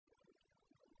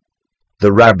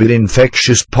The Rabid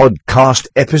Infectious Podcast,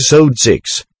 Episode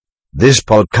 6. This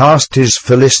podcast is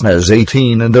for listeners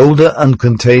 18 and older and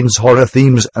contains horror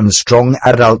themes and strong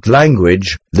adult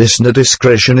language. Listener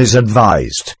discretion is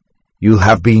advised. You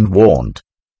have been warned.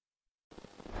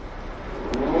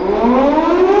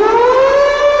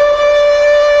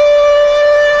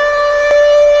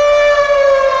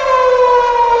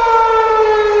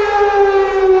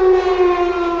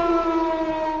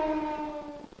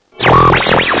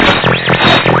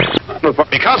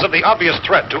 Because of the obvious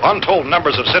threat to untold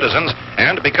numbers of citizens,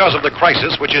 and because of the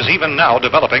crisis which is even now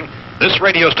developing, this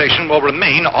radio station will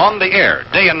remain on the air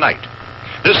day and night.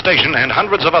 This station and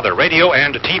hundreds of other radio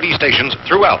and TV stations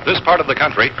throughout this part of the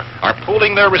country are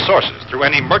pooling their resources through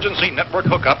an emergency network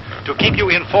hookup to keep you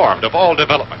informed of all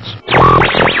developments.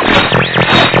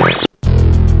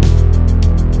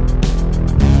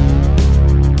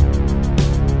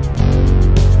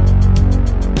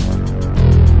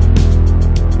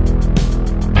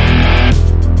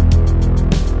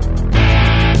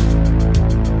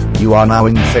 You are now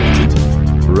infected.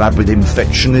 Rabid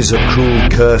infection is a cruel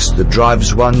curse that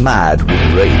drives one mad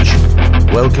with rage.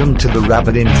 Welcome to the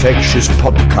Rabid Infectious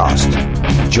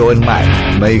Podcast. Join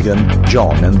Matt, Megan,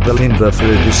 John and Belinda for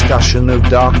a discussion of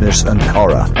darkness and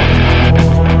horror.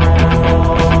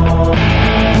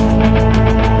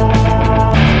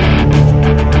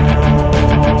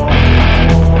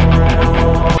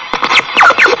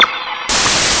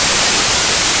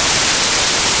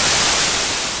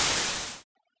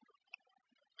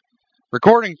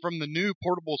 Recording from the new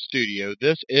portable studio,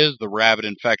 this is the Rabid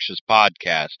Infectious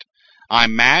Podcast.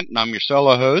 I'm Matt, and I'm your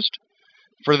solo host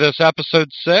for this episode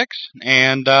 6,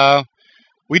 and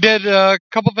we did a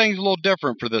couple things a little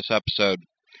different for this episode.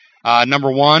 Number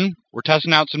one, we're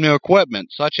testing out some new equipment,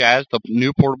 such as the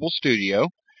new portable studio,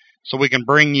 so we can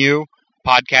bring you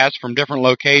podcasts from different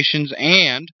locations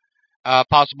and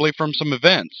possibly from some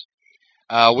events.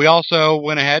 We also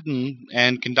went ahead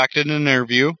and conducted an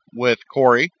interview with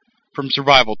Corey from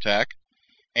Survival Tech,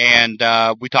 and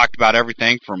we talked about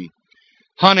everything from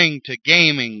hunting to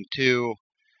gaming to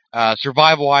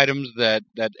survival items that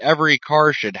every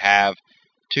car should have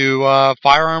to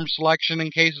firearm selection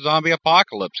in case a zombie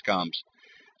apocalypse comes.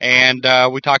 And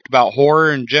we talked about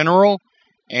horror in general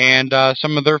and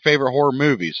some of their favorite horror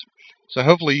movies. So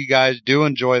hopefully you guys do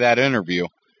enjoy that interview.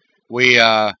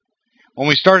 When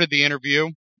we started the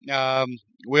interview, we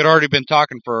had already been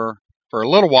talking for a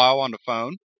little while on the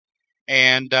phone.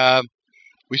 And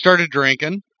we started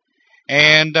drinking,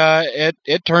 and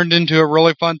it turned into a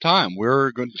really fun time.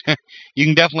 You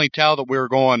can definitely tell that we were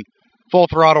going full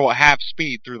throttle at half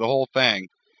speed through the whole thing.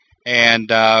 And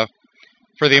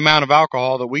for the amount of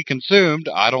alcohol that we consumed,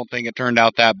 I don't think it turned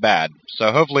out that bad.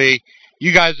 So hopefully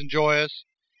you guys enjoy us,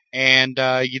 and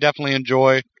you definitely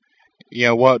enjoy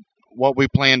what we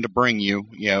plan to bring you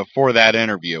for that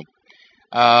interview.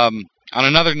 On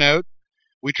another note,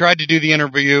 we tried to do the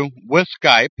interview with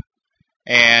Skype,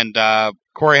 and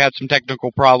Corey had some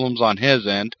technical problems on his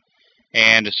end.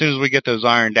 And as soon as we get those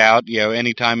ironed out,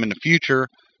 anytime in the future,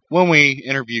 when we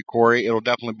interview Corey, it'll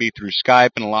definitely be through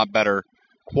Skype and a lot better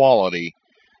quality.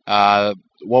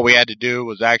 What we had to do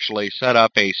was actually set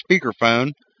up a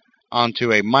speakerphone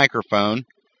onto a microphone,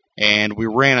 and we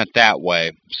ran it that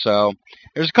way. So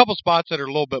there's a couple spots that are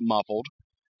a little bit muffled,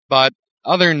 but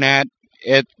other than that,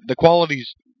 the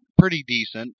quality's pretty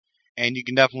decent, and you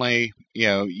can definitely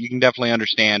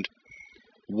understand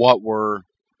what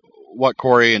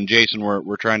Corey and Jason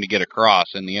were trying to get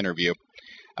across in the interview.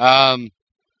 As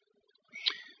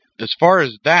far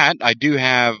as that, I do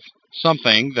have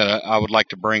something that I would like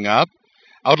to bring up.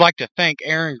 I would like to thank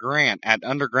Aaron Grant at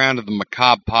Underground of the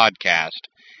Macabre Podcast.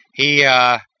 He's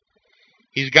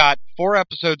got 4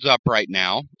 episodes up right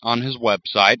now on his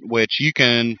website, which you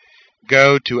can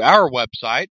go to our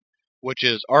website, which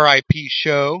is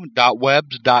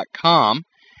ripshow.webs.com,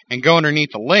 and go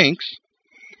underneath the links,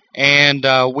 and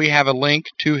we have a link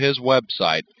to his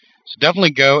website. So definitely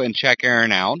go and check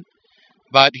Aaron out.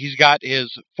 But he's got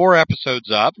his 4 episodes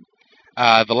up.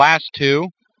 The last 2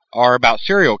 are about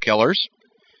serial killers,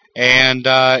 and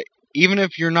even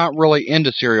if you're not really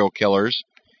into serial killers,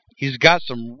 he's got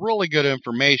some really good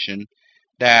information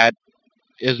that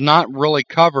is not really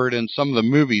covered in some of the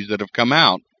movies that have come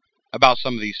out about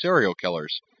some of these serial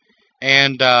killers.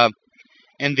 And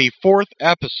in the 4th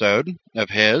episode of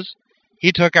his,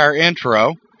 he took our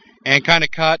intro and kind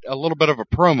of cut a little bit of a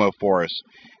promo for us.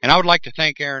 And I would like to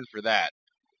thank Aaron for that.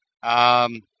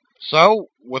 So,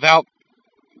 without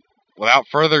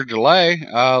further delay,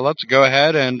 let's go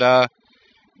ahead and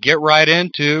get right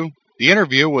into the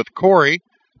interview with Corey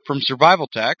from Survival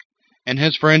Tech and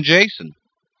his friend Jason.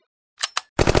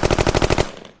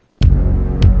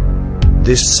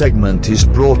 This segment is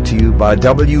brought to you by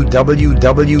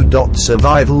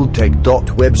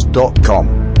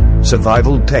www.survivaltech.webs.com.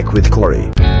 Survival Tech with Corey.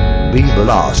 Be the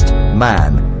last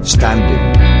man standing.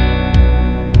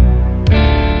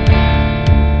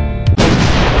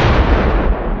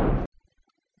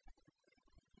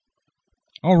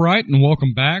 All right, and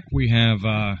welcome back. We have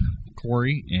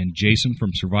Corey and Jason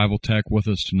from Survival Tech with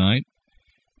us tonight,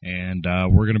 and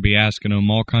we're going to be asking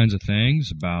them all kinds of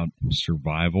things about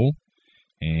survival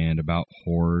and about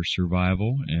horror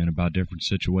survival and about different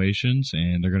situations,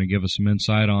 and they're going to give us some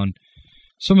insight on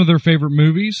some of their favorite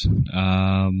movies,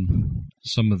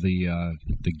 some of the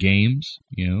games,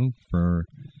 for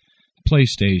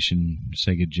PlayStation,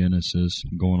 Sega Genesis,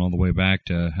 going all the way back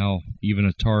to hell,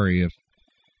 even Atari,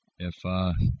 if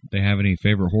they have any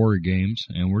favorite horror games,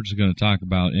 and we're just going to talk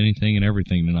about anything and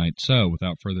everything tonight. So,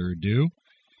 without further ado,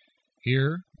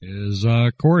 here is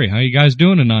Corey. How you guys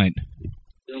doing tonight?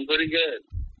 Doing pretty good.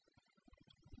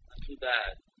 Not too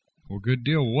bad. Well, good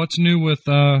deal. What's new with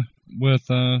the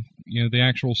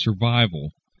actual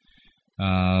survival?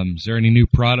 Is there any new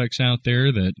products out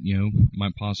there that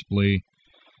might possibly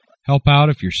help out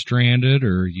if you're stranded,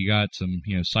 or you got some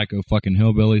psycho fucking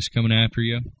hillbillies coming after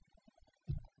you?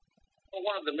 Well,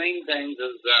 one of the main things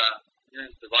is you're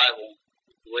in survival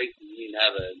situations, you need to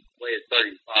have a way of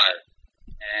starting fire.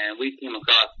 And we came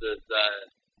across this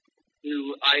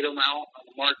new item out on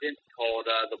the market called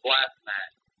the Blast Mat.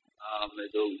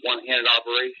 It's a one-handed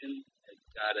operation. It's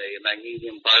got a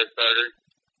magnesium fire starter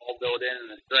all built in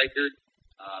a striker.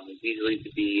 It's easily to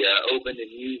be opened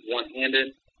and used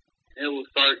one-handed. And it will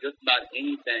start just about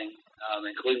anything,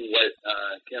 including wet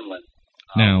kindling.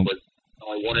 With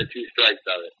only one or two strikes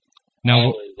of it. I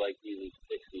always like using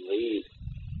sticks and leaves.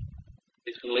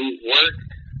 Sticks and leaves work.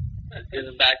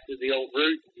 Getting back to the old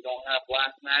roots, if you don't have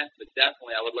blast mats, but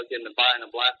definitely I would look into buying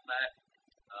a blast mat,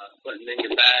 putting it in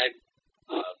your bag,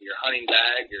 your hunting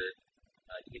bag, or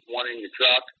keep one in your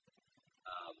truck.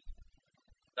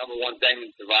 Number one thing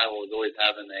in survival is always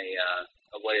having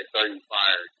a way of starting a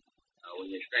fire. When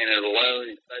you're stranded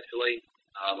alone, especially,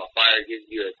 a fire gives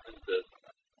you a sense of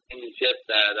companionship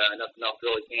that nothing else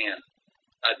really can.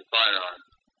 The firearm.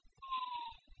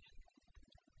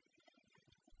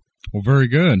 Well, very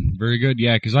good. Very good.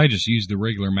 Yeah, because I just use the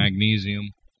regular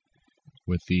magnesium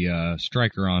with the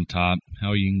striker on top.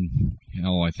 I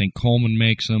think Coleman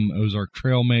makes them. Ozark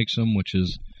Trail makes them,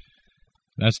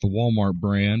 that's the Walmart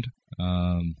brand.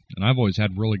 And I've always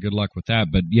had really good luck with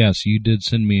that. But yes, you did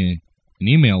send me an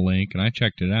email link, and I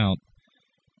checked it out.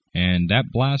 And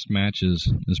that blast match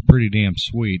is pretty damn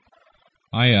sweet.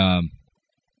 I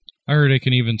heard it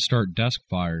can even start desk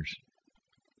fires.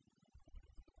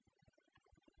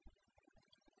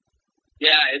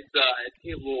 Yeah, it's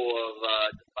capable of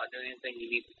just about doing anything you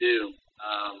need to do.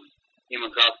 Came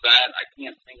across that. I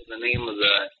can't think of the name of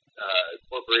the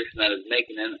corporation that is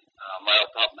making it right off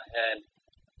the top of my head.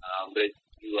 But if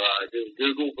you just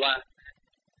Google Blast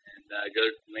and go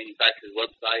to the manufacturer's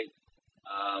website,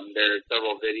 there are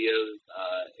several videos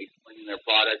explaining their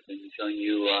product and showing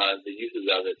you the uses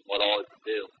of it, what all it can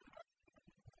do.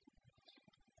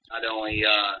 Not only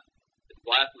this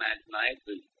blast mat tonight,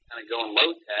 but kind of going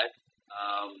low tech.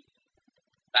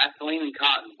 Vaseline and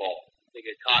cotton ball. You take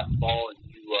a cotton ball and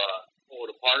you pull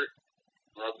it apart,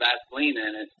 rub Vaseline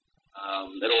in it.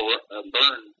 It'll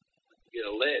burn once you get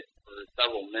it lit for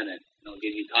several minutes. It'll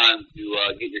give you time to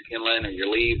get your kindling or your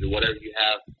leaves or whatever you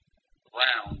have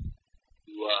around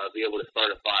to be able to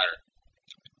start a fire.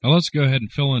 Now let's go ahead and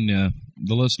fill in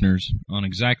the listeners on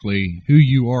exactly who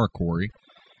you are, Corey.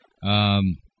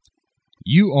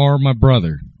 You are my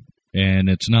brother, and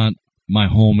it's not my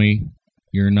homie.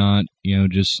 You're not,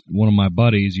 just one of my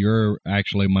buddies. You're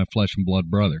actually my flesh and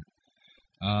blood brother.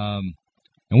 And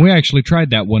we actually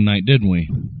tried that one night, didn't we?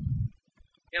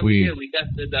 Yeah, we did. We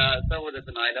tested several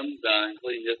different items,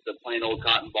 including just a plain old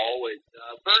cotton ball, which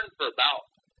burned for about,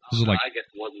 I guess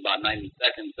it wasn't about 90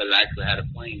 seconds that it actually had a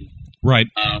flame. Right.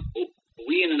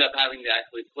 We ended up having to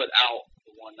actually put out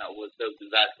the one that was soaked in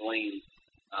Vaseline.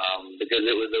 Because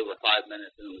it was over 5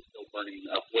 minutes and it was still burning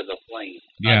up with a flame.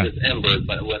 Yeah. Not just embers,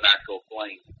 but with actual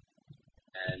flame.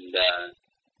 And,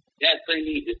 it's pretty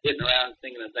neat just sitting around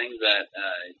thinking of things that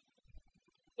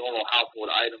normal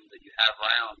household items that you have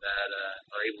around that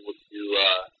are able to do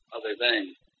other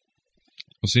things.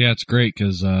 Well, see, that's great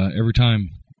because every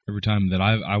time that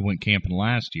I went camping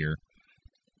last year,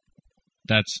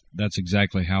 that's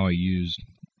exactly how I used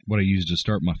to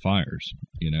start my fires,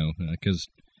 because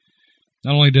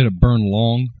not only did it burn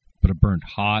long, but it burned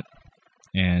hot,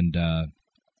 and it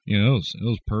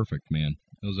was perfect, man.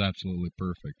 It was absolutely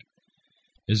perfect.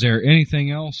 Is there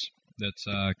anything else that's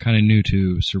kind of new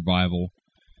to survival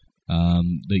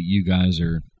that you guys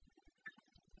are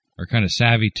kind of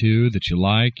savvy to, that you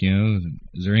like? You know,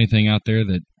 is there anything out there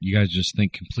that you guys just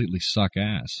think completely suck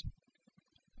ass?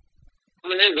 I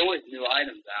mean, there's always new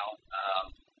items out.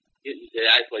 Getting to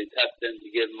actually test them to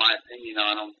give my opinion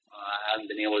on them. I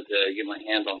haven't been able to get my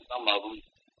hands on some of them,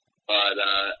 but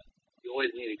you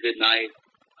always need a good knife,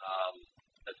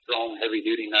 a strong,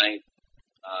 heavy-duty knife,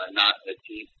 not a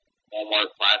cheap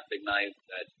Walmart plastic knife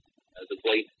that the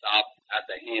blade stops at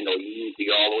the handle. You need to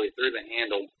go all the way through the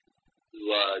handle to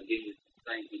give you some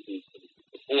strength and some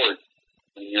support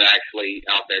when you're actually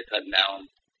out there cutting down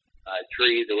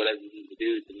trees or whatever you need to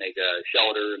do to make a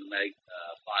shelter, make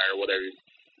fire, whatever your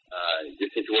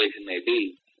situation may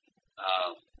be.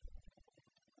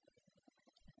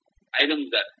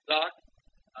 Items that suck,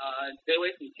 stay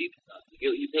away from cheap stuff. You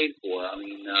get what you paid for. I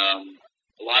mean,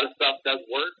 a lot of stuff does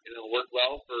work, and it'll work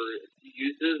well for a few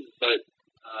uses, but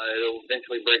it'll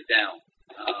eventually break down.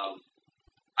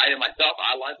 Myself,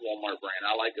 I like Walmart brand.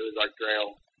 I like Ozark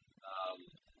Trail.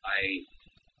 I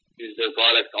use their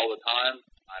products all the time.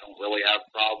 I don't really have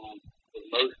problems with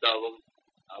most of them,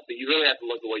 but you really have to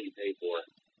look at what you pay for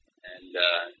and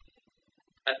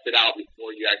test it out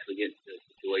before you actually get into the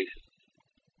situation.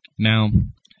 Now,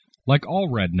 like all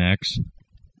rednecks,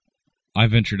 I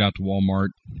ventured out to Walmart,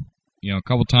 a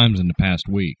couple times in the past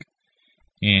week.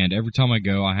 And every time I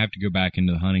go, I have to go back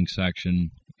into the hunting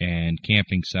section and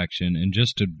camping section and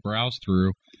just to browse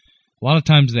through. A lot of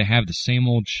times they have the same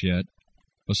old shit,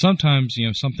 but sometimes,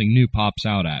 something new pops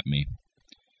out at me.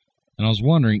 And I was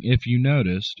wondering if you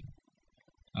noticed,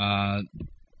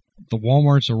 the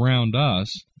Walmarts around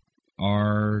us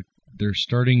they're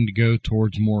starting to go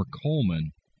towards more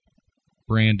Coleman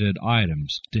branded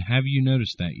items. Have you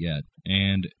noticed that yet?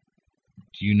 And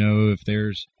do you know if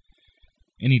there's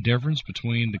any difference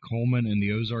between the Coleman and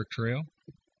the Ozark Trail?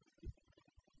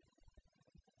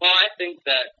 Well, I think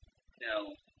that,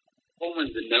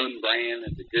 Coleman's a known brand.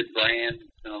 It's a good brand.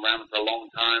 It's been around for a long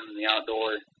time in the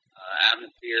outdoor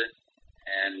atmosphere.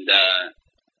 And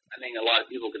I think a lot of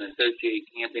people can associate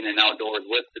camping and outdoors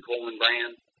with the Coleman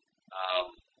brand.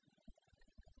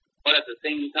 But at the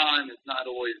same time, it's not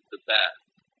always the best,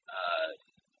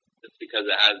 just because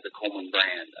it has the Coleman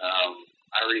brand.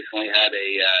 I recently had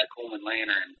a Coleman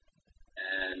lantern,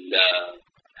 and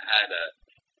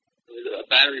it was a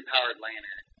battery-powered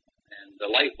lantern, and the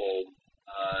light bulb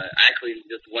actually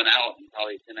just went out in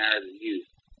probably 10 hours of use.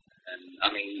 And,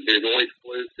 I mean, there's always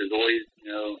flukes, there's always,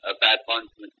 a bad bunch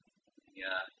in the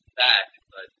stash,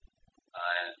 but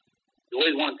you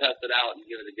always want to test it out and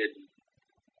give it a good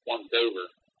once-over.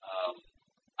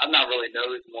 I've not really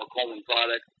noticed more Coleman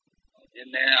products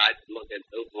in there. I just look at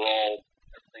overall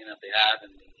everything that they have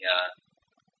in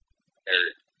their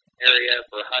area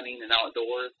for hunting and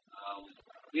outdoors.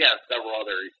 We have several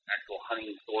other actual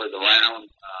hunting stores around.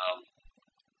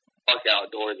 Buck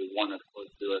Outdoors is one that's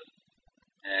close to us.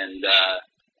 And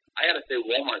I got to say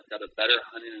Walmart's got a better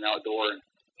hunting and outdoor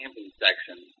camping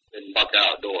section than Buck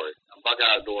Outdoors. Buck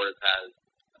Outdoors has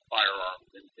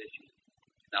firearms and fishing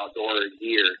and outdoor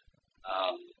gear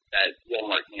that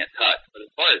Walmart can't touch. But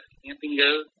as far as camping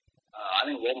goes, I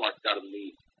think Walmart's got them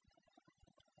beat.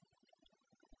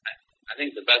 I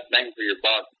think the best bang for your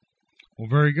buck. Well,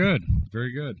 very good.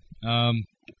 Very good.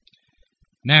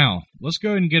 Now, let's go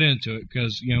ahead and get into it,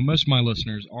 because, most of my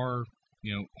listeners are,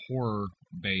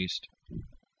 horror-based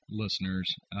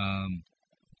listeners.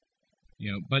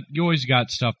 But you always got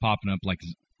stuff popping up like,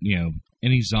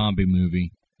 any zombie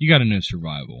movie. You got to know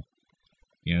survival.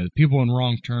 The people in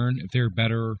Wrong Turn, if they're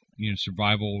better,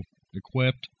 survival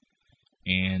equipped,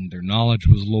 and their knowledge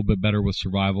was a little bit better with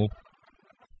survival,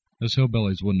 those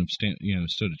hillbillies wouldn't have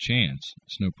stood a chance.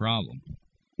 It's no problem.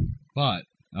 But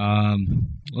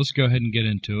let's go ahead and get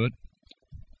into it.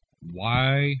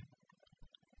 Why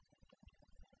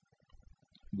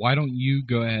don't you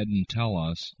go ahead and tell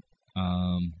us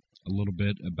a little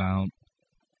bit about...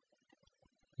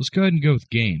 Let's go ahead and go with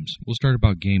games. We'll start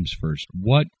about games first.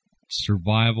 What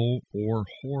survival or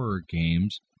horror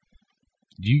games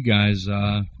do you guys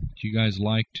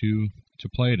like to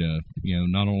play to,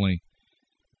 not only,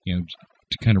 to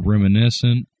kind of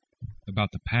reminiscent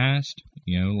about the past,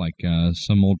 like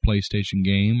some old PlayStation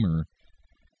game,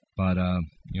 but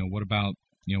what about,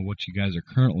 what you guys are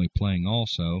currently playing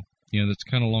also, that's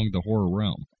kind of along the horror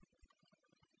realm?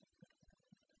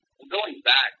 Well, going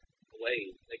back a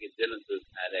ways, Sega Genesis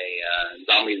had a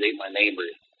Zombies Ate My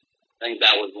Neighbors. I think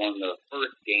that was one of the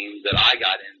first games that I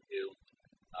got into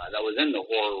that was in the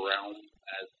horror realm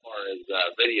as far as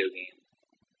video games.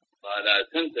 But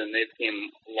since then, they've came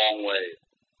a long way.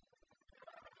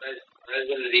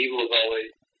 Resident Evil is always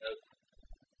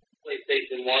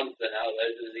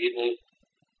Resident Evil.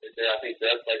 I think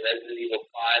that's like Resident Evil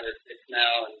 5 or 6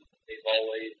 now, and they've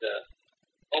always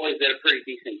been a pretty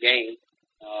decent game.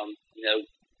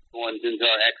 Going into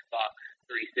our Xbox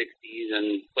 360s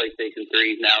and PlayStation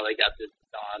 3s now, they got this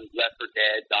Left 4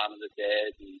 Dead, Dawn of the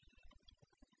Dead, and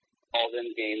all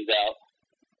them games out.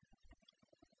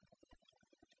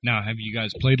 Now, have you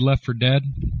guys played Left 4 Dead?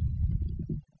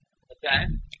 Okay.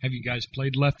 Have you guys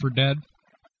played Left 4 Dead?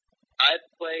 I've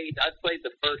played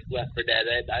the first Left 4 Dead.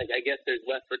 I guess there's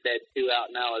Left 4 Dead 2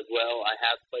 out now as well. I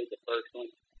have played the first one.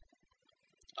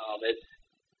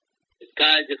 It's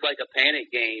kind of just like a panic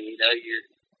game. You know, you're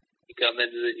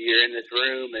in this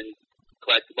room and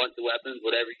collect a bunch of weapons,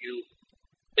 whatever you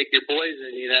pick your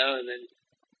poison, you know, and then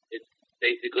it's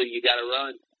basically you got to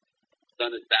run as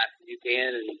fast as you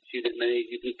can and shoot as many as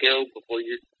you can kill before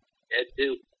you're dead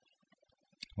too.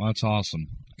 Well, that's awesome.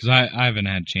 Because I haven't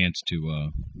had a chance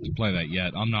to play that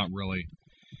yet. I don't really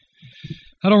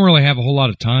have a whole lot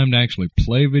of time to actually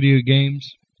play video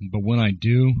games, but when I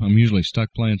do, I'm usually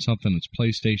stuck playing something that's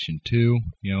PlayStation 2.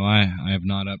 You know, I have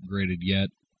not upgraded yet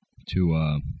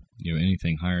to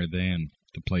anything higher than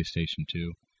the PlayStation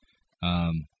 2.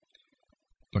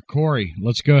 But Corey,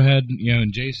 let's go ahead,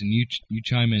 and Jason, you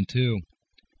chime in too.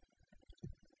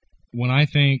 When I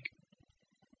think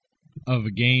of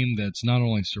a game that's not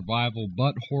only survival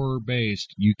but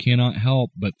horror-based, you cannot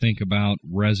help but think about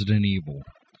Resident Evil.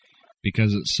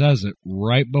 Because it says it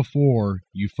right before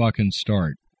you fucking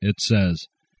start. It says,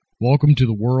 "Welcome to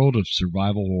the world of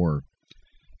survival horror."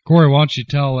 Corey, why don't you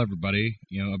tell everybody,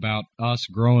 about us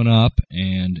growing up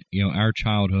and, our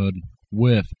childhood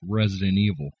with Resident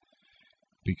Evil.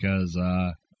 Because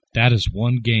that is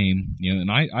one game, and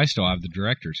I still have the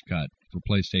director's cut for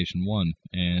PlayStation 1.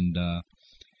 And,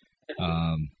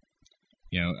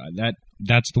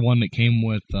 that's the one that came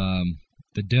with the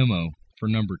demo for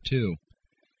number 2.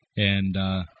 And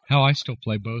how I still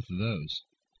play both of those.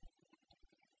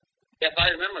 Yes, I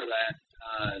remember that.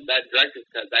 That director's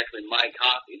cut is actually my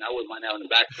copy, and I wouldn't mind having it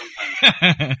back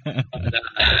sometime. But,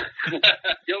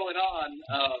 going on,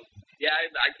 I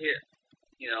can't.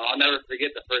 I'll never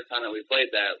forget the first time that we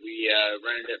played that. We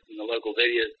rented it from the local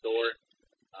video store,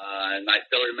 and I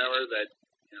still remember that.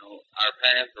 Our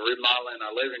parents were remodeling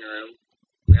our living room.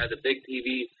 We had the big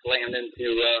TV slammed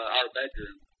into our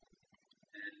bedroom,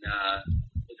 and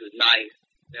which was nice.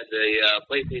 We had the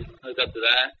PlayStation hooked up to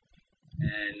that,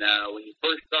 and when you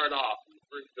first start off, when you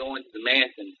first go into the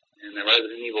mansion in the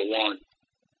Resident Evil 1,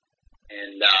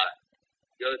 and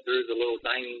go through the little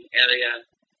dining area,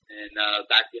 and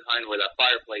back behind where that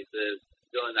fireplace is,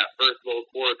 go in that first little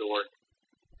corridor,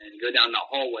 and go down that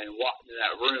hallway and walk into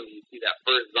that room, you see that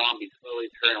first zombie slowly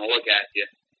turn and look at you.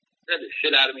 It scared the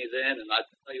shit out of me then, and I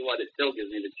tell you what, it still gives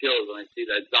me the chills when I see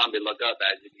that zombie look up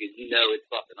at you, because it's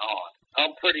fucking on.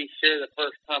 I'm pretty sure the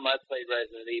first time I played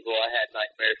Resident Evil, I had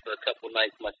nightmares for a couple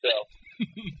nights myself.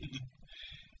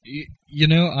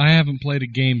 I haven't played a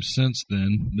game since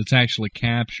then that's actually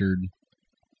captured,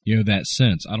 that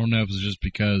sense. I don't know if it's just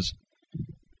because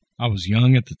I was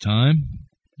young at the time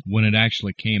when it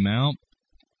actually came out,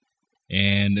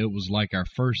 and it was like our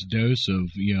first dose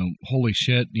of, holy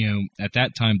shit, at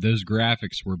that time those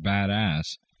graphics were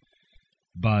badass.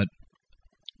 But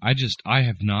I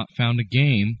have not found a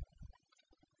game,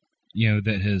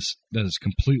 that has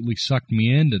completely sucked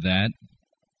me into that,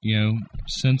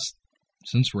 since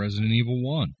Resident Evil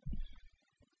 1.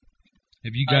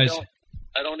 Have you guys?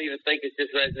 I don't even think it's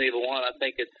just Resident Evil 1. I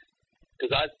think it's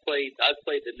because I've played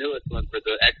the newest one for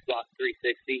the Xbox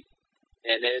 360,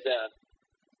 and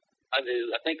I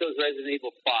think it was Resident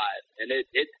Evil 5, and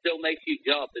it still makes you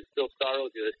jump. It still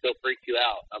startles you. It still freaks you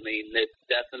out. I mean, it's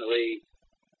definitely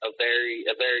a very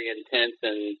intense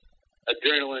and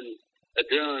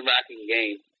adrenaline-racking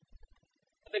game.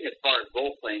 I think as far as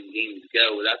role-playing games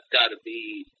go, that's got to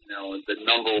be, the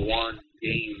number one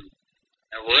game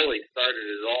that really started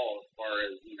it all as far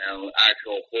as,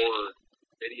 actual horror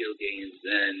video games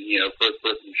and,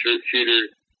 first-person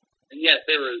shooters. And yes,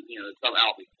 there were, some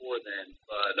out before then,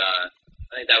 but I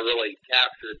think that really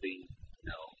captured the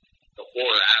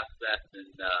horror aspect and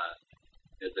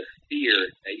the fear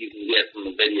that you can get from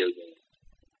a video game.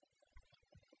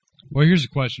 Well, here's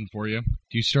a question for you.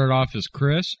 Do you start off as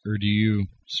Chris, or do you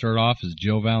start off as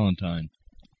Jill Valentine?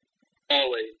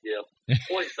 Always Jill.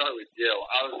 Always start with Jill.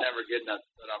 I was never good enough to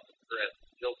start off with Chris.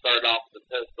 Jill started off with a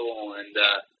pistol, and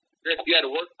Chris, you had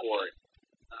to work for it.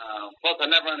 Plus, I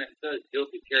never understood Jill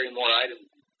could carry more items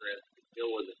than Chris.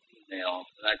 Jill was a female,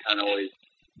 so that kind of always,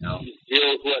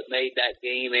 Jill's what made that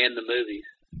game and the movies.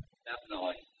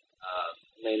 Definitely.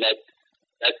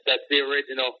 That's the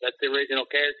original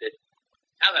character.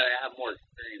 now that I have more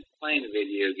experience playing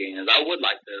video games, I would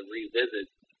like to revisit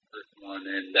the first one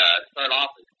and start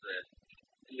off as Chris,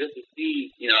 and just to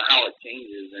see, how it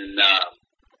changes and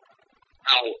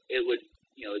how it would,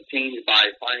 change by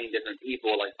finding different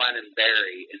people, like finding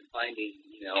Barry and finding,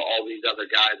 all these other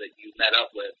guys that you met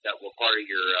up with that were part of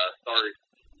your stars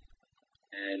team,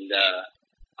 and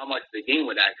how much the game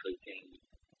would actually change.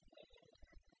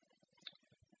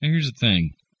 Now here's the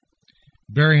thing.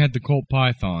 Barry had the Colt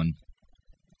Python.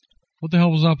 What the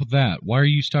hell was up with that? Why are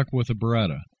you stuck with a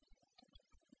Beretta?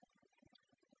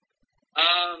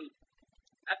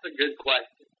 That's a good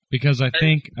question. Because I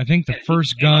think the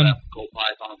first gun. Colt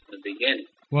Python from the beginning.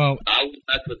 Well, I was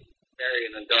that's with Barry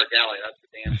in the dark alley. That's for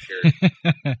damn sure.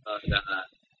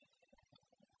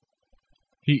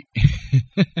 He.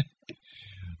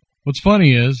 What's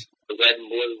funny is the red and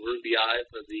blue ruby eye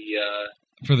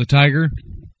for the tiger.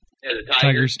 Yeah, the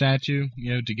tiger statue.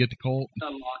 To get the Colt.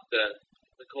 Unlock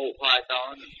the Colt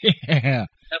Python. Yeah.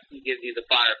 Definitely gives you the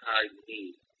firepower you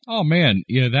need. Oh man,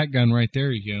 yeah, that gun right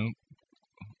there.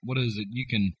 What is it? You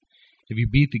can, if you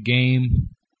beat the game,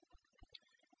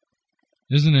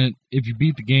 isn't it? If you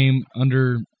beat the game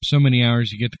under so many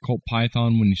hours, you get the Colt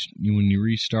Python when you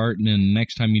restart, and then the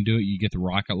next time you do it, you get the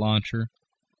rocket launcher.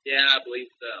 Yeah, I believe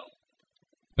so.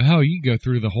 But hell, you go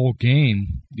through the whole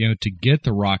game, to get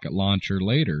the rocket launcher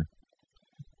later,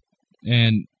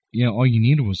 and all you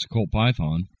needed was the Colt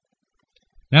Python.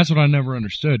 That's what I never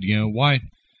understood. Why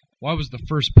was the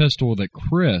first pistol that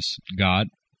Chris got?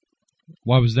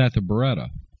 Why was that the Beretta?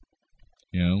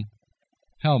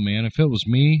 Hell, man, if it was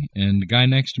me and the guy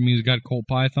next to me has got a Colt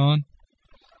Python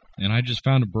and I just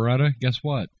found a Beretta, guess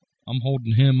what? I'm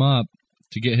holding him up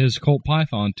to get his Colt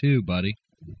Python too, buddy.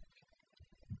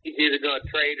 He's either going to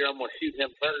trade or I'm going to shoot him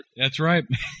first. That's right.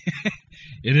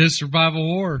 It is survival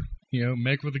war.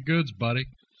 Make with the goods, buddy.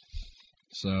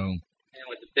 So. And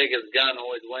with the biggest gun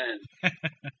always wins.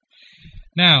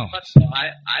 Now.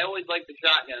 I always liked the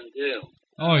shotgun too.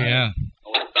 Oh, yeah. I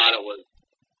always thought it was,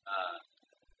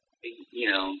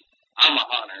 I'm a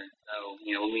hunter, so,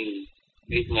 me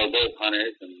and some more both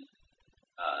hunters, and you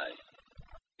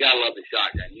gotta love the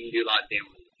shotgun. You can do a lot of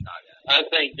damage with the shotgun. I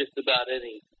think just about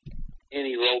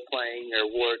any role-playing or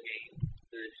war game,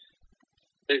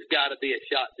 there's got to be a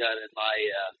shotgun in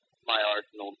my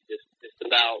arsenal, just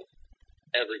about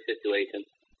every situation.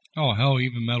 Oh, hell,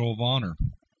 even Medal of Honor.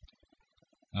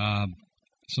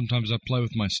 Sometimes I play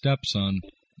with my stepson,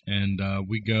 and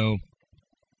we go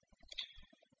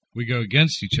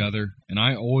against each other, and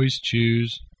I always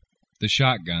choose the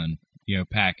shotgun,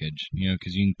 package,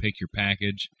 because you can pick your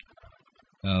package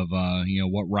of,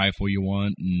 what rifle you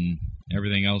want and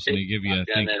everything else, and they give you, I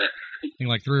think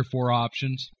like 3 or 4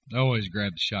 options. I always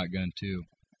grab the shotgun, too.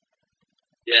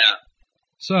 Yeah.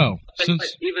 So,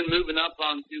 since even moving up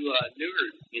onto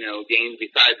newer, games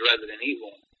besides Resident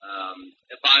Evil,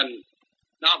 if I'm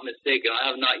not mistaken, I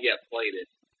have not yet played it,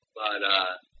 but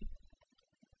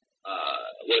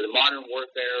with Modern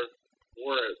Warfare,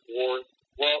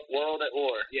 World at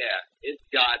War, yeah, it's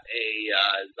got a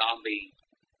zombie,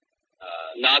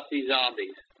 Nazi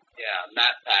zombies,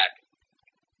 map pack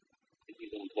that you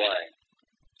can play.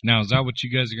 Now, is that what you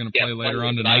guys are going to play later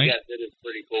on tonight? I guess it is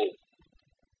pretty cool.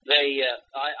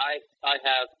 I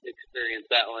have experienced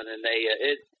that one, and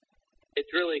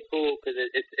it's really cool because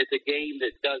it's a game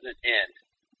that doesn't end.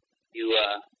 You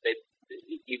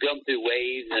go through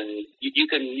waves, and you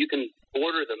can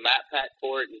order the map pack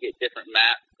for it and get different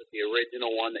maps with the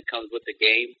original one that comes with the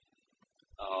game.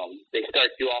 They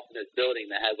start you off in this building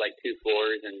that has like 2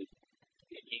 floors, and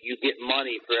you get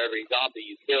money for every zombie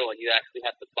you kill, and you actually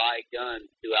have to buy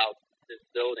guns throughout this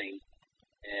building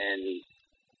and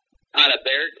kind of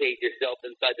barricade yourself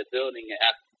inside the building.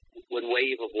 When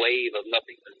wave of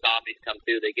nothing but zombies come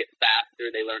through, they get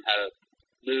faster, they learn how to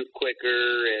move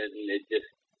quicker, and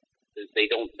they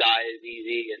don't die as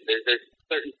easy. And there's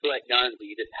certain select guns that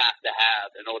you just have to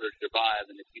have in order to survive.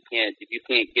 And if you can't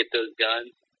get those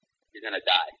guns, you're gonna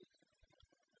die.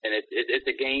 And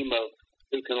it's a game of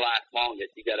who can last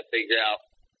longest. You got to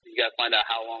find out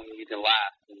how long you can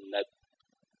last, and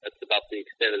that's about the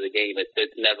extent of the game.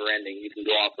 It's never ending. You can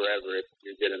go on forever if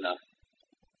you're good enough.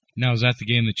 Now, is that the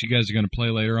game that you guys are going to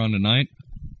play later on tonight?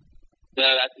 No,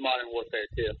 that's Modern Warfare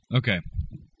 2. Okay.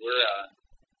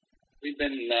 We've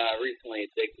been recently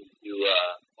addicted to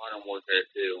Modern Warfare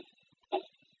 2,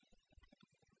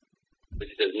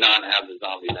 which does not have the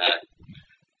zombie pack.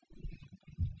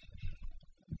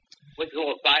 Which is a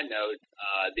little side note,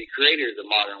 the creators of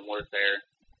Modern Warfare,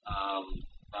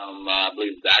 from I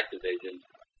believe it's Activision,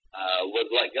 was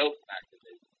let go from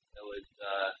Activision. So it's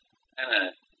kind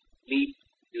of neat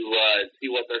to see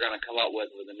what they're going to come up with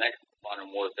the next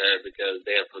Modern Warfare because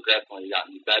they have progressively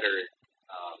gotten better.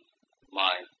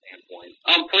 My standpoint,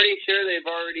 I'm pretty sure they've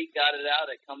already got it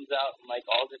out. It comes out in like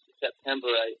August or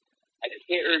September. I just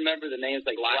can't remember the names.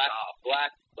 Like Black Ops.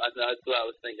 That's what I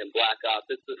was thinking. Black Ops.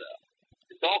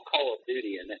 It's all Call of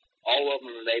Duty, and all of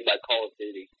them are made by Call of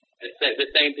Duty. It's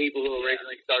the same people who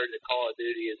originally started the Call of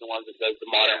Duty is the ones that does the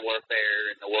Modern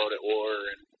Warfare and the World at War,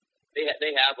 and they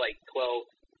have like 11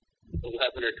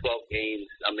 or 12 games.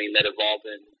 I mean, that have all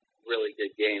been really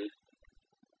good games.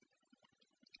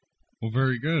 Well,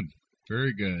 very good.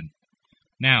 Very good.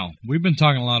 Now, we've been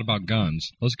talking a lot about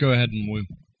guns. Let's go ahead and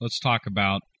let's talk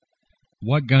about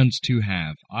what guns to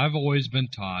have. I've always been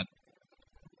taught,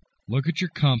 look at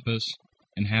your compass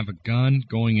and have a gun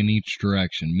going in each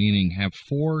direction, meaning have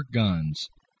 4 guns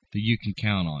that you can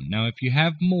count on. Now, if you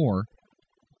have more,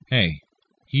 hey,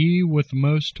 he with the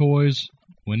most toys,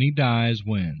 when he dies,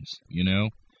 wins, you know?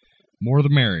 More the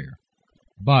merrier.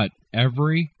 But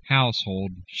every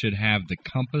household should have the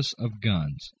compass of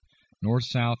guns. North,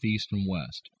 south, east, and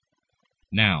west.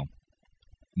 Now,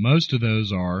 most of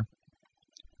those are,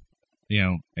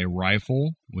 a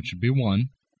rifle, which would be 1.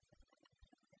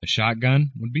 A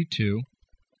shotgun would be 2.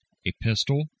 A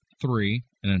pistol, 3.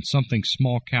 And then something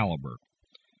small caliber.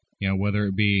 Whether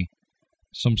it be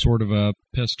some sort of a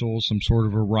pistol, some sort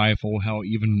of a rifle, hell,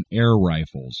 even air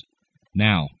rifles.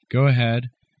 Now, go ahead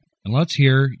and let's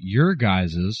hear your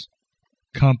guys'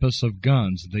 compass of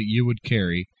guns that you would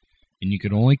carry. And you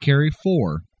could only carry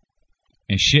 4,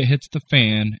 and shit hits the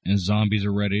fan, and zombies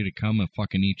are ready to come and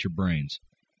fucking eat your brains.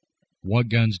 What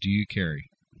guns do you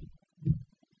carry?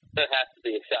 That has to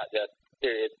be a shotgun,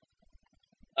 period.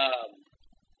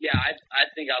 I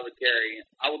think I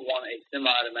would want a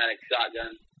semi-automatic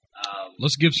shotgun.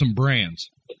 Let's give some brands.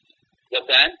 What's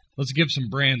that? Let's give some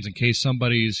brands in case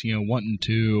somebody's, wanting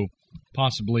to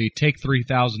possibly take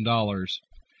 $3,000.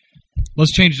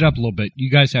 Let's change it up a little bit.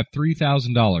 You guys have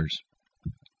 $3,000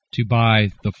 to buy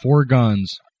the 4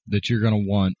 guns that you're going to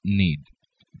want and need.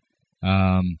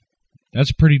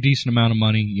 That's a pretty decent amount of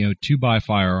money, to buy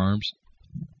firearms.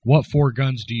 What 4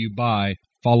 guns do you buy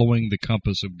following the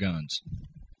compass of guns?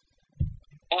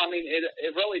 Well, I mean,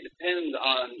 it really depends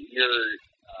on your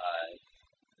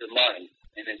money.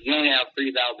 And if you only have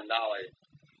 $3,000,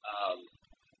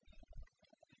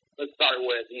 let's start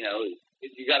with,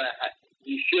 if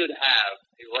you should have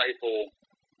a rifle,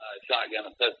 shotgun,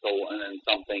 a pistol, and then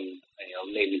something,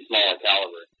 maybe smaller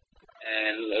caliber.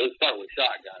 And let's start with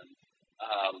shotgun.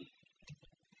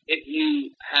 If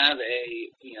you have a,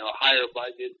 higher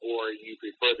budget or you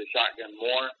prefer the shotgun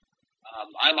more,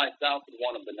 I myself would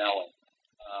want a Benelli.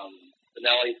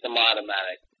 Benelli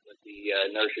semi-automatic with the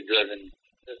inertia-driven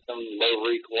system, low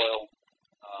recoil,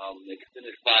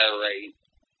 extended fire rate.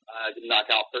 I can knock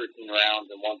out 13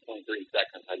 rounds in 1.3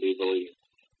 seconds, I do believe,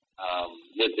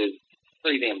 which is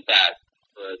pretty damn fast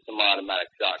for a semi-automatic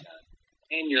shotgun.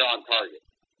 And you're on target.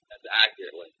 That's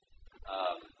accurately.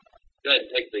 Go ahead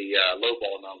and take the low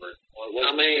ball number.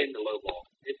 The low ball.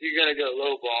 If you're going to go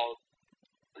low ball,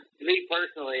 me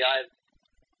personally,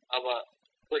 I'm a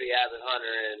pretty avid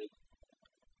hunter, and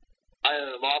I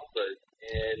own a Mossberg,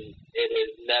 and it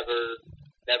has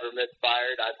never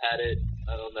misfired. I've had it,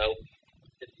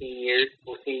 15 years,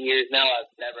 14 years now. I've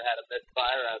never had a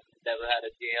misfire. I've never had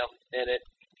a jam in it.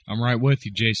 I'm right with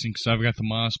you, Jason, because I've got the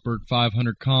Mossberg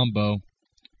 500 combo,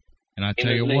 and I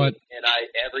tell you what. And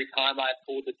every time I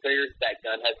pulled the trigger, that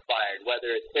gun has fired.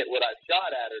 Whether it's hit what I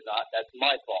shot at or not, that's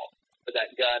my fault. But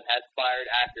that gun has fired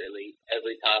accurately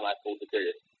every time I pulled the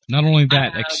trigger. Not only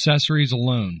that, accessories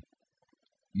alone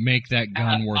make that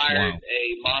gun worthwhile. I fired a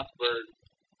Mossberg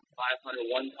 500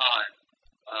 one time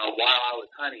while I was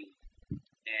hunting,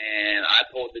 and I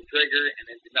pulled the trigger, and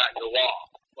it did not go off.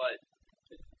 But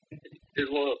there's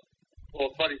a little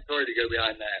funny story to go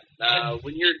behind that.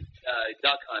 When you're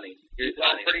duck hunting, you're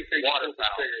hunting pretty sure waterfowl. You pulled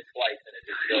the trigger twice, and it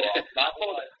didn't go off.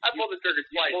 I pulled the trigger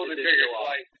twice.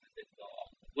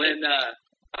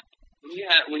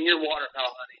 When you're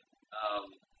waterfowl hunting,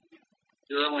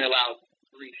 you're only allowed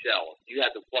 3 shells. You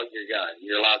have to plug your gun.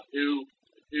 You're allowed 2 in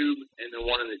the tube and then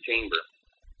 1 in the chamber.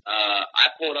 I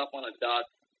pulled up on a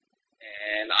duck,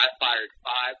 and I fired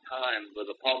 5 times with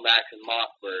a pump action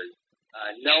Mossberg,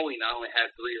 knowing I only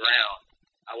had 3 rounds.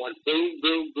 I went boom,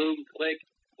 boom, boom, click,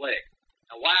 click.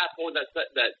 Now, why I pulled that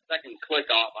second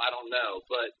click off, I don't know,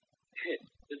 but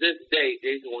to this day,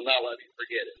 Jason will not let me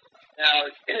forget it. Now,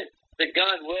 the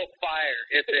gun will fire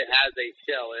if it has a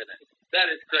shell in it. That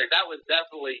is correct. That was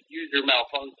definitely user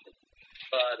malfunction.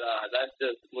 But that's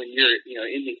just when you're,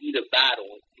 in the heat of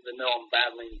battle. Even though I'm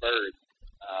battling birds,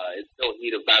 it's still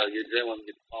heat of battle. Your adrenaline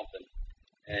gets pumping.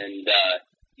 And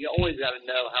you always got to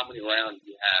know how many rounds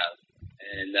you have.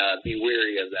 and be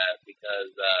wary of that,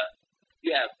 because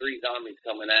you have 3 zombies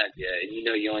coming at you, and you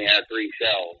know you only have 3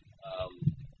 shells.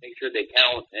 Make sure they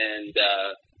count and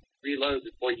reload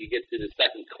before you get to the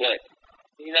second click.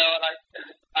 You know, and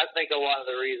I think a lot of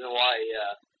the reason why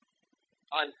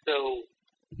I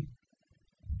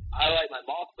like my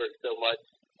Mossberg so much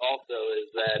also is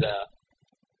that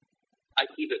I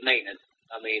keep it maintenance.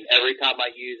 I mean, every time I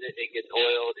use it, it gets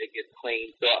oiled, it gets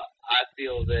cleaned. So I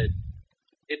feel that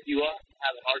if you are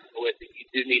having arsenal with it, you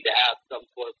do need to have some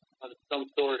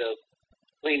sort of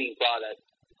cleaning product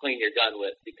to clean your gun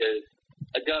with, because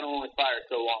a gun will only fires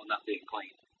so long not being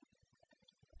cleaned.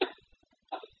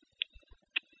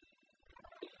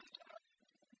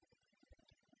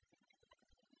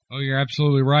 Oh, you're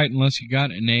absolutely right, unless you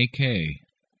got an AK.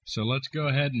 So let's go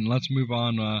ahead and let's move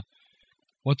on.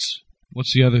 What's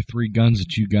the other 3 guns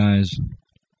that you guys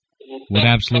would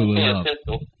absolutely love?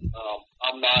 Pistol.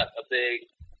 I'm not a big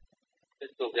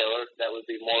pistol goer. That would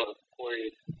be more of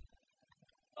Corey's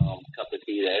cup of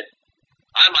tea there.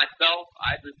 I myself,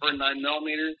 I prefer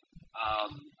 9mm.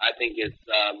 I think it's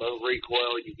low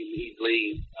recoil. You can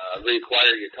easily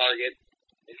reacquire your target.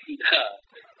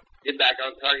 Get back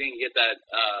on target and get that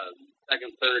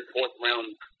second, third, fourth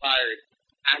round fired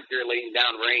accurately and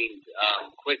down range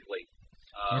quickly.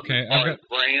 Okay, as far as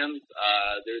brands,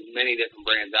 there's many different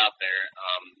brands out there.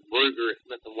 Ruger,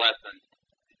 Smith & Wesson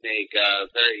make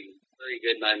very, very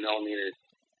good 9mm.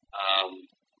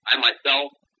 I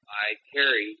myself, I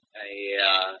carry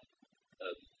a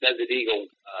Desert Eagle,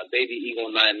 Baby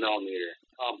Eagle 9mm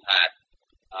compact.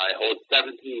 It holds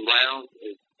 17 rounds.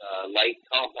 It's light,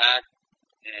 compact,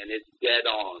 and it's dead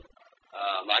on.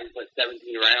 I can put 17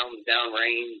 rounds down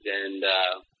range, and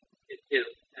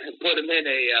put them in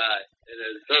a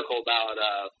circle about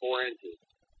 4 inches,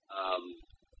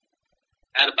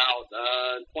 at about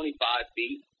 25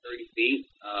 feet, 30 feet,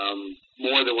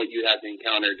 more than what you have to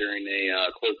encounter during a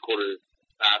close quarters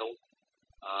battle.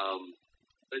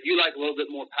 But if you like a little bit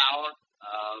more power,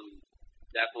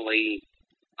 definitely.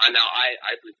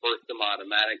 I prefer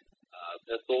semi-automatic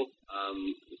pistols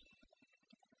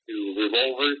to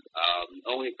revolvers,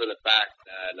 only for the fact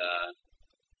that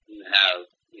you have,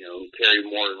 carry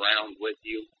more rounds with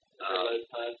you,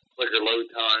 quicker load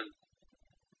time.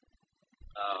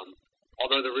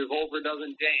 Although the revolver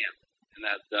doesn't jam, and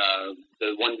that's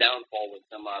the one downfall with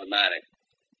semi-automatic.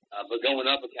 But going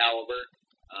up a caliber,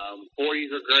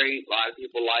 40s are great. A lot of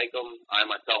people like them. I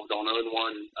myself don't own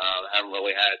one. Haven't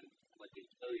really had much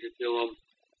exposure to them.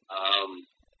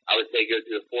 I would say go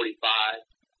to a 45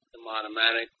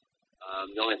 semi-automatic.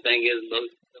 The only thing is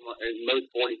most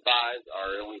 45s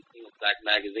are only single stack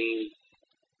magazines,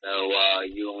 so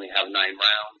you only have 9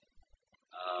 rounds.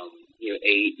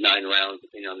 8, 9 rounds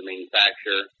depending on the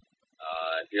manufacturer.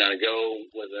 If you're gonna go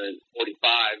with a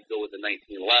 45, go with a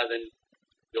 1911.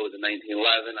 Go with the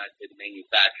 1911. I'd say the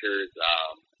manufacturers,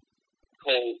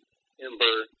 Colt,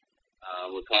 Timber,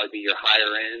 would probably be your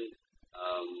higher end,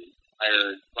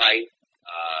 higher price.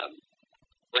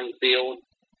 Springfield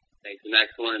makes an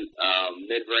excellent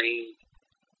mid-range.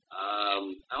 I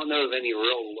don't know of any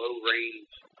real low-range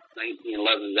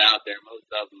 1911s out there. Most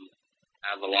of them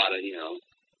have a lot of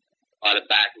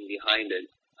backing behind it.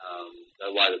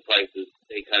 That's why the prices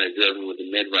stay kind of driven with the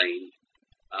mid-range.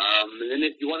 And then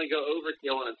if you want to go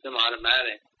overkill in a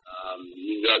semi-automatic,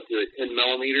 you can go up to a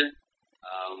 10mm,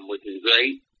 which is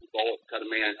great. The bullets cut a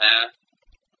man in half.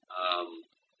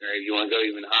 Or if you want to go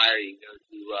even higher, you can go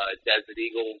to Desert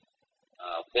Eagle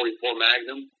 44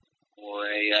 Magnum or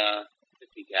a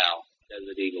 50 cal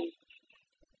Desert Eagle.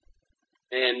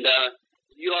 And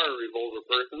if you are a revolver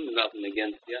person, there's nothing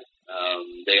against you.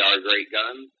 They are great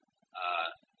guns.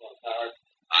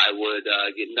 I would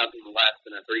get nothing less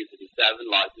than a 357.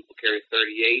 A lot of people carry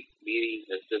 38. Me,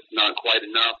 that's just not quite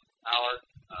enough power.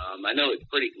 I know it's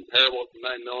pretty comparable to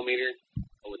 9mm,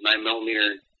 but with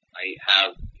 9mm, I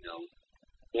have,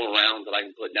 more rounds that I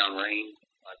can put down range.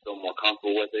 I feel more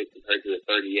comfortable with it compared to the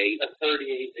 38. A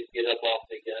 38 to get up off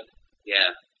the gun.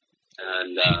 Yeah.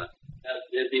 And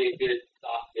it'd be a good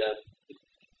stock gun.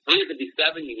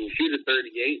 357, you can shoot a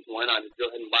 38, so why not just go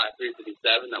ahead and buy a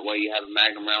 357? That way you have a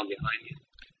Magnum round behind you.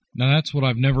 Now, that's what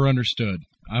I've never understood.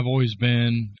 I've always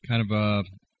been kind of an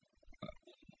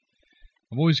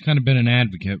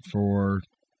advocate for,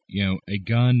 a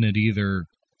gun that either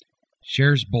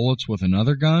shares bullets with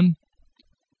another gun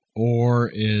or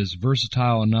is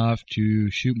versatile enough to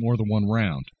shoot more than one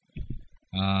round.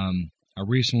 I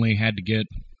recently had to get,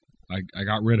 I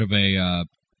got rid of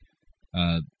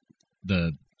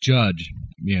the Judge,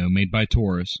 made by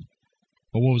Taurus.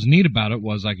 But what was neat about it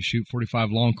was I could shoot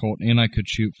 45 long Colt and I could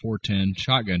shoot 410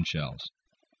 shotgun shells.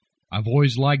 I've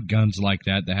always liked guns like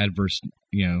that had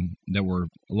that were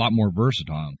a lot more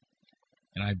versatile.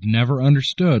 And I've never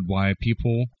understood why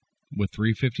people with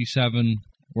 357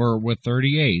 or with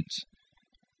 38s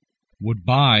would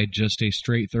buy just a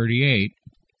straight 38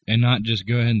 and not just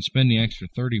go ahead and spend the extra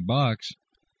 $30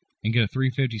 and get a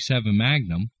 357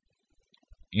 Magnum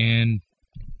and,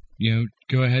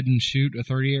 go ahead and shoot a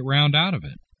 38 round out of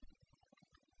it.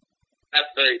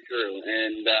 That's very true.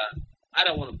 And I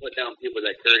don't want to put down people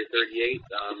that carry 38.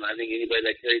 I think anybody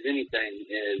that carries anything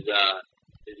is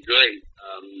great.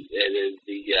 It is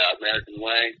the American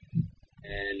way,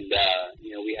 and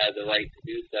we have the right to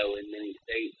do so in many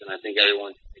states, and I think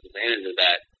everyone should take advantage of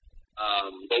that.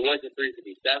 But with the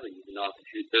 357, you can also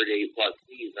shoot 38 plus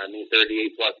Ps.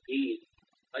 38 plus Ps.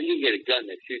 You can get a gun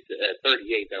that shoots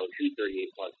 38 that will shoot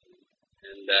 38 plus Ps,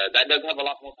 and that does have a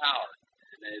lot more power,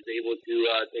 and is able to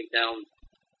take down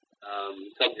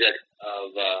subjects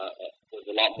with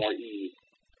a lot more ease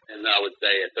than I would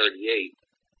say a 38.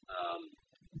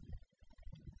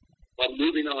 But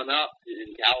moving on up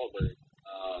in caliber,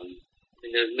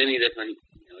 there's many different,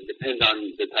 it depends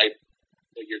on the type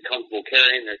that you're comfortable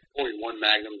carrying. There's 41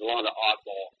 Magnums, a lot of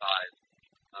oddball size.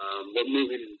 But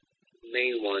moving to the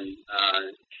main one,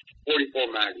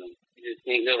 44 Magnum. You just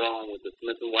can't go wrong with the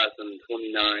Smith & Wesson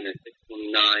 29 or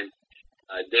 629,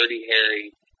 Dirty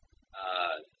Harry,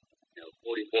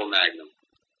 44 Magnum.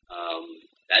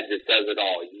 That just says it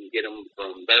all. You can get them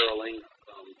from barrel length,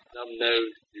 from snub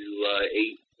nose to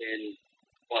 8, 10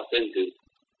 plus inches.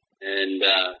 And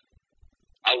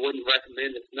I wouldn't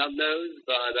recommend a snub nose,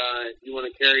 but if you want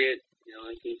to carry it,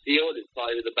 and concealed, it's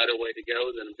probably the better way to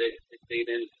go than a big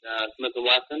 6-8-inch Smith &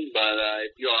 Wesson. But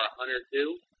if you are a hunter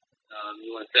too,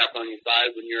 you want to strap on your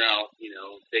side when you're out,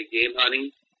 say game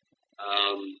hunting,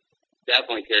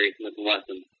 definitely carry Smith &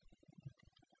 Wesson.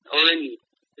 Or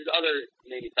there's other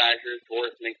manufacturers.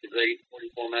 Taurus makes a great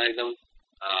 44 Magnum.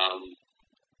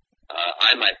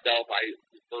 I myself, I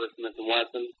prefer Smith &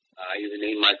 Wesson. I even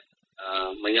named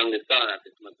my youngest son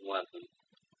after Smith & Wesson.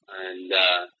 And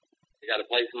they got a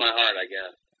place in my heart, I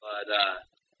guess. But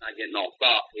not getting all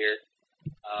soft here.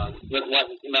 Smith &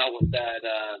 Wesson came out with that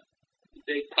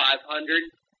big 500,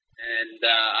 and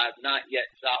I've not yet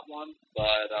shot one,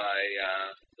 but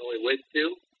I really wish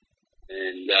to.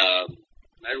 And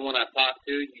everyone I've talked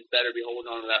to, you better be holding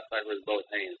on to that sucker with both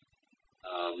hands.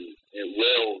 It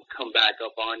will come back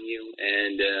up on you,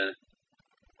 and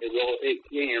it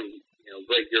can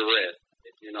break your wrist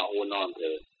if you're not holding on to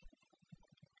it.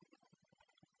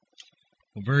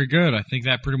 Well, very good. I think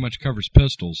that pretty much covers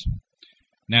pistols.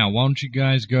 Now, why don't you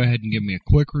guys go ahead and give me a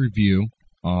quick review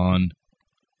on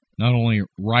not only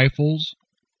rifles,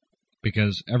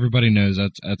 because everybody knows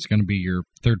that's going to be your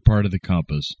third part of the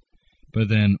compass, but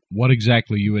then what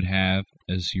exactly you would have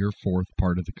as your fourth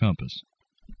part of the compass.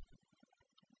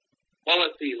 Well,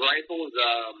 let's see. Rifles,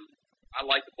 I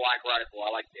like the black rifle.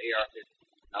 I like the AR-15.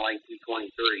 I like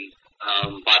 223,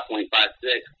 5.56.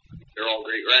 They're all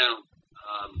great rounds.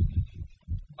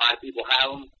 A lot of people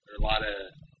have them. There are a lot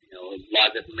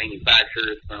of different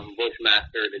manufacturers, from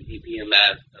Bushmaster to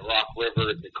DPMS, to Rock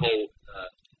River to Colt.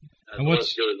 The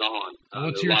list goes on.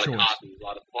 What's there's your a lot choice? of copies, a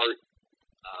lot of parts.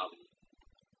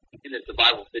 In a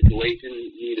survival situation,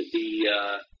 you need to be,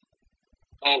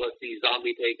 let's see,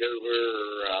 zombie takeover,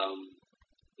 or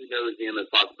who knows the endless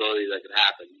possibilities that could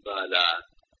happen. But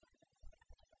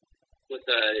with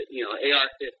the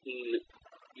AR-15,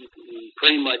 you can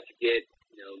pretty much get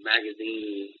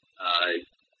magazine,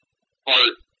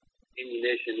 part,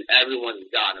 ammunition. Everyone's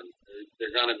got them.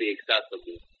 They're going to be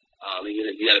accessible. Even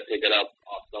if you got to pick it up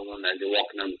off someone as you're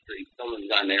walking down the street, someone's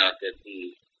got an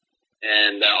AR-15.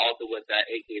 And also with that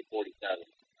AK-47.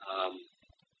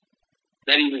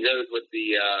 That even goes with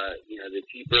the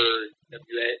cheaper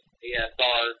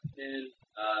WASR-10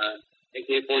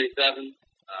 AK-47.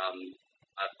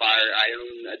 I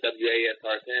own a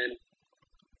WASR-10,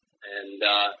 and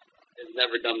it's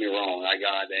never done me wrong. I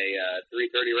got a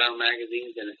 330 round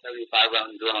magazines and a 75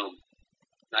 round drum.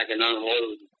 And I can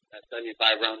unload that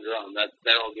 75 round drum. That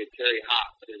barrel gets cherry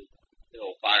hot, but it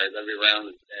still fires every round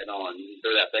that's dead on. You can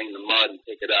throw that thing in the mud and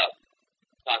pick it up.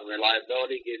 Talking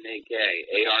reliability, get an AK.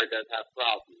 AR does have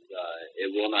problems.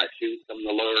 It will not shoot some of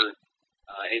the lower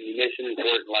ammunition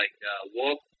towards like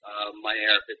Wolf. My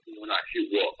AR-15 will not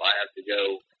shoot Wolf. I have to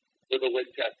go with a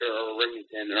Winchester or a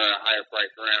Remington or a higher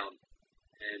price round.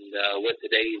 And with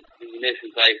today's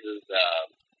ammunition prices,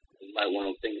 you might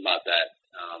want to think about that.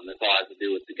 That's all has to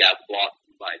do with the gas block.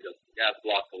 You buy just the gas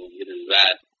block, I won't get into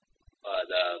that. But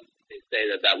they say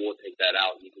that will take that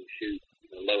out, and you can shoot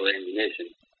lower ammunition.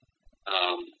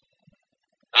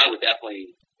 I would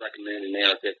definitely recommend an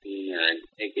AR-15 or an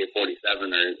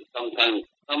AK-47 or some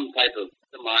type of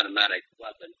semi-automatic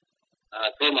weapon.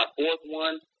 For my fourth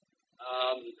one,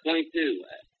 22.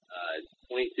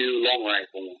 22 long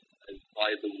rifle is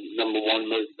probably the number one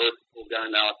most versatile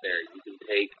gun out there. You can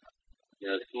take,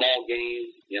 small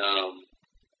game,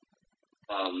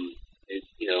 from,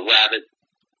 rabbits,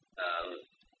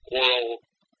 squirrels,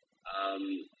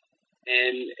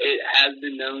 and it has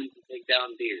been known to take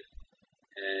down deer.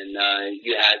 And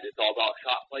it's all about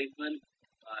shot placement.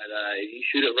 But if you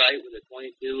shoot it right with a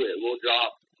 22, it will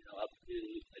drop, up to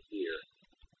a deer.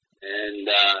 And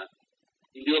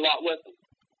you can do a lot with them.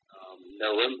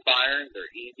 They're rimfire,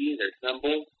 they're easy, they're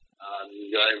simple.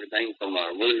 You got everything from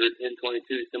a Ruger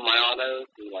 1022 semi-auto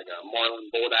to like a Marlin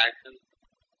bolt action.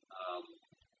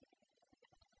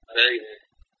 Very,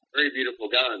 very beautiful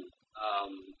gun.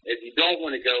 If you don't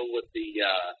want to go with the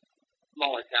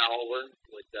smaller caliber,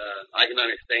 which I can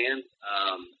understand,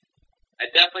 I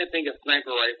definitely think a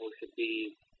sniper rifle should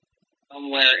be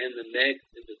somewhere in the mix.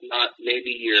 If it's not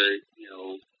maybe your,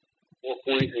 4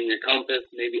 points in your compass,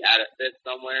 maybe add a fifth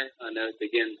somewhere. I know it's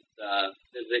against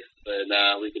physics, but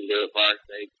we can do it for our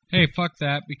sake. Hey, fuck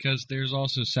that, because there's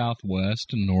also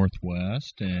Southwest and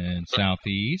Northwest and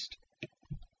Southeast.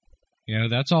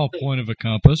 That's all point of a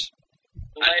compass.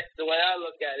 The way I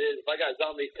look at it is, if I got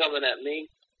zombies coming at me,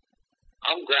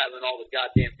 I'm grabbing all the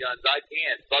goddamn guns I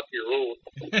can. Fuck your rules.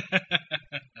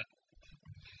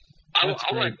 I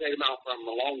want to take them out from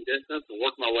a long distance and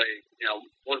work my way,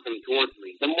 work them towards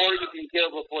me. The more you can kill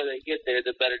before they get there,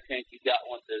 the better chance you got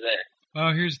once they're there.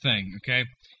 Well, here's the thing, okay?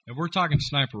 If we're talking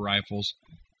sniper rifles,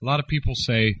 a lot of people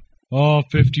say,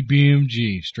 50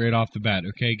 BMG straight off the bat.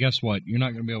 Okay, guess what? You're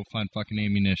not going to be able to find fucking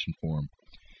ammunition for them.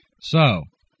 So,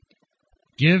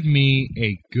 give me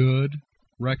a good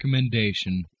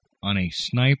recommendation on a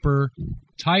sniper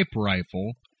type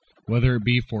rifle, whether it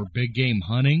be for big game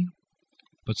hunting,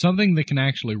 but something that can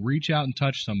actually reach out and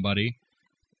touch somebody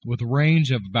with a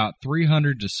range of about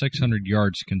 300 to 600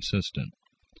 yards consistent.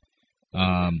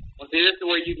 Well, see, this is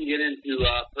where you can get into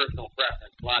personal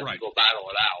preference. A lot of people battle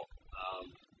it out.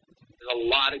 There's a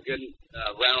lot of good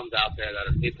rounds out there that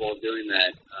are capable of doing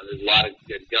that. There's a lot of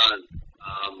good guns.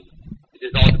 It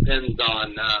just all depends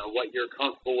on what you're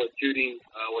comfortable with shooting,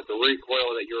 what the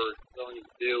recoil that you're willing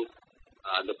to do,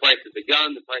 the price of the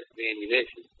gun, the price of the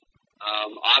ammunition.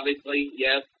 Obviously,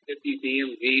 yes, 50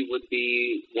 BMG would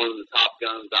be one of the top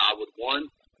guns that I would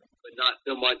want, but not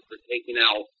so much for taking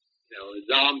out,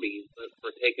 zombies, but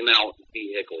for taking out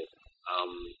vehicles,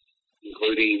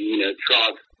 including,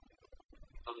 trucks,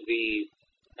 Humvees,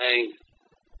 tanks,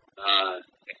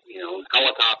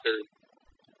 helicopters.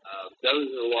 Those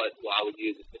are what I would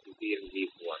use the 50 BMG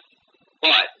for.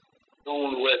 But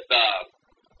going with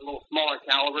a little smaller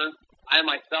caliber, I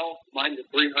myself, mine's a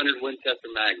 300 Winchester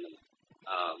Magnum.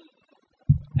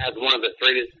 Has one of the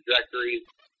straightest trajectories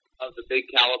of the big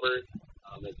calibers.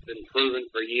 It's been proven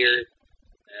for years.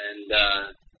 And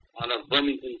on a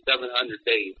Remington 700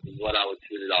 base is what I would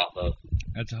shoot it off of.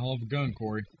 That's a hell of a gun,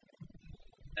 Corey.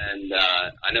 And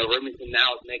I know Remington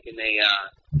now is making a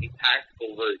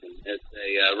tactical version. It's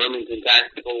a Remington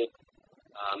Tactical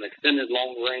extended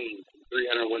long range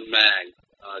 300 Win Mag,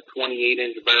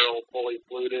 28-inch barrel, fully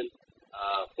fluted,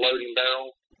 floating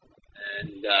barrel,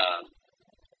 and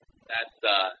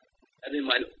that'd be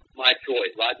my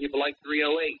choice. A lot of people like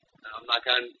 308. I'm not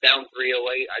kind of down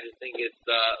 308. I just think it's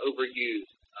overused.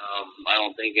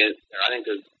 I think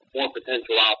there's more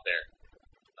potential out there.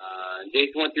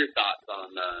 Jason, what's your thoughts on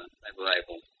sniper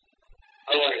rifle?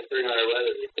 I like a 300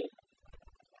 Weatherby.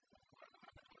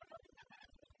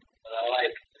 What I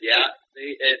like. Yeah,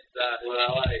 see, it's what I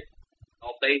like.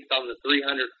 All based on the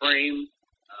 300 frame,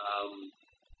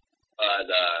 but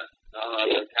not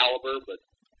the caliber, but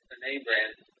the name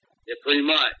brand. Yeah, pretty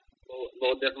much. A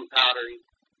little different powdering.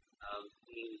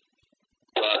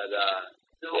 But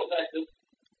still effective.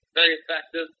 Very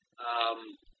effective.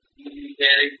 Easy to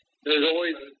carry. There's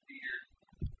always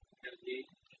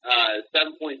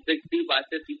 7.62 by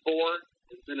 54.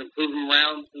 It's been improving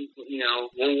around since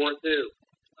World War II.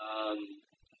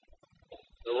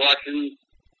 The Russians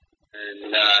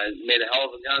made a hell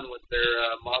of a gun with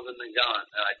their Mosin Nagant,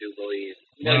 I do believe.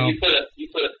 You put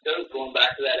a scope going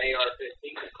back to that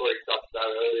AR-15 that Corey talked about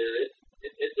earlier.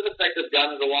 It's an effective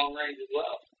gun at a long range as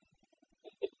well.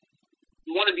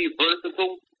 You want to be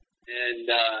versatile, and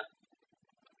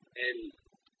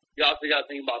you also got to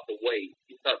think about the weight.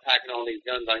 You start packing all these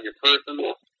guns on your person,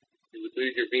 you would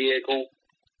lose your vehicle.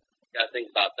 You got to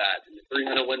think about that. And the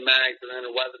 300 Win Mag,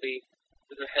 300 Weatherby,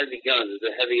 those are heavy guns. Those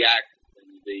are heavy axes,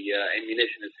 and the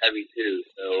ammunition is heavy too.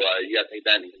 So you got to take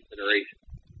that into consideration.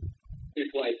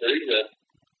 223 is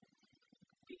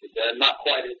Not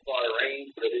quite as far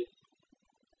range, but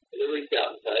it'll reach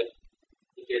out and touch.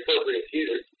 With the appropriate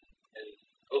shooter, and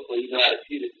hopefully you know how to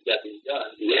shoot if you got these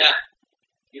guns. Yeah.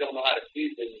 If you don't know how to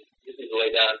shoot, then you can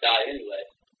lay down and die anyway.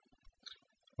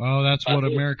 Well, that's what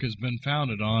America's been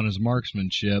founded on, is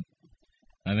marksmanship.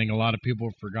 I think a lot of people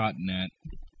have forgotten that,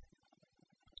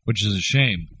 which is a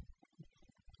shame.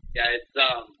 Yeah, it's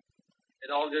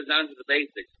it all goes down to the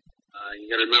basics. You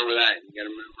got to remember that. You got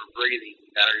to remember breathing.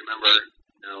 You got to remember,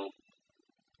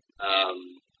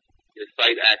 your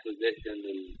sight acquisition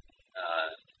and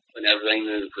putting everything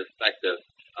into perspective.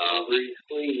 Breathe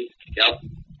clean. Yep.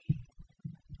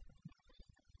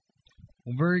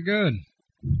 Well, very good.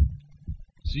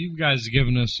 So you guys have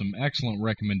given us some excellent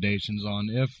recommendations on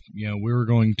if, we were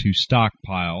going to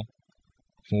stockpile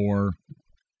for,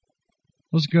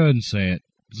 let's go ahead and say it,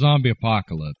 zombie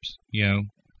apocalypse,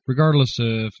 regardless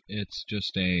if it's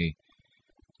just a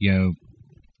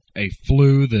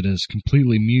flu that is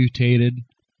completely mutated.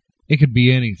 It could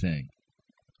be anything.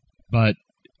 But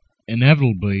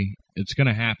inevitably, it's going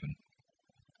to happen.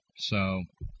 So,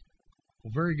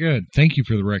 well, very good. Thank you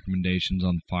for the recommendations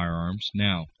on firearms.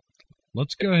 Now,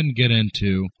 let's go ahead and get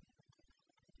into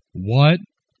what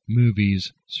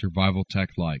movies Survival Tech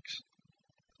likes.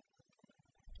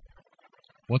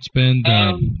 What's been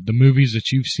the movies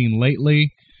that you've seen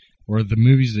lately, or the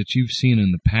movies that you've seen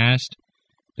in the past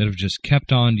that have just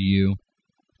kept on to you,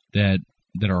 that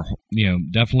are,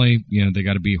 definitely, they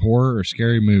got to be horror or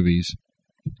scary movies.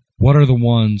 What are the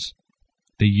ones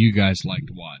that you guys like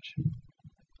to watch?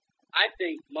 I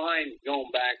think mine's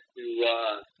going back to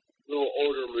a little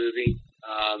older movie.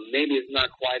 Maybe it's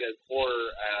not quite as horror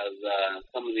as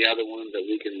some of the other ones that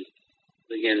we can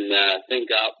think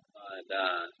up. But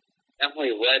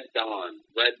definitely Red Dawn.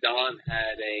 Red Dawn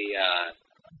had a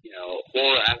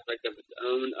horror aspect of its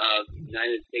own, of the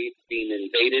United States being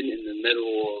invaded in the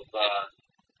middle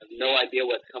of no idea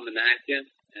what's coming at you.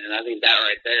 And I think that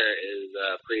right there is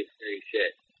pretty scary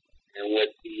shit. And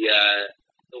with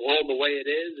the world the way it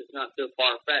is, it's not so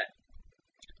far-fetched.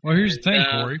 Well, here's the thing,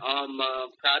 Corey. I'm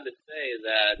proud to say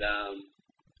that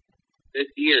this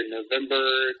year, November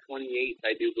 28th,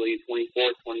 I do believe,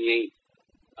 24th, 28th,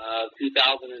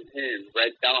 2010,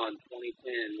 Red Dawn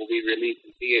 2010 will be released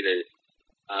in theaters.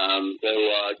 So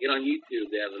get on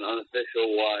YouTube. They have an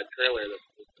unofficial trailer that's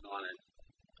posted on it.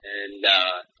 And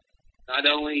not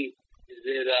only is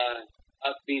it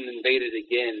us being invaded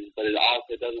again, but it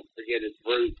also doesn't forget its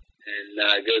roots and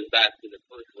goes back to the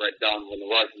first Red Dawn when the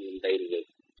Russians invaded it.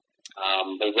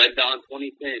 But Red Dawn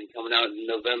 2010 coming out in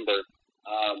November,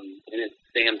 and it's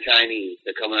Sam Chinese.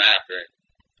 They're coming after it.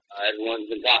 Everyone's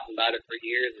been talking about it for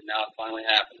years, and now it's finally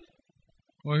happening.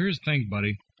 Well, here's the thing,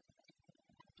 buddy.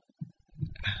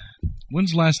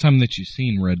 When's the last time that you've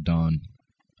seen Red Dawn?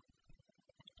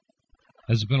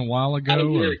 Has it been a while ago? About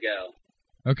a year ago.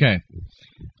 Okay.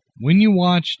 When you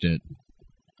watched it,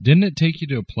 didn't it take you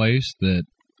to a place that,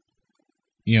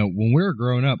 when we were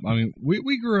growing up, I mean,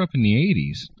 we grew up in the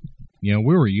 80s. We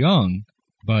were young,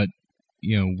 but,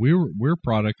 we're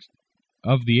products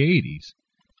of the 80s.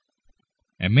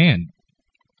 And man,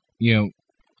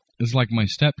 it's like my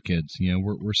stepkids,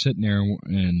 we're sitting there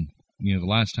and, the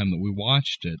last time that we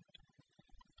watched it,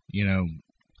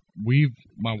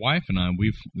 my wife and I,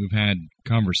 we've had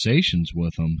conversations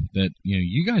with them that,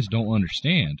 you guys don't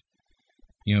understand.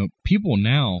 People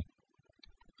now,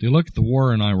 they look at the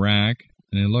war in Iraq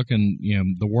and they look in,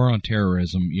 the war on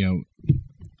terrorism,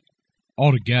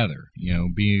 all together,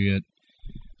 be it,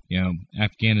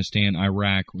 Afghanistan,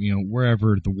 Iraq,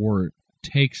 wherever the war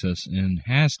takes us and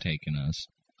has taken us.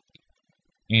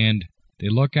 And they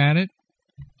look at it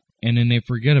and then they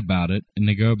forget about it and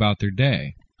they go about their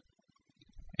day.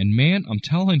 And man, I'm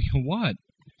telling you what,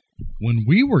 when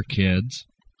we were kids,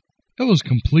 it was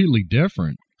completely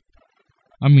different.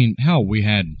 I mean, hell, we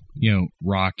had,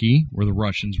 Rocky, where the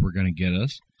Russians were going to get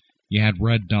us. You had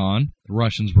Red Dawn, the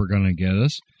Russians were going to get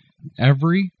us.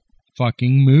 Every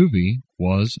fucking movie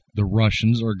was the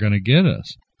Russians are going to get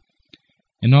us.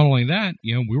 And not only that,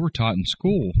 we were taught in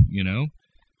school,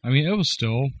 I mean, it was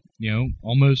still,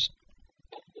 almost,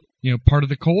 part of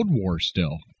the Cold War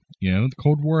still. The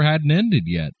Cold War hadn't ended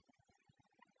yet.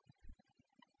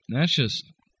 And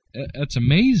that's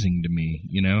amazing to me,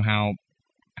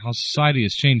 how society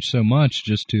has changed so much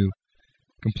just to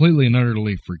completely and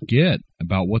utterly forget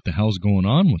about what the hell's going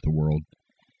on with the world.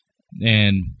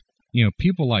 And,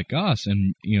 people like us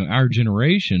and, our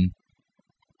generation,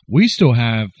 we still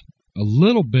have a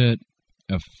little bit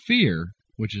of fear,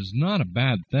 which is not a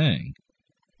bad thing,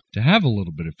 to have a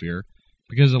little bit of fear,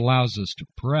 because it allows us to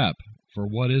prep for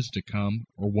what is to come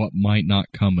or what might not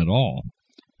come at all.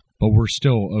 But we're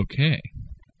still okay.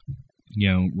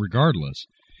 regardless,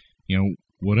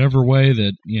 whatever way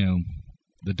that,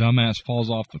 the dumbass falls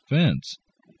off the fence,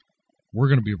 we're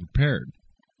going to be prepared.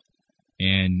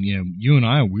 And, you and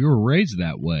I, we were raised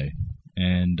that way.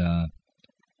 And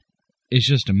it's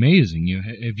just amazing.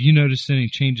 Have you noticed any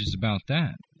changes about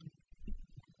that?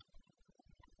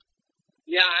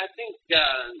 Yeah, I think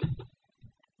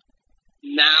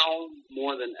now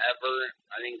more than ever,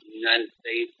 I think the United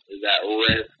States is at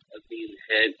risk of being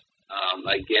hit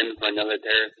again for another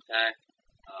terrorist attack.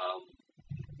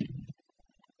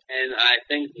 And I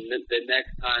think the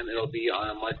next time it'll be on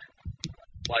a much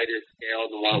wider scale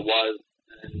than what it was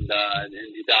in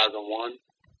 2001.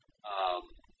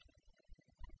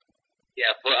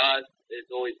 Yeah, for us,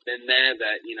 it's always been there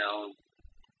that,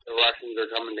 the Russians are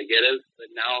coming to get us, but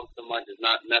now so much it's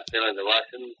not necessarily the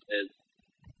Russians, it's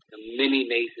the many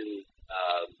nations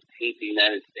hate the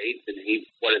United States and hate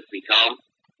what it's become.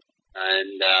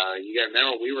 And you got to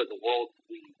remember, we were the world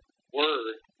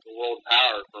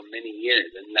power for many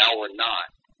years, and now we're not.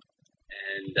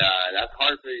 And that's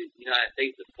hard for the United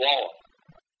States to swallow.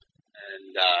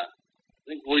 And I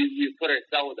think we put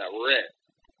ourselves at risk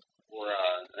for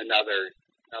another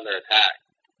attack.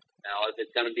 Now, if it's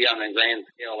going to be on a grand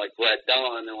scale like Red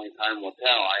Dawn, only time will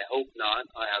tell. I hope not.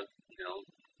 I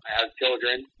have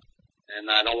children, and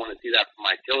I don't want to see that for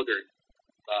my children.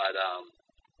 But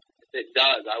if it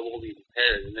does, I will be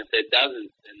prepared. And if it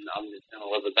doesn't, then I'm just going to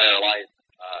live a better life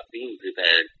being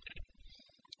prepared.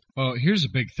 Well, here's a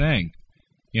big thing.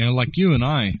 Like you and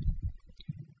I,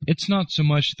 it's not so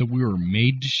much that we were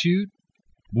made to shoot.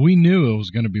 We knew it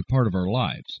was going to be part of our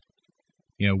lives.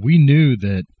 We knew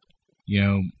that,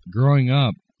 growing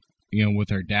up,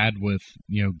 with our dad with,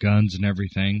 guns and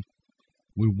everything,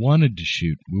 we wanted to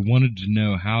shoot. We wanted to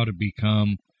know how to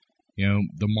become,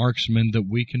 the marksman that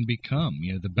we can become,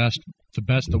 the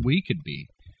best that we could be,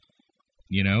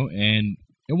 and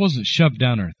it wasn't shoved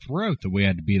down our throat that we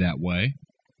had to be that way,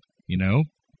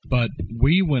 but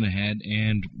we went ahead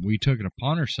and we took it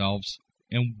upon ourselves,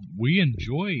 and we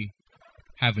enjoy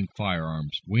having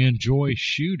firearms. We enjoy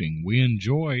shooting. We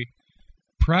enjoy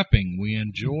prepping. We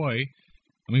enjoy,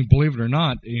 believe it or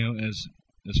not, as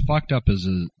fucked up as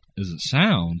it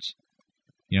sounds,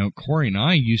 Corey and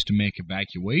I used to make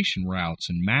evacuation routes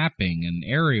and mapping and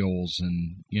aerials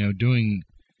and, doing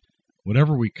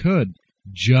whatever we could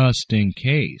just in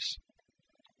case,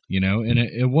 and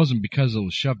it wasn't because it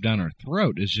was shoved down our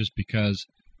throat. It's just because,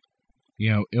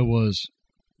 it was,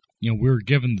 we were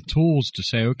given the tools to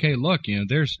say, okay, look,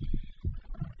 there's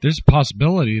a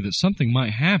possibility that something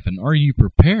might happen. Are you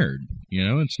prepared?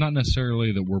 It's not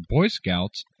necessarily that we're Boy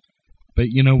Scouts, but,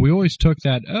 we always took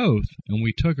that oath, and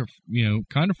we took it,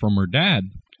 kind of from our dad,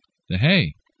 that,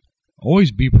 hey,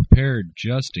 always be prepared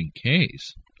just in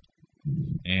case.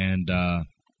 And,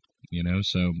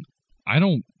 so I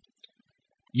don't,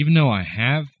 even though I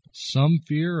have some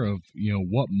fear of,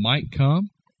 what might come,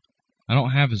 I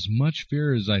don't have as much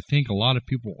fear as I think a lot of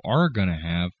people are going to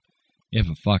have if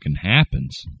it fucking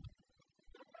happens.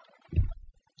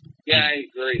 Yeah, I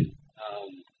agree.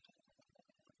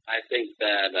 I think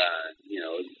that,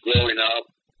 growing up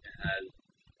has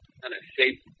kind of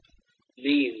shaped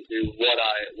me into what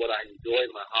I enjoy,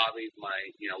 my hobbies,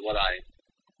 what I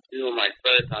do in my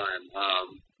spare time.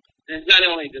 And it's not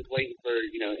only just waiting for,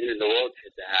 end of the world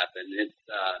shit to happen. It's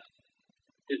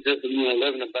just,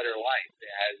 living a better life.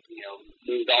 It has,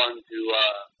 moved on to,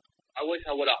 I wish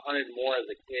I would have hunted more as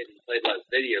a kid and played less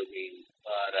video games.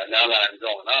 But now that I'm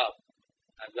growing up,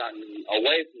 I've gotten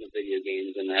away from the video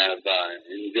games and have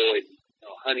enjoyed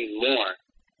hunting more.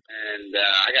 And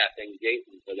I got to thank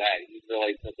Jason for that. He's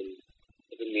really taken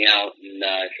me out and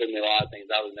showed me a lot of things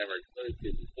I was never exposed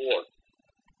to before.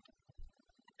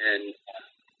 And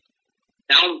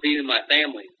now I'm feeding my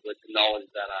family with the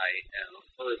knowledge that I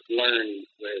first learned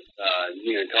with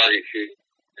target shooting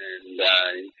and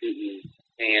shooting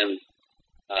hands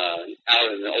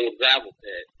out in the old gravel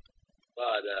pit.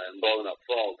 But blowing up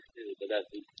frogs too, but that's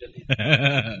Mississippi.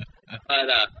 But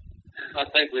I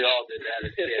think we all did that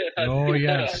as kids. Oh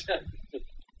yes.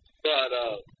 But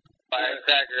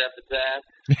firecracker epitaph.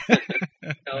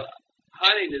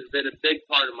 Hunting has been a big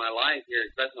part of my life here,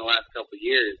 especially in the last couple of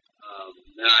years.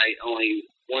 And I only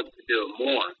want to do it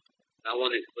more. I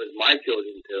want to expose my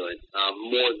children to it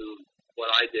more than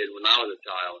what I did when I was a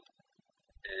child.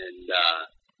 And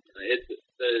it's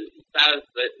the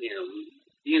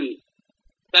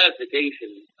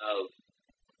satisfaction of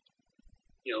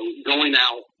going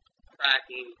out,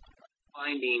 tracking,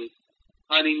 finding,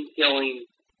 hunting, killing,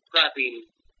 prepping,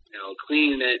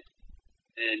 cleaning it,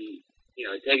 and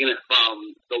taking it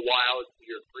from the wild to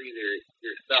your freezer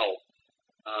yourself.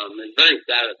 It's very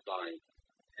satisfying,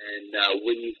 And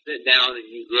when you sit down and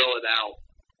you grill it out,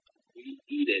 you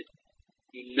eat it,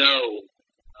 you know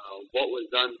what was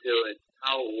done to it,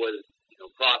 how it was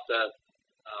processed,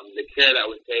 the care that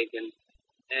was taken,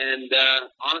 and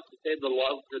honestly say the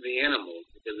love for the animals,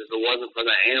 because if it wasn't for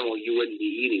the animal, you wouldn't be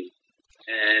eating.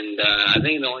 And I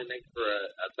think it only makes for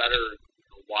a better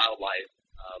wildlife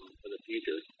for the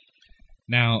future.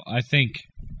 Now, I think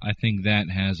that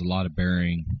has a lot of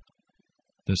bearing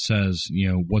that says,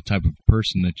 what type of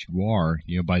person that you are,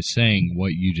 by saying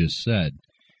what you just said.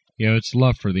 It's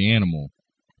love for the animal.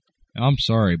 I'm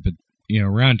sorry, but,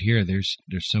 around here there's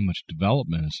so much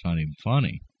development, it's not even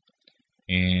funny.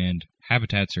 And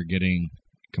habitats are getting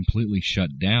completely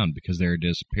shut down because they're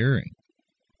disappearing.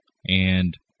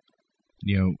 And,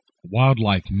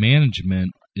 wildlife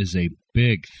management is a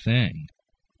big thing.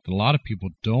 A lot of people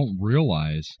don't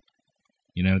realize,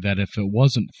 that if it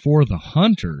wasn't for the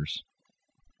hunters,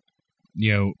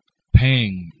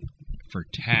 paying for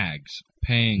tags,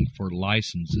 paying for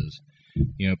licenses,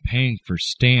 paying for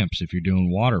stamps if you're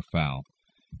doing waterfowl,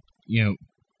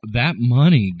 that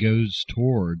money goes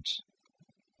towards,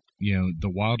 the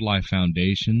wildlife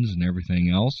foundations and everything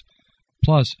else.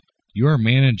 Plus, you're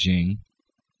managing,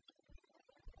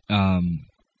 an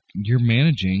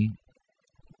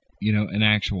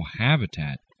actual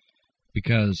habitat,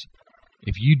 because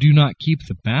if you do not keep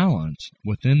the balance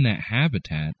within that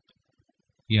habitat,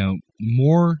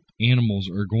 more animals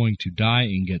are going to die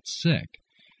and get sick.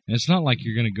 And it's not like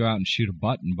you're going to go out and shoot a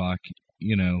button buck,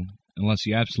 unless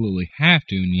you absolutely have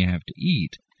to and you have to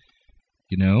eat.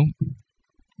 A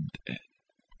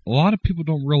lot of people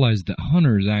don't realize that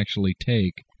hunters actually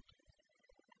take,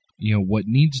 what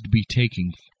needs to be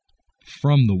taken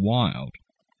from the wild.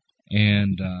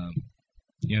 And,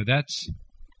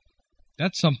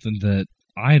 that's something that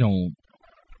I don't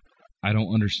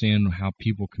understand how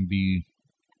people can be,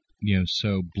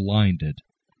 so blinded.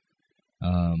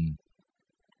 I'm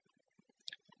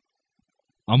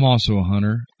also a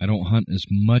hunter. I don't hunt as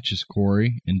much as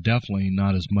Corey, and definitely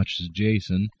not as much as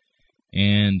Jason.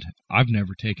 And I've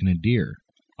never taken a deer.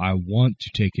 I want to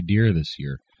take a deer this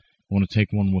year. I want to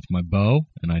take one with my bow,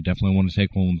 and I definitely want to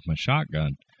take one with my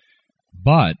shotgun.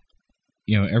 But,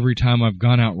 every time I've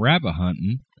gone out rabbit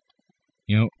hunting,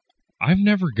 I've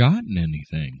never gotten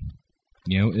anything.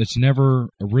 It's never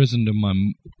arisen to my,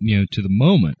 to the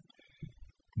moment.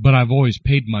 But I've always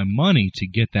paid my money to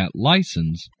get that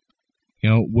license,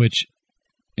 which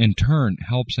in turn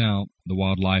helps out the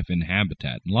wildlife and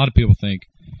habitat. And a lot of people think,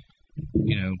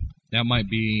 that might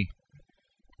be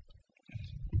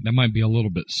a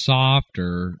little bit soft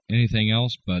or anything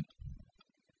else, but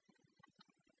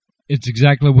it's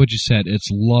exactly what you said. It's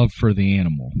love for the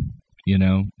animal.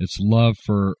 It's love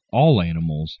for all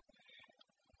animals,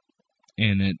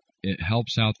 and it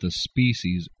helps out the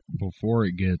species before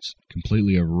it gets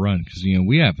completely overrun. Because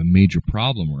we have a major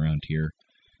problem around here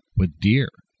with deer,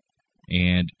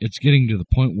 and it's getting to the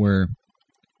point where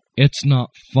it's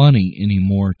not funny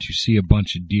anymore to see a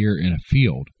bunch of deer in a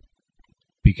field,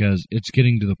 because it's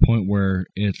getting to the point where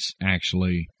it's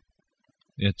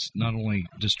not only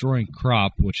destroying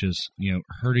crop, which is,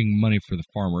 hurting money for the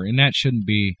farmer, and that shouldn't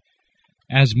be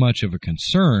as much of a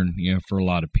concern, for a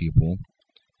lot of people,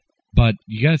 but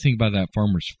you got to think about that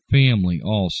farmer's family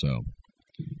also,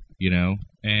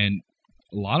 and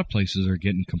a lot of places are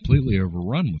getting completely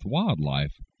overrun with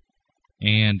wildlife.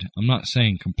 And I'm not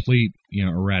saying complete,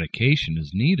 eradication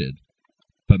is needed,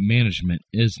 but management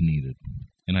is needed.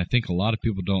 And I think a lot of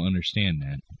people don't understand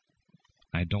that.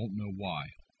 I don't know why.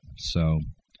 So,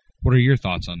 what are your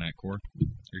thoughts on that, Cor?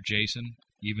 Or Jason?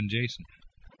 Even Jason?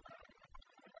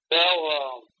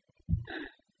 Well,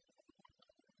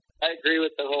 I agree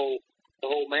with the whole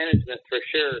management for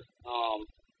sure.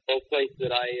 Both places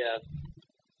that I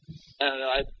don't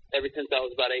know. Ever since I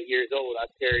was about 8 years old,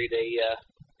 I've carried a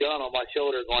gun on my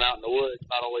shoulder going out in the woods.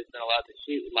 Not always been allowed to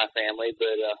shoot with my family,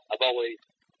 but I've always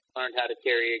learned how to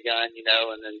carry a gun,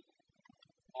 and then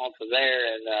on from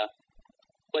there. And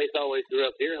place I always grew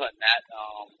up deer hunting at,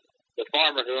 the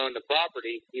farmer who owned the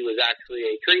property, he was actually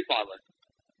a tree farmer.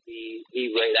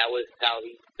 That was how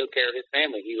he took care of his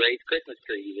family. He raised Christmas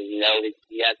trees, and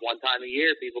he had one time a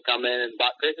year people come in and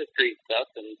bought Christmas tree stuff,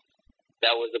 and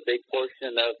that was a big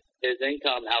portion of his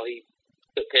income, how he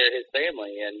took care of his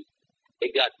family. And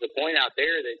it got to the point out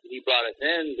there that he brought us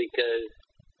in because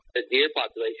the deer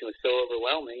population was so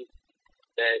overwhelming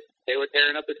that they were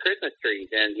tearing up his Christmas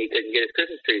trees, and he couldn't get his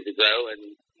Christmas trees to grow,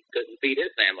 and he couldn't feed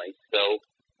his family. So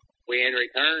we, in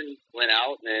return, went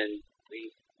out and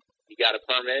he got a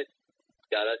permit,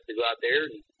 got us to go out there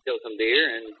and kill some deer,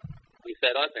 and we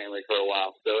fed our family for a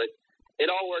while. So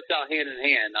it all works out hand in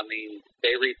hand. I mean,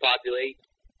 they repopulate,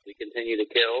 We continue to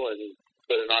kill and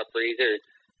put in our freezer.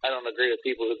 I don't agree with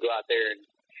people who go out there and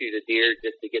shoot a deer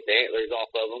just to get the antlers off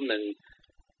of them and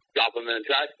drop them in a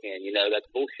trash can. You know, that's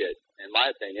bullshit, in my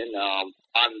opinion.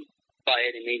 I'm by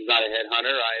any means not a head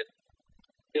hunter. I've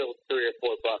killed 3 or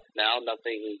 4 bucks now.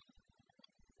 Nothing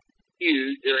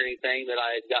huge or anything that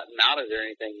I had gotten out of or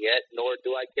anything yet, nor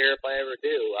do I care if I ever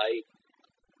do.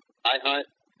 I hunt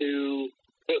to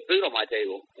put food on my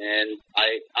table, and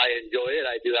I enjoy it.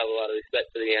 I do have a lot of respect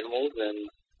for the animals, and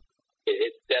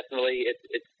it's definitely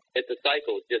it's a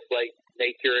cycle, just like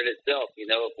nature in itself. You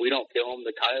know, if we don't kill them,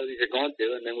 the coyotes are going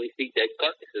to, and then we see dead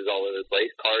carcasses all over the place.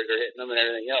 Cars are hitting them and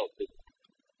everything else.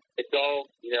 It's all,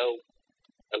 you know,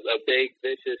 a big,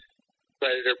 vicious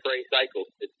predator-prey cycle.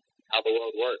 It's how the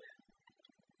world works.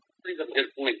 Brings up a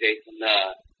good point, Jason.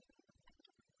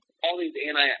 All these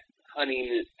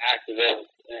anti-hunting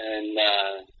activists and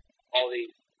all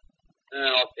these,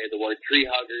 I'll say the word, tree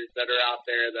huggers that are out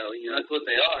there that, you know, that's what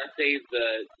they are. Save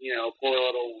the, you know, poor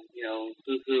little, you know,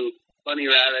 foo-foo bunny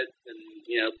rabbits and,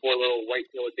 you know, poor little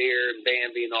white-tailed deer and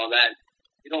Bambi and all that.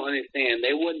 You don't understand.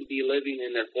 They wouldn't be living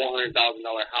in their $400,000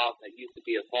 house that used to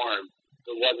be a farm if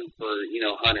it wasn't for, you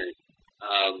know, hunters.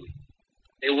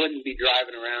 They wouldn't be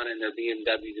driving around in their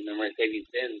BMWs and their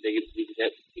Mercedes-Benz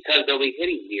because they'll be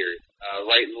hitting deer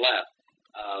right and left.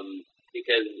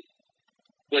 Because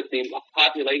with the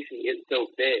population getting so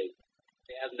big,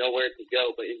 they have nowhere to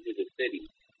go but into the city.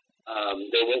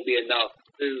 There won't be enough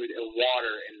food and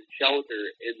water and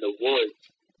shelter in the woods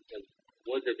because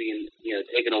woods are being, you know,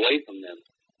 taken away from them.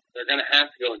 They're going to have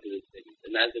to go into the cities,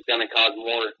 and that's just going to cause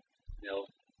more, you know,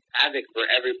 havoc for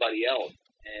everybody else.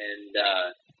 And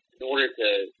in order to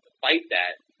fight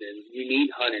that, then you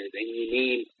need hunters and you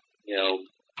need, you know,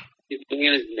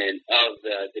 management of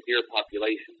the deer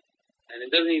population. And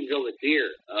it doesn't even go with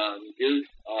deer. Goose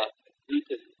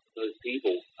is those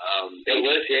people. They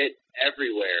live shit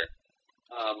everywhere,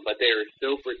 but they are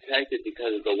so protected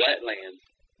because of the wetlands.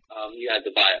 You had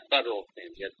to buy a federal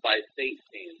stamp. You had to buy a state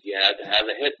stamp. You had to have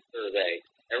a hip survey.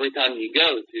 Every time you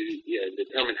go to, you know,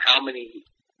 determine how many,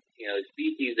 you know,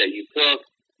 species that you took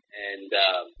and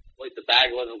what the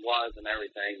bag limit was and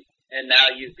everything. And now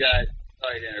you've got,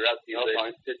 sorry to interrupt you,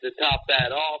 but to top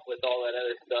that off with all that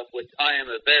other stuff, which I am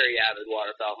a very avid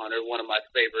waterfowl hunter, one of my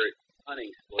favorite hunting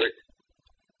sports,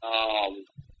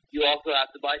 you also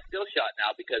have to buy still shot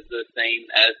now because the same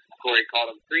as Corey called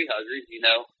them tree huggers, you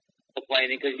know,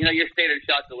 complaining because, you know, your standard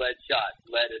shot's a lead shot.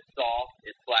 Lead is soft,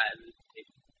 it flattens, it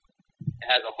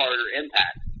has a harder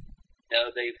impact. You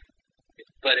know,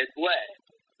 but it's lead.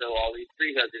 So all these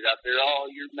tree huggers out there, oh,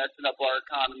 you're messing up our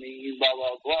economy, blah,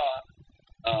 blah, blah.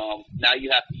 Now you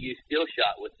have to use steel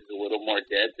shot, which is a little more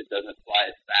dense. It doesn't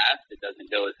fly as fast. It doesn't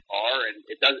go as far, and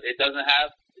it doesn't have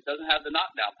the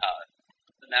knockdown power.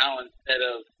 So now instead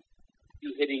of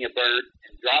you hitting a bird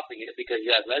and dropping it because you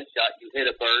have lead shot, you hit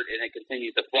a bird and it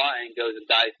continues to fly and goes and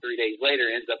dies 3 days later,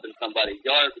 ends up in somebody's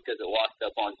yard because it washed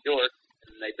up on shore,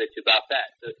 and they bitch about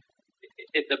that. So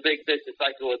it's a big vicious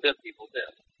cycle with them people too.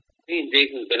 Me and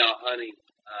Jason's been out hunting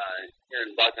here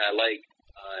in Buckeye Lake,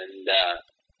 and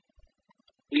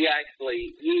he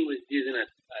was using a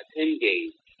 10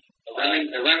 gauge,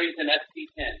 a Remington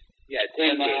ST10. Yeah,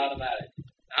 10 gauge automatic.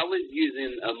 I was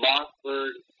using a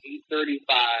Mossberg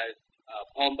 835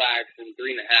 Palm Action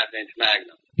 3.5-inch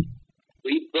Magnum.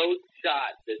 We both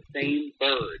shot the same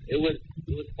bird. It was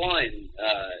fun.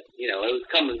 You know, it was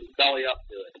coming belly up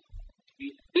to it.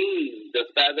 We seen the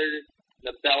feathers,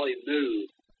 the belly move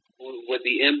with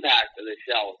the impact of the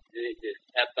shell, and it just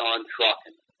kept on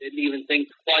trucking. Didn't even think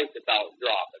twice about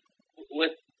dropping.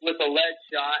 With a lead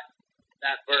shot,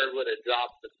 that bird would have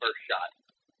dropped the first shot.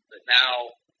 But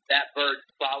now that bird's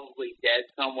probably dead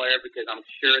somewhere because I'm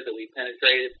sure that we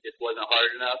penetrated, it just wasn't hard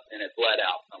enough, and it bled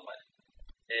out somewhere.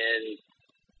 And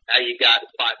now you got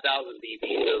 5,000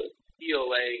 BBs of steel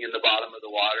laying in the bottom of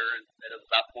the water instead of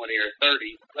about 20 or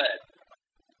 30 lead.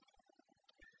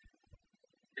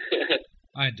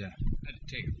 I had to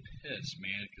take a piss,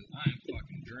 man, because I'm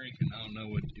fucking drinking. I don't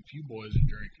know if you boys are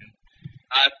drinking.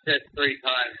 I've pissed 3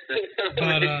 times.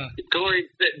 But, Corey's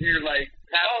sitting here like,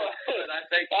 and I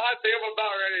think I'm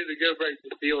about ready to go break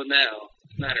the seal now.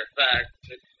 Matter of fact.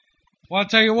 Well, I'll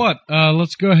tell you what.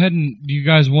 Let's go ahead and, do you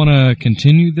guys want to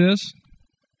continue this?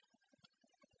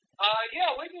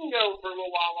 Yeah, we can go for a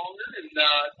little while longer and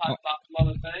talk about some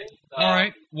other things. All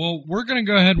right. Well, we're going to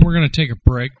go ahead and we're going to take a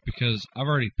break because I've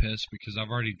already pissed because I've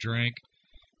already drank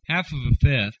half of a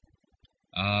fifth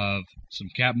of some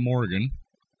Captain Morgan.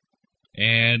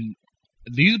 And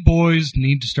these boys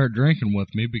need to start drinking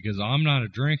with me because I'm not a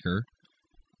drinker.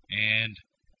 And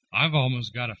I've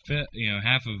almost got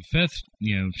half of a fifth,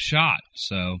 shot.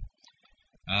 So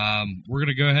We're going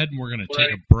to go ahead and we're going to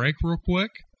take a break real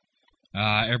quick.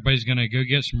 Everybody's going to go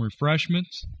get some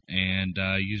refreshments and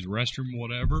use the restroom,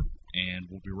 whatever, and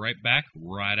we'll be right back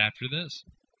right after this.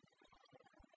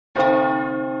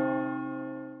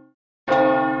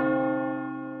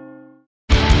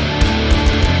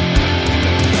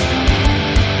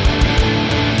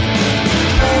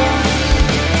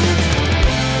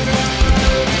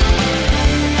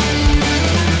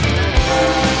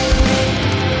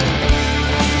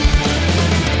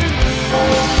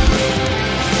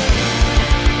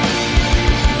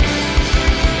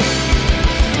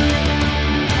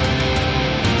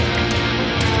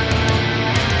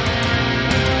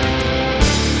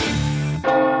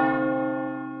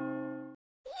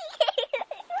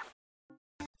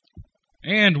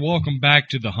 And welcome back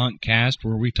to the Hunt Cast,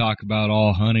 where we talk about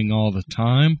all hunting all the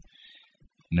time.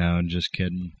 No, I'm just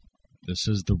kidding. This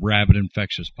is the Rabid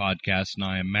Infectious Podcast, and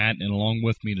I am Matt, and along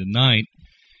with me tonight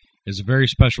is a very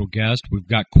special guest. We've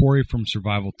got Corey from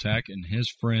Survival Tech and his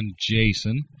friend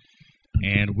Jason,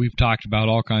 and we've talked about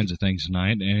all kinds of things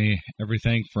tonight,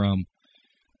 everything from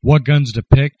what guns to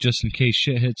pick just in case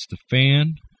shit hits the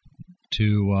fan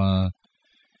to,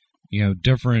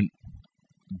 different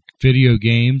video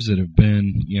games that have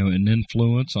been, an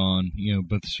influence on,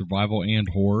 both survival and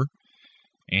horror.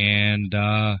 And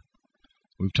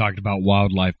we've talked about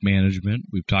wildlife management.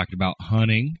 We've talked about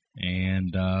hunting.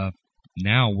 And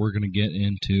now we're going to get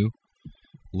into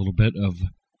a little bit of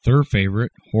their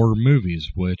favorite horror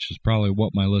movies, which is probably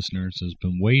what my listeners has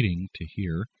been waiting to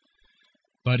hear.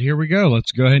 But here we go.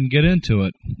 Let's go ahead and get into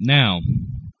it. Now,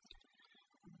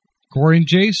 Corey and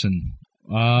Jason,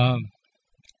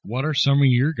 what are some of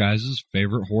your guys'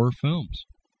 favorite horror films?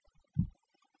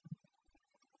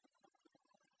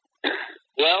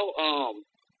 Well,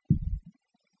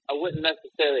 I wouldn't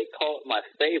necessarily call it my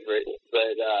favorite,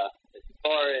 but as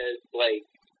far as,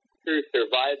 true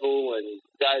survival and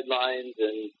guidelines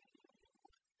and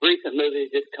recent movies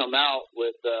just come out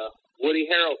with Woody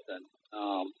Harrelson,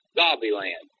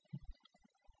 Zombieland.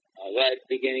 Right at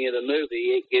the beginning of the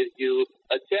movie, it gives you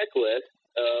a checklist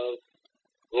of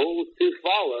rules to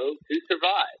follow to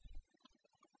survive.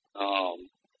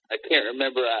 I can't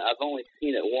remember. I've only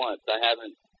seen it once. I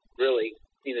haven't really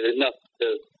seen it enough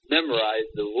to memorize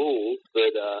the rules,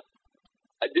 but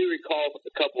I do recall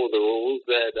a couple of the rules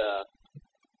that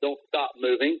don't stop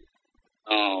moving.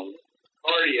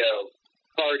 Cardio.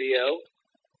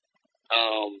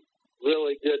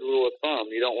 Really good rule of thumb.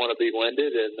 You don't want to be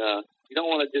winded, and you don't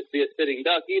want to just be a sitting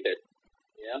duck either.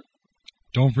 Yeah.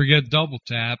 Don't forget double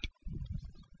tap.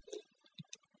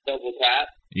 Double tap.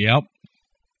 Yep.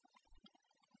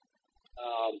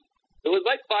 There was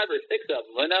like 5 or 6 of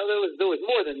them. No, there was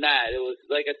more than that. It was,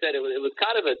 like I said, it was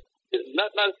kind of not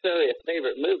necessarily a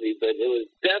favorite movie, but it was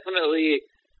definitely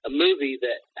a movie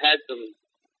that had some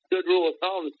good rule of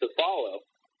thumbs to follow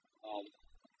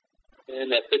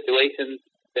in a situation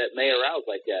that may arouse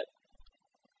like that.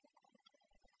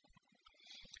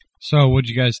 So, what'd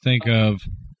you guys think of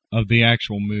the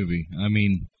actual movie? I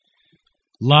mean,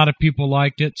 a lot of people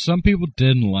liked it. Some people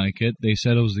didn't like it. They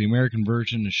said it was the American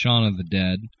version of Shaun of the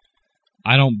Dead.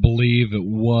 I don't believe it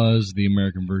was the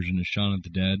American version of Shaun of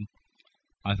the Dead.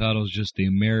 I thought it was just the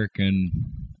American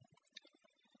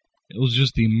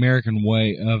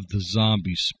way of the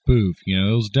zombie spoof.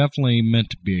 It was definitely meant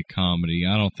to be a comedy.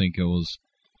 I don't think it was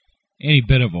any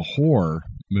bit of a horror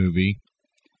movie,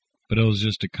 but it was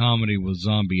just a comedy with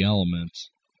zombie elements.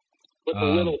 With a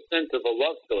little sense of a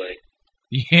love story.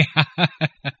 Yeah.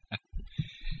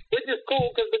 Which is cool,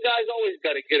 because the guy's always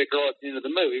got to get a girl at the end of the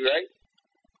movie, right?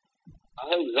 I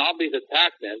hope zombies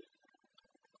attack them.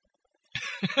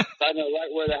 I know right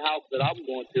where the house that I'm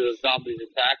going to if zombies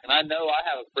attack, and I know I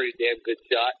have a pretty damn good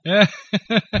shot.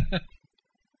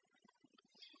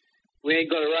 We ain't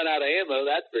going to run out of ammo,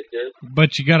 that's for sure.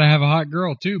 But you got to have a hot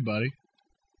girl, too, buddy.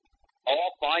 Oh,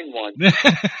 I'll find one.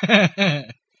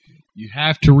 You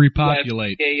have to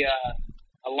repopulate.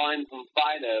 A line from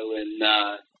Fido and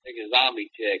take a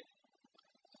zombie chick.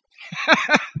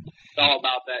 It's all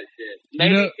about that shit.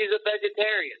 Maybe she's a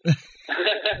vegetarian.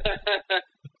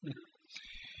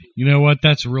 You know what?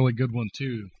 That's a really good one,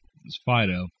 too. It's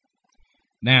Fido.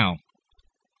 Now,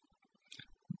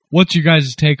 what's your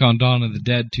guys' take on Dawn of the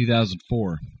Dead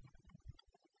 2004?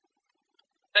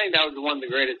 I think that was one of the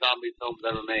greatest zombie films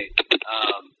ever made.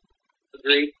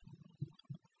 Agreed.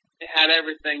 It had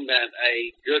everything that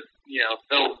a good,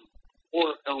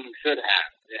 horror film should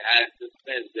have. It had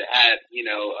suspense. It had,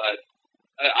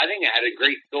 I think it had a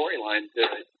great storyline to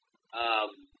it.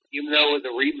 Even though it was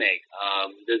a remake,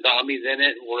 the zombies in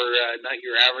it were not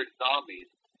your average zombies.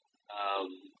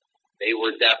 They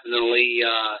were definitely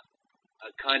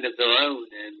kind of their own,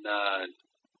 and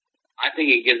I think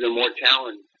it gives them more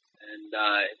challenge. And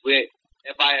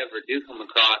if I ever do come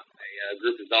across a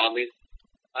group of zombies,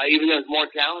 even though it's more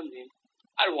challenging,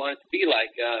 I'd want it to be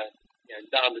like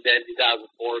Dawn of the Dead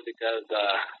 2004, because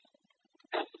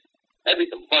that'd be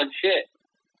some fun shit.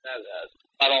 That's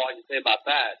about all I can say about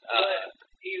that.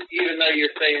 Even though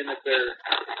you're saying that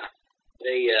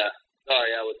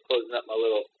sorry, I was closing up my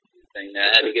little thing there.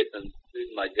 I had to get some food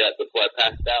in my gut before I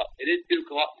passed out. It is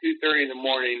 2:30 in the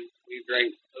morning. We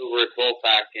drank over a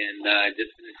 12-pack and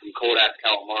just finished some cold-ass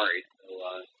calamari, so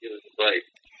give us a break.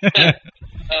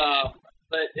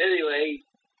 But anyway,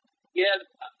 yeah,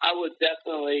 I would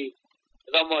definitely,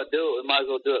 if I'm going to do it, we might as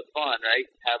well do it fun, right?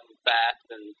 Have them fast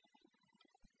and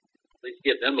at least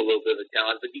give them a little bit of a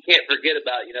challenge. But you can't forget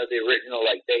about, the original,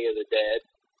 like, Day of the Dead.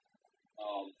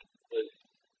 Was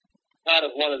kind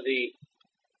of one of the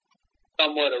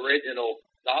somewhat original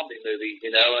zombie movies,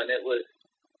 and it was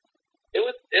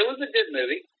a good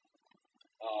movie.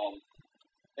 I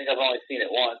think I've only seen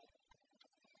it once.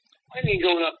 I mean,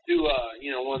 going up to,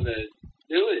 one of the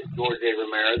newest George A.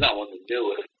 Romero, not one of the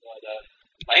newest, but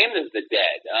Land of the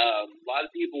Dead. A lot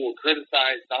of people will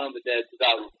criticize Dawn of the Dead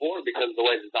 2004 because of the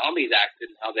way the zombies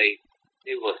acted and how they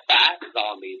were fast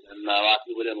zombies, and a lot of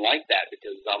people didn't like that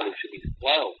because zombies should be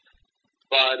slow.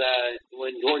 But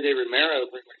when George A. Romero,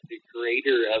 pretty much the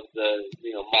creator of the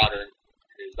modern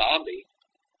zombie,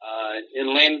 in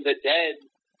Land of the Dead,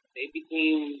 they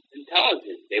became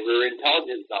intelligent. They were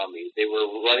intelligent zombies. They were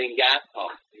running gas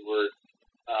pumps. They were,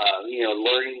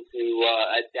 learning to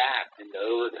adapt and to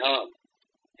overcome.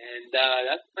 And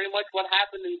that's pretty much what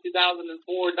happened in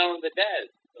 2004, Dawn of the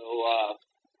Dead. So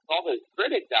all those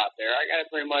critics out there, I got to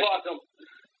pretty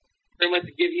much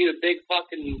give you a big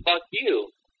fucking fuck you.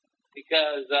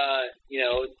 Because,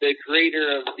 the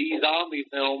creator of the zombie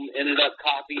film ended up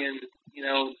copying,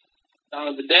 Dawn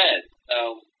of the Dead.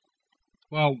 So.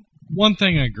 Well, one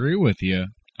thing I agree with you.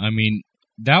 I mean,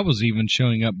 that was even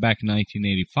showing up back in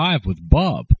 1985 with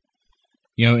Bub.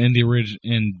 In the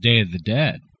in Day of the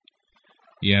Dead.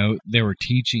 They were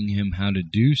teaching him how to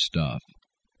do stuff.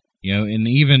 And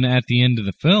even at the end of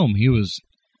the film, he was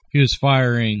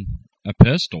firing a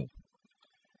pistol.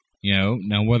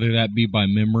 Now whether that be by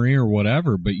memory or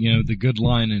whatever, but the good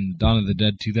line in Dawn of the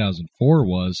Dead 2004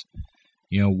 was,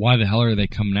 why the hell are they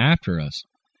coming after us?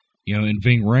 And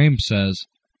Ving Rhames says,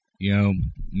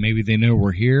 maybe they know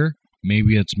we're here,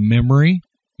 maybe it's memory,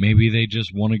 maybe they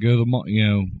just want to go the mall,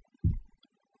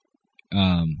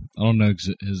 I don't know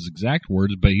his exact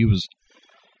words, but he was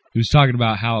talking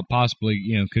about how it possibly,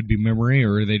 could be memory,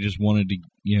 or they just wanted to,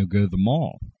 go to the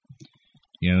mall.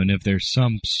 And if there's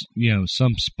some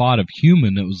spot of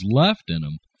human that was left in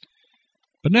them.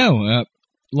 But no,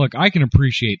 look, I can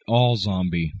appreciate all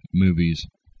zombie movies.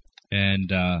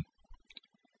 And, I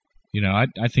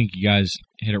think you guys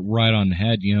hit it right on the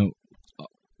head.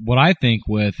 What I think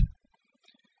with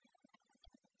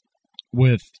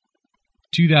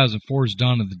 2004's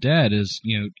Dawn of the Dead is,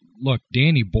 look,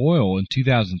 Danny Boyle in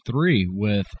 2003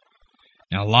 with,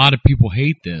 now a lot of people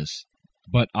hate this,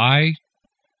 but I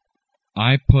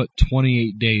put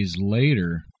 28 Days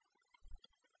Later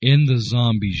in the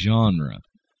zombie genre,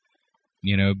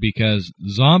 because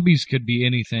zombies could be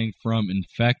anything from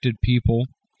infected people.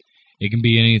 It can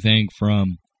be anything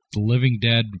from the living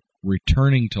dead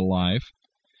returning to life.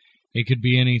 It could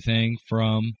be anything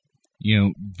from,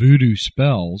 voodoo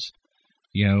spells,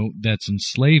 that's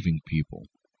enslaving people.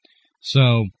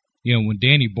 So, when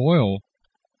Danny Boyle,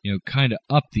 kind of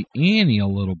upped the ante a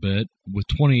little bit with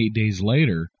 28 Days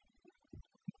Later,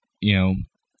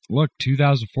 look,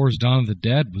 2004's Dawn of the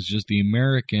Dead was just the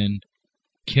American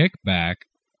kickback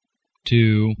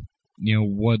to,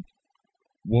 what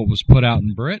was put out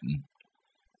in Britain.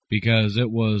 Because it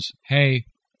was, hey,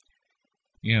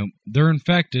 they're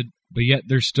infected, but yet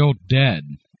they're still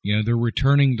dead. They're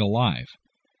returning to life.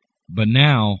 But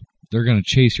now, they're going to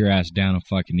chase your ass down and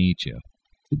fucking eat you.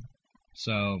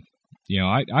 So,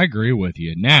 I agree with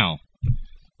you. Now,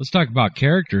 let's talk about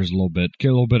characters a little bit. Get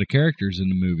a little bit of characters in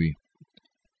the movie.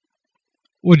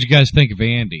 What'd you guys think of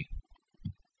Andy?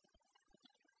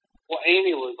 Well,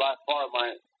 Andy was by far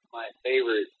my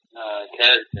favorite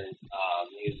character.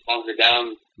 He was hunkered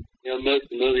down, most of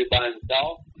the movie by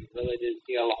himself. He really didn't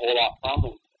see a whole lot from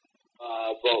him.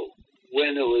 But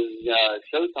when it was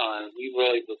showtime, he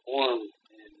really performed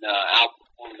and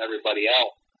outperformed everybody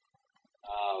else.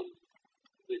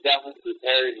 He was definitely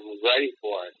prepared and was ready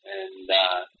for it. And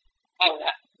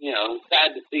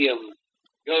sad to see him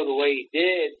go the way he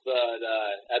did, but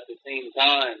at the same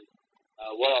time,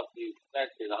 what else do you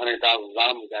expect? There's 100,000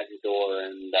 zombies at your door,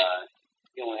 and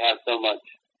you only have so much,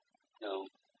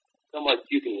 so much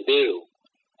you can do.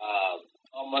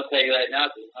 I'm gonna tell you right now,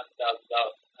 there's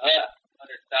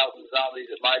 100,000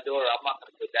 zombies at my door. I'm not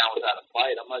gonna go down without a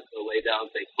fight. I'm not gonna lay down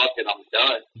and say, "Fuck it, I'm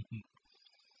done." I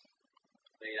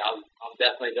mean, I'm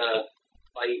definitely gonna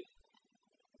fight.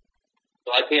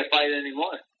 So I can't fight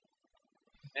anymore.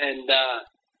 And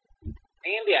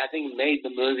Andy, I think, made the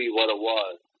movie what it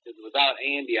was. Because without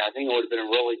Andy, I think it would have been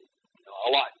really, a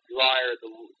lot drier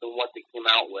than what they came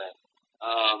out with.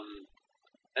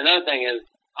 Another thing is,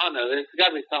 I don't know, there's got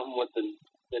to be something with the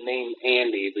name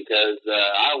Andy, because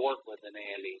I work with an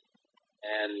Andy,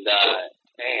 and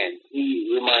man, he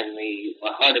reminds me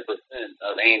 100%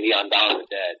 of Andy on Dawn of the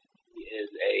Dead. He is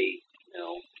a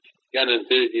gun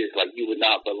enthusiast like you would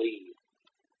not believe,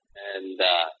 and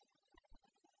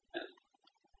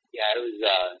yeah, it was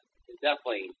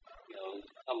definitely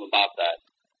something about that.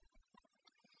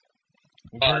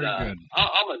 Well, but very good.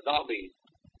 I'm a zombie.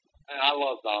 I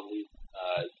love zombies.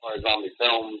 As far as zombie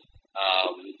films,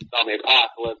 zombie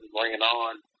apocalypse, Bring It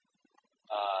On.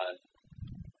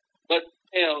 But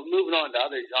moving on to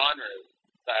other genres,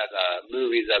 that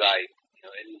movies that I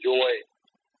enjoy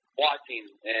watching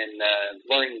and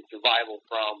learning survival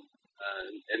from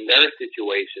in their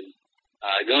situation.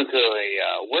 Going to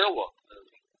a werewolf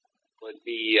movie would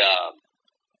be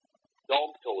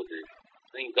Dog Soldiers. I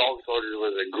think Dog Soldiers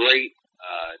was a great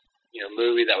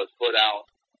movie that was put out.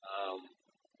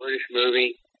 British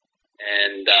movie,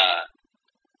 and man,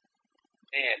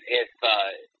 if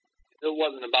it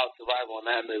wasn't about survival in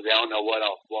that movie, I don't know what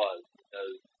else was,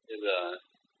 because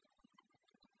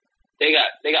they got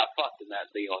fucked in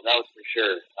that deal. That was for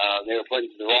sure. They were put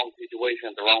into the wrong situation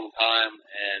at the wrong time,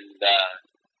 and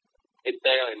it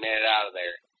barely made it out of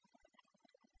there.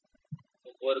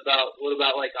 What about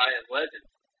like I Am Legend?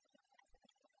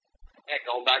 Heck,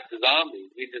 going back to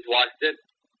zombies, we just watched it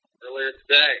earlier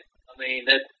today. I mean,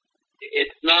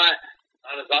 it's not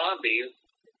a zombie,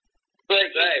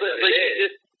 but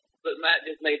Matt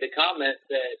just made the comment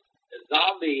that a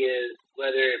zombie is,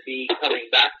 whether it be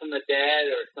coming back from the dead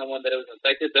or someone that was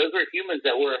infected, those were humans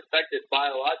that were infected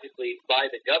biologically by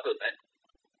the government,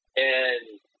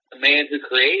 and the man who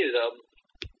created them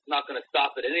is not going to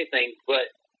stop at anything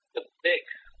but to fix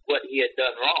what he had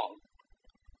done wrong.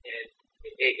 And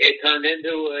it turned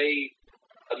into a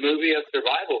movie of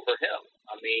survival for him.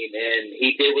 I mean, and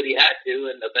he did what he had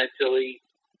to and eventually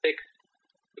fixed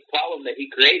the problem that he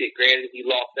created. Granted, he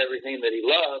lost everything that he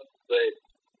loved, but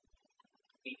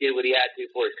he did what he had to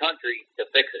for his country to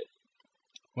fix it.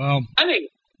 Well, I mean,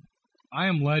 I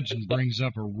Am Legend brings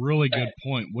up a really good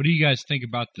point. What do you guys think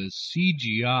about the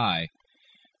CGI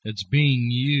that's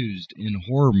being used in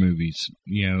horror movies,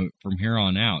 from here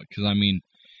on out? Because, I mean,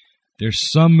 there's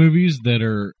some movies that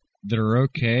are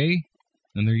okay,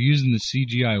 and they're using the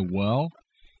CGI well.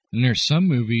 And there's some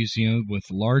movies,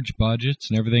 with large budgets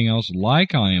and everything else,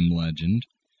 like I Am Legend,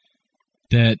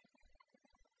 that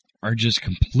are just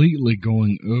completely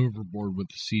going overboard with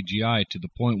the CGI to the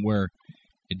point where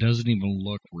it doesn't even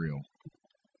look real.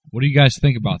 What do you guys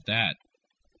think about that?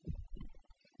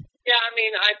 Yeah, I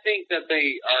mean, I think that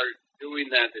they are doing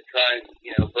that to try and,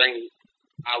 bring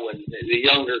the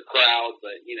younger crowd,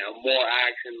 but, more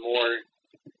action, more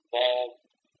involved.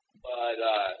 But,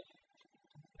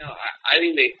 I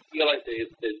think they feel like they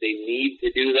need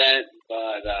to do that,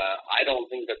 but I don't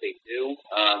think that they do.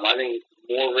 I think it's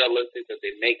more realistic that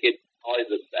they make it always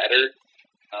better,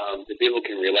 so people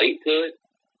can relate to it.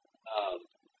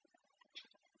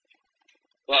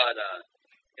 But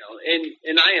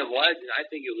in I Am Legend, I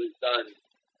think it was done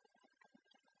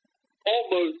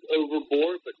almost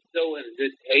overboard, but still in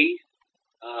good taste.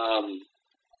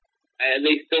 And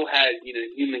they still had,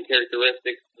 human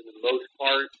characteristics for the most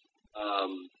part.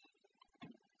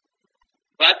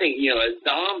 But I think, a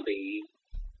zombie,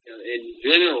 in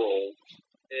general,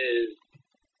 is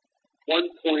one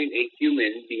point a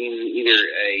human being either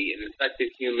an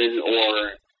infected human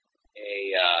or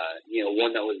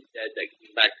one that was dead that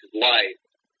came back to life,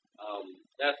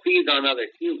 that feeds on other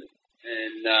humans.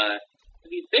 And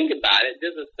if you think about it,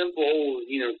 just a simple old,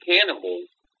 cannibal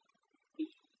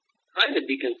kind of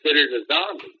be considered a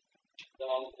zombie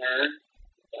long term.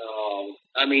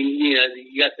 I mean, you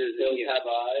got this, have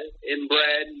eyes,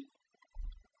 inbred.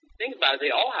 Think about it, they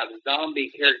all have zombie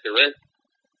characteristics.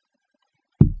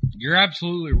 You're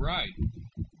absolutely right.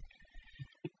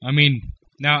 I mean,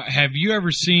 now, have you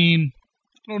ever seen,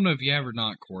 I don't know if you have or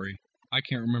not, Corey. I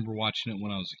can't remember watching it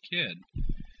when I was a kid,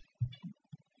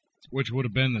 which would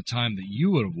have been the time that you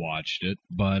would have watched it,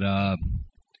 but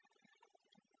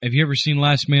have you ever seen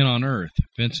Last Man on Earth,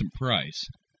 Vincent Price?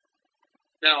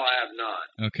 No, I have not.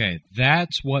 Okay,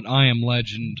 that's what I Am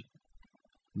Legend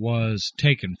was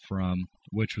taken from,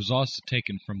 which was also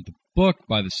taken from the book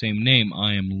by the same name,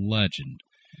 I Am Legend.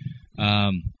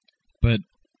 But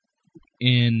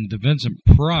in the Vincent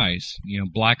Price,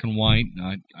 black and white,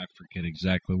 I forget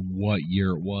exactly what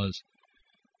year it was,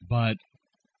 but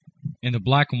in the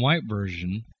black and white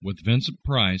version with Vincent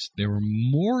Price, they were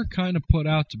more kind of put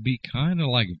out to be kind of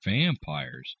like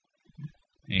vampires.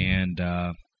 And,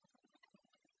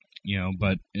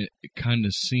 but it kind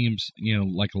of seems,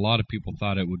 like a lot of people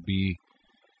thought it would be,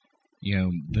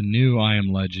 the new I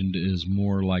Am Legend is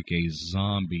more like a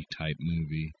zombie type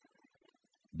movie.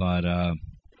 But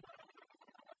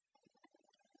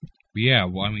yeah,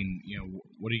 well, I mean,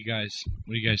 what do you guys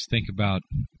think about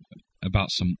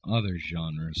some other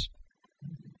genres?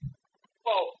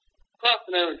 Well,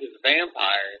 crossing over to the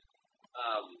vampires,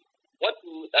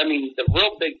 the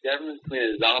real big difference between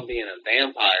a zombie and a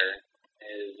vampire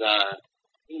is,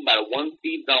 one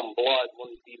feeds on blood,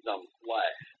 one feeds on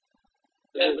flesh.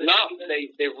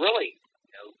 They really,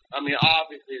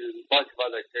 obviously there's a bunch of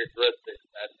other characteristics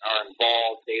that are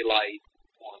involved, daylight,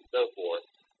 so on and so forth.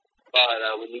 But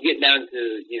when you get down to,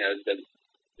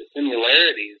 the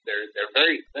similarities, they're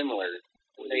very similar.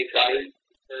 When they try to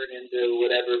turn into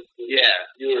whatever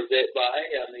you were bit by,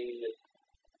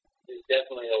 there's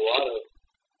definitely a lot of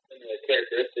similar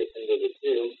characteristics into the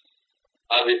two.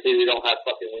 Obviously, we don't have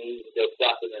fucking wings to go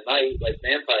flop in the night like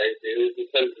vampires do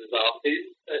because of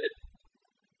zombies.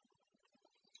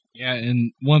 Yeah,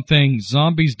 and one thing,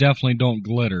 zombies definitely don't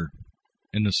glitter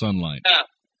in the sunlight. Yeah.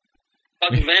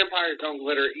 Fucking vampires don't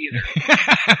glitter either.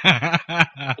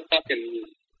 Fucking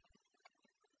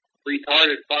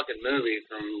retarded fucking movie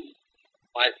from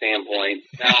my standpoint.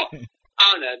 Now,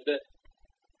 I don't know,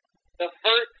 the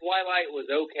first Twilight was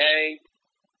okay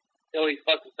until he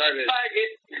fucking started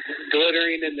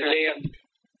glittering in the damn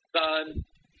sun.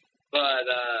 But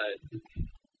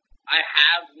I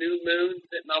have New Moon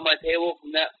sitting on my table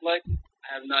from Netflix.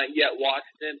 I have not yet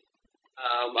watched it.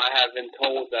 I have been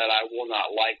told that I will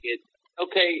not like it.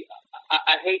 Okay,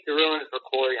 I hate to ruin it for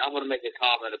Corey. I'm going to make a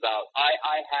comment about,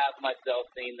 I have myself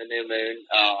seen the New Moon.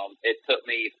 It took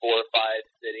me 4 or 5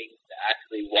 sittings to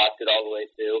actually watch it all the way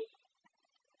through.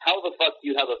 How the fuck do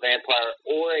you have a vampire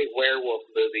or a werewolf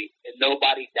movie and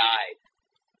nobody died?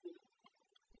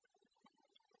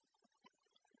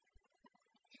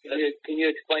 Can you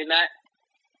explain that?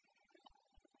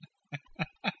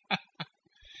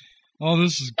 Oh,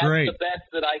 this is great. That's the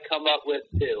best that I come up with,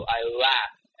 too. I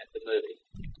laugh at the movie.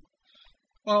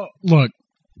 Well, look,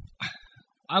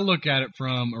 I look at it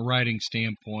from a writing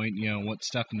standpoint, what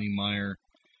Stephanie Meyer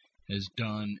has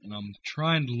done, and I'm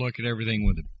trying to look at everything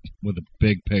with a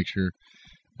big picture.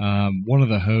 One of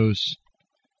the hosts,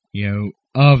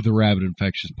 of the Rabid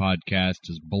Infectious podcast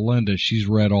is Belinda. She's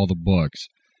read all the books.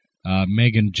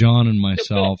 Megan, John, and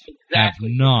myself have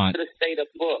not.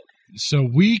 So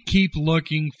we keep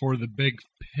looking for the big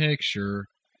picture,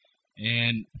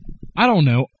 and I don't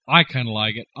know. I kind of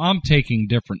like it. I'm taking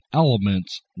different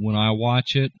elements when I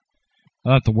watch it. I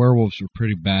thought the werewolves were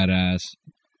pretty badass.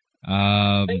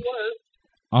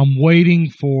 I'm waiting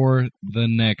for the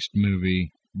next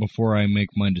movie before I make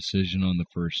my decision on the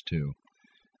first two.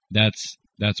 That's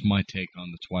my take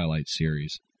on the Twilight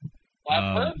series. Well,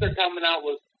 I've heard they're coming out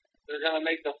with. They're going to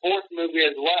make the 4th movie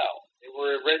as well. They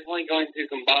were originally going to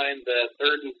combine the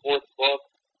 3rd and 4th book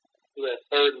to a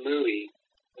 3rd movie,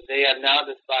 but they have now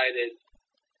decided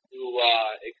to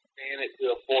expand it to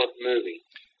a 4th movie.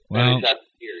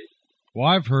 Well,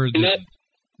 I've heard that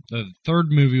the 3rd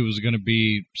movie was going to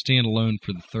be standalone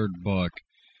for the 3rd book,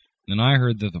 and I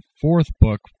heard that the 4th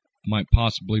book might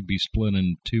possibly be split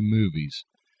in 2 movies.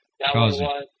 That what it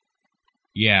was?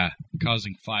 Yeah,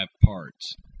 causing 5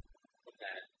 parts.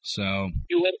 So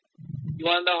you want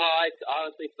to know how I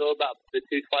honestly feel about the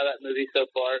 2 Twilight movies so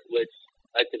far, which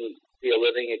I can see a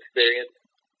living experience?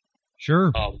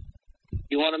 Sure.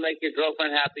 You want to make your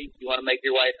girlfriend happy, you want to make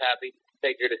your wife happy,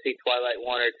 take her to see Twilight 1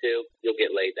 or 2, you'll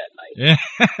get laid that night. Yeah.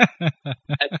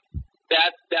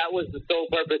 that was the sole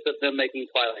purpose of them making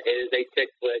Twilight. It is a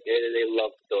chick flick, it is a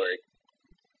love story.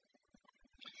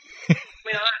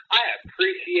 I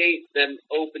appreciate them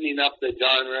opening up the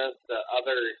genre to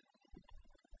other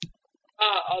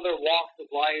walks of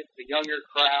life, to younger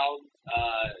crowds,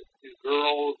 to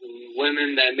girls and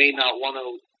women that may not want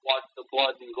to watch the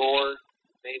blood and gore,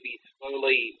 maybe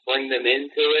slowly bring them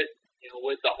into it,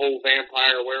 with the whole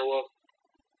vampire werewolf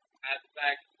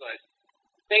aspect. But at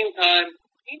the same time,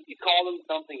 can't you call them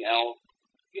something else?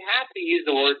 You have to use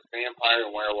the words vampire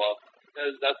and werewolf,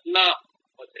 because that's not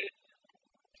what they are.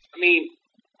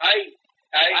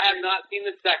 I have not seen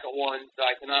the second one, so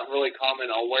I cannot really comment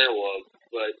on werewolves,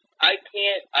 but I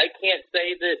can't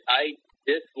say that I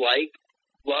dislike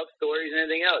love stories and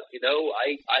anything else.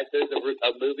 There's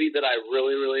a movie that I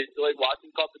really, really enjoyed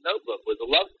watching called The Notebook. It was a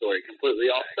love story, completely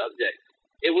off subject.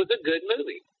 It was a good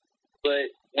movie.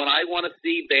 But when I want to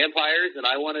see vampires and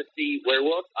I want to see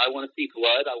werewolves, I want to see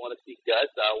blood, I want to see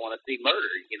guts, I want to see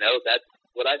murder. That's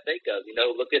what I think of.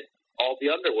 Look at all the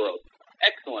Underworld.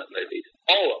 Excellent movies.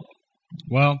 All of them.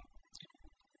 Well,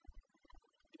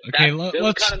 okay,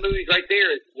 those kind of movies right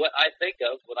there is what I think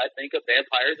of when I think of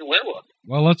vampires and werewolves.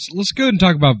 Well, let's go ahead and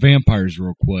talk about vampires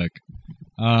real quick.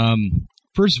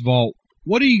 First of all,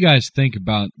 what do you guys think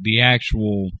about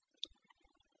the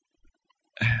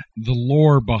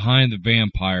lore behind the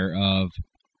vampire of,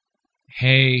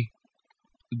 hey,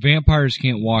 vampires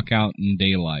can't walk out in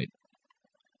daylight?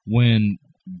 When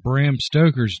Bram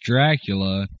Stoker's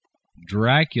Dracula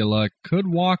could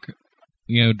walk,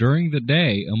 during the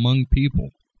day among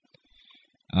people.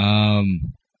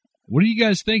 What do you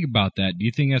guys think about that? Do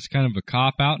you think that's kind of a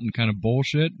cop-out and kind of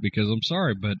bullshit? Because I'm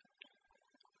sorry, but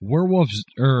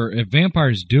if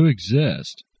vampires do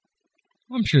exist,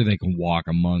 I'm sure they can walk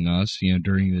among us,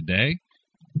 during the day.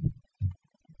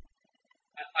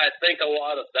 I think a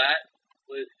lot of that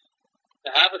was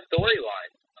to have a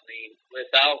storyline. I mean,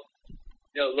 without,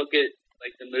 look at,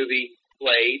 like, the movie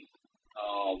Blade.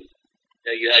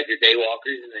 You had your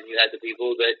daywalkers, and then you had the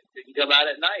people that didn't come out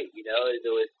at night.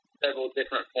 There was several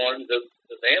different forms of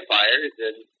the vampires,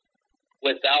 and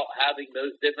without having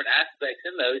those different aspects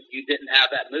in those, you didn't have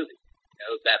that movie.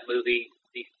 That movie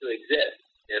ceased to exist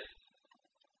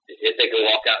if they could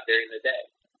walk out during the day.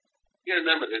 You gotta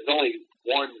remember, there's only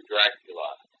one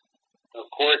Dracula. Of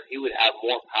course, he would have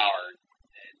more power,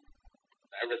 and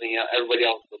everybody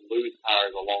else would lose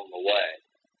powers along the way.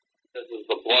 Because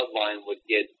the bloodline would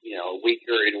get,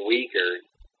 weaker and weaker,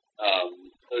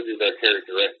 so do their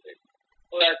characteristics.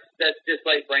 Well, that's just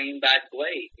like bringing back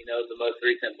Blade, the most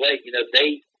recent Blade.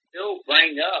 They still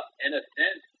bring up, in a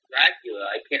sense,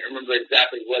 Dracula. I can't remember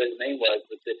exactly what his name was,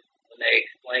 but when they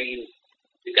explained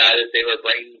the guy that they were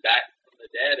bringing back from the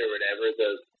dead or whatever,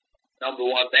 the number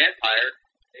one vampire,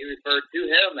 they referred to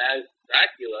him as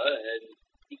Dracula, and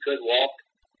he could walk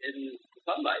in the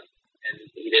sunlight. And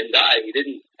he didn't die. He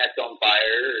didn't catch on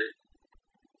fire.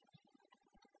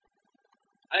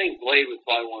 I think Blade was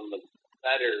probably one of the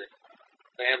better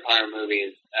vampire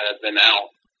movies that have been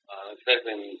out,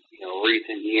 especially in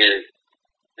recent years.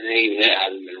 And even it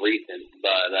hasn't been recent.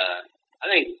 But I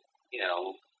think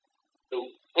the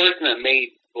person that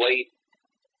made Blade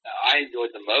that I enjoyed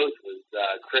the most was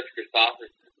Chris Christopherson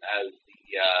as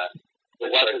the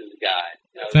weapons guy.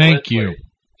 Thank you.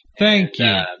 Thank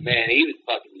you. Man, he was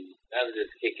fucking. That was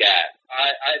just kick ass.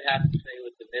 I'd have to say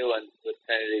with the new one with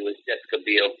Kennedy was Jessica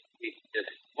Biel. He's just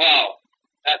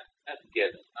that's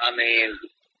good. I mean,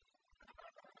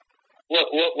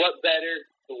 what better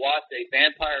to watch a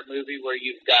vampire movie where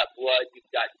you've got blood,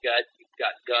 you've got guts, you've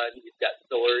got guns, you've got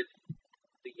swords,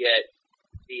 to yet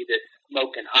see this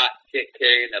smoking hot chick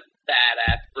carrying a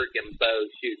badass freaking bow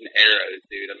shooting arrows,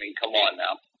 dude. I mean, come on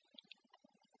now.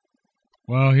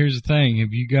 Well, here's the thing.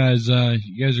 Have you guys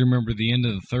remember the end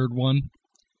of the third one?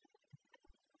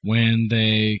 When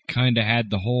they kind of had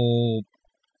the whole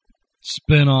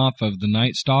spin-off of the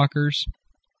Night Stalkers?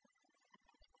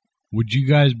 Would you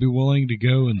guys be willing to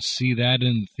go and see that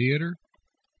in the theater?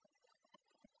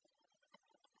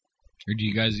 Or do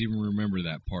you guys even remember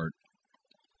that part?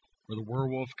 Where the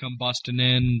werewolf come busting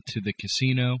in to the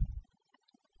casino,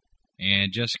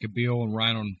 and Jessica Biel and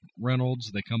Ryan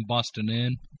Reynolds, they come busting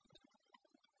in,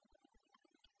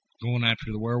 going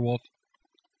after the werewolf.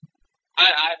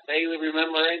 I vaguely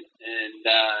remember it, and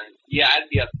I'd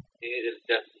be up to it if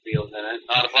Jessica Biel's in it.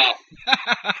 Not a problem.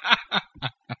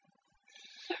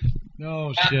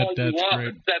 No shit, that's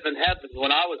great. Seven Heavens,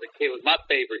 when I was a kid, was my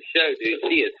favorite show, dude.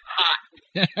 She is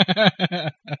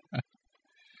hot.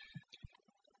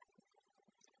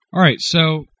 All right,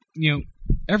 so,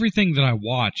 everything that I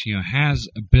watch, has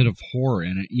a bit of horror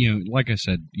in it. Like I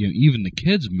said, even the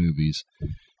kids' movies,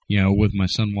 with my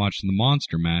son watching the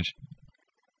Monster Mash.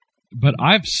 But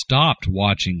I've stopped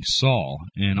watching Saw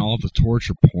and all the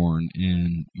torture porn,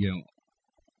 and,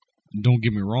 don't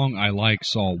get me wrong, I like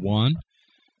Saw 1,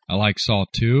 I like Saw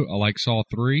 2, I like Saw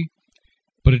 3,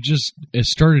 but it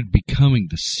started becoming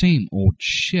the same old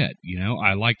shit,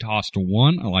 I liked Hostel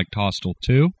 1, I liked Hostel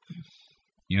 2,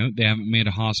 they haven't made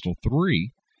a Hostel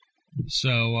 3,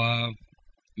 so,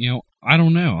 I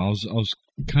don't know, I was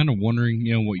kind of wondering,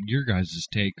 what your guys'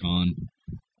 take on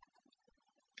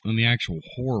the actual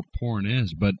horror porn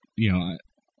is, but, I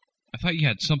thought you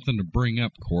had something to bring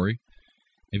up, Corey.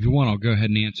 If you want, I'll go ahead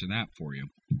and answer that for you.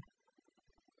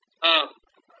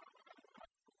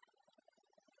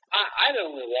 I'd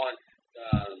only watched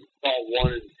saw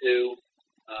 1 and 2.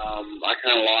 I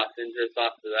kind of lost interest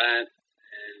after that,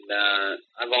 and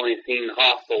I've only seen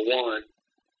Hostel 1,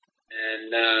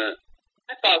 and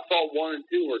I thought Saw 1 and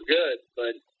 2 were good,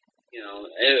 but, you know,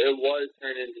 it was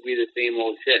turning to be the same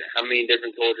old shit. How many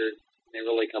different soldiers they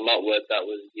really come up with that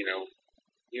was, you know,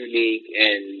 unique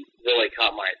and really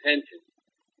caught my attention.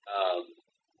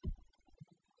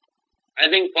 I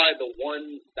think probably the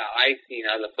one that I seen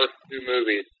out of the first 2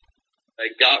 movies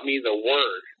that got me the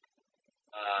worst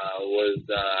was,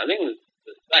 I think it was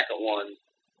the second one.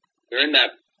 They're in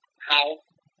that house.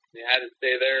 They had to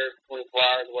stay there 24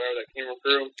 hours or whatever, that camera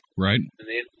crew. Right. And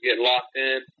they get locked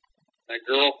in. That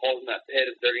girl falls in that pit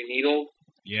of dirty needles.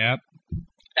 Yep.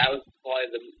 That was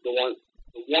probably the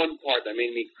one part that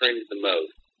made me cringe the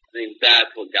most. I think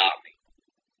that's what got me.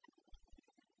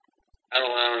 I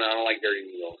don't like dirty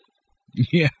needles.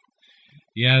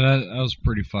 Yeah, that was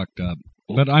pretty fucked up.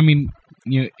 But I mean,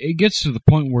 you know, it gets to the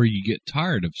point where you get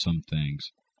tired of some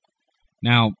things.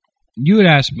 Now, you had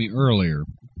asked me earlier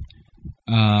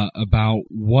about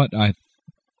what I,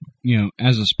 you know,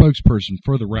 as a spokesperson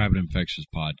for the Rabid Infectious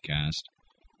podcast,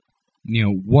 you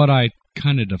know, what I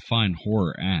kind of define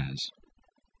horror as.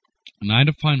 And I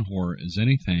define horror as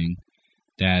anything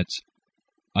that's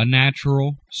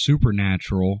unnatural,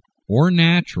 supernatural, or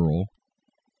natural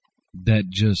that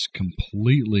just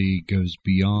completely goes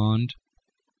beyond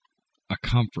a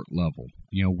comfort level.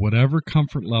 You know, whatever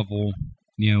comfort level,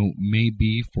 you know, may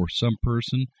be for some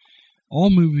person, all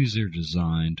movies are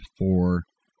designed for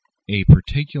a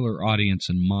particular audience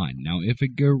in mind. Now, if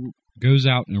it goes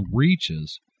out and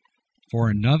reaches for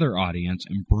another audience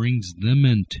and brings them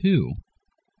in too,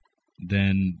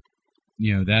 then,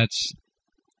 you know, that's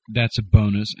a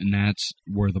bonus, and that's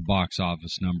where the box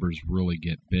office numbers really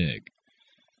get big.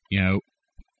 You know,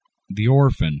 The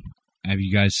Orphan, have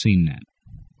you guys seen that?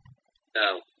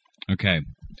 No. Okay.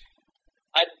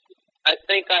 I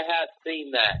think I have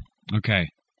seen that. Okay.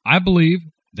 I believe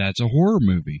that's a horror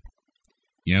movie.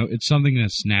 You know, it's something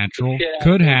that's natural,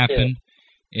 could happen.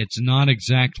 It's not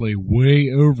exactly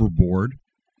way overboard,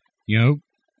 you know,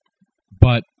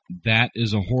 but that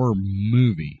is a horror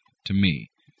movie to me.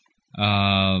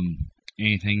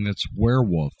 Anything that's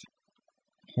werewolf,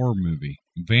 horror movie.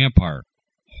 Vampire,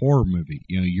 horror movie.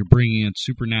 You know, you're bringing in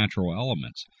supernatural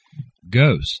elements.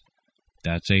 Ghost,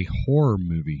 that's a horror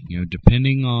movie. You know,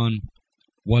 depending on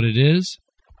what it is,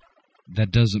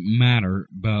 that doesn't matter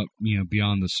about, you know,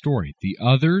 beyond the story. The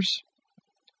others,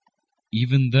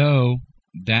 even though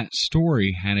that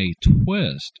story had a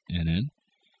twist in it,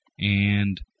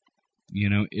 and, you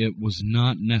know, it was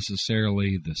not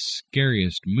necessarily the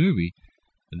scariest movie,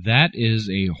 that is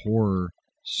a horror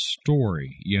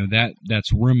story. You know,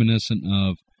 that's reminiscent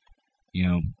of, you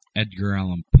know, Edgar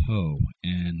Allan Poe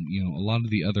and, you know, a lot of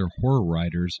the other horror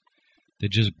writers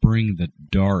that just bring the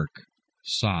dark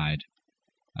side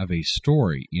of a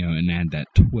story, you know, and add that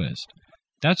twist.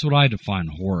 That's what I define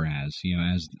horror as, you know,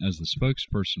 as the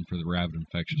spokesperson for the Rabid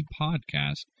Infectious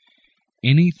podcast.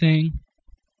 Anything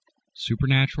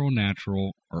supernatural,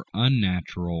 natural, or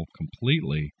unnatural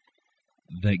completely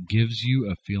that gives you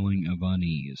a feeling of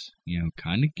unease. You know,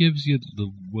 kind of gives you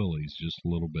the willies just a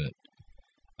little bit.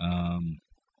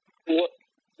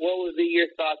 What would be your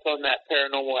thoughts on that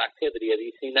Paranormal Activity? Have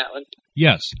you seen that one?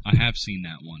 Yes, I have seen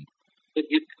that one. Would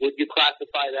you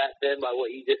classify that then by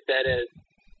what you just said as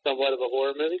somewhat of a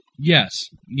horror movie? Yes.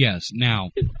 Now,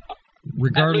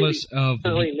 regardless of... It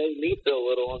really made me feel a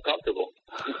little uncomfortable.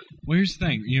 Well, here's the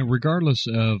thing. You know, regardless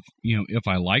of, you know, if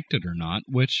I liked it or not,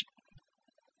 which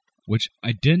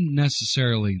I didn't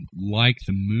necessarily like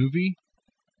the movie,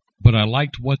 but I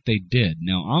liked what they did.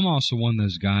 Now, I'm also one of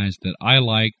those guys that I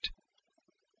liked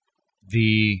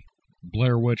the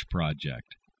Blair Witch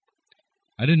Project.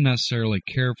 I didn't necessarily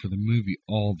care for the movie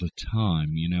all the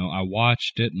time, you know. I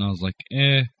watched it and I was like,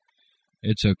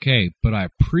 it's okay. But I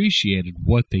appreciated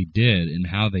what they did and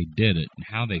how they did it and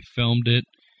how they filmed it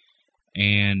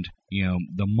and, you know,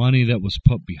 the money that was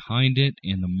put behind it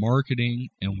and the marketing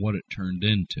and what it turned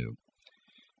into.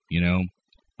 You know,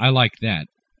 I like that.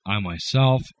 I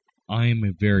am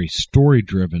a very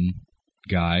story-driven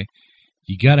guy.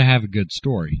 You got to have a good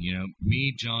story. You know,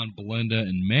 me, John, Belinda,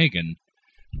 and Megan,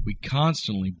 we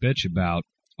constantly bitch about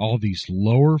all these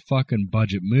lower fucking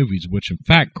budget movies, which in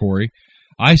fact, Corey,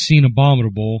 I seen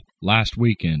Abominable last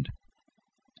weekend.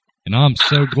 And I'm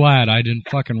so glad I didn't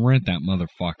fucking rent that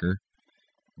motherfucker,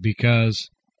 because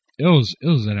it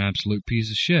was an absolute piece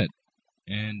of shit.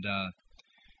 And,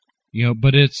 you know,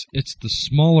 but it's the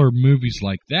smaller movies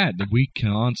like that we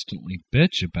constantly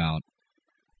bitch about,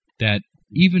 that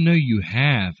even though you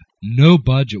have no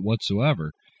budget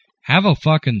whatsoever, have a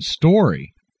fucking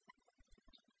story.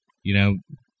 You know,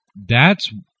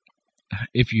 that's,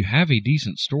 if you have a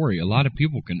decent story, a lot of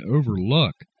people can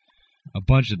overlook a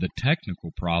bunch of the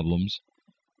technical problems,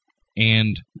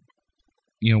 and,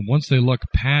 you know, once they look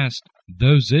past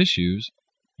those issues,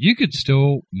 you could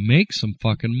still make some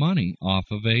fucking money off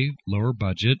of a lower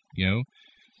budget, you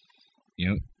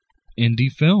know,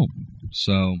 indie film.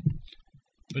 So,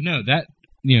 but no, that,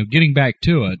 you know, getting back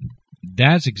to it,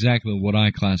 that's exactly what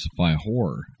I classify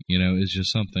horror. You know, is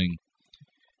just something,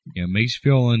 you know, makes you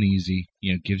feel uneasy,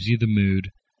 you know, gives you the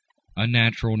mood,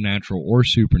 unnatural, natural, or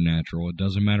supernatural. It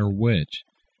doesn't matter which,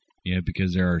 you know,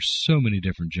 because there are so many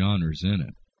different genres in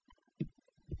it.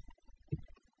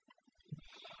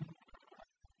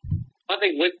 I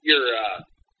think with your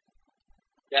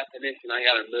definition, I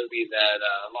got a movie that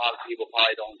a lot of people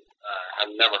probably don't have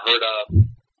never heard of.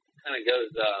 Kind of goes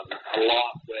a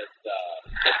lot with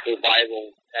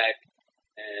survival tech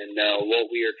and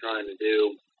what we are trying to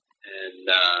do, and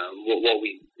what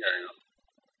we,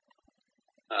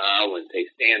 I wouldn't say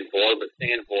stand for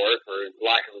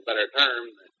lack of a better term,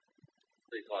 at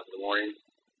 3 o'clock in the morning.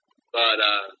 But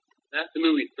that's the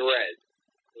movie Threads.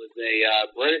 It was a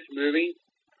British movie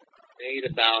made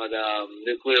about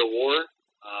nuclear war.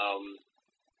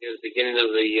 It was the beginning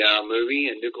of the movie,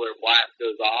 and nuclear blast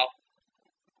goes off.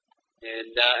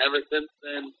 And ever since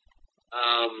then,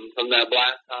 from that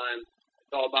blast time,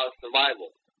 it's all about survival.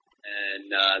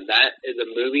 And that is a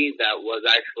movie that was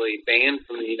actually banned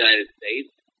from the United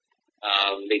States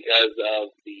because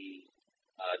of the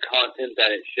content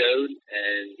that it showed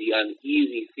and the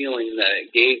uneasy feeling that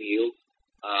it gave you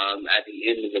at the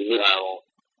end of the movie. I won't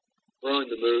ruin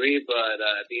the movie, but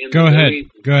at the end of the movie,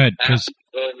 go ahead, because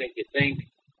really make you think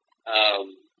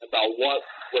about what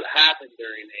would happen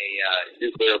during a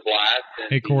nuclear blast, and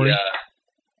hey, Corey,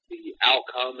 the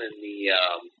outcome and the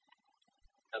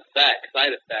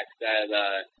side effects that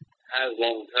has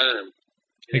long term.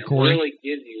 Hey, Corey, it really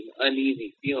gives you an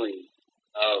uneasy feeling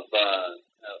of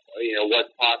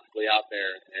what's possibly out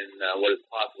there and what is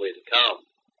possibly to come.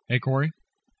 Hey, Corey.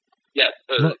 Yes,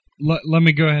 sir. Let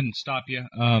me go ahead and stop you.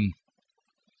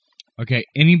 Okay,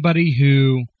 anybody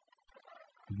who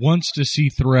wants to see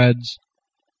Threads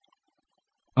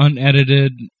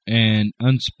unedited and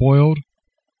unspoiled,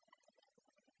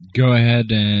 go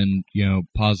ahead and,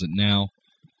 pause it now.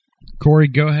 Corey,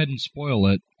 go ahead and spoil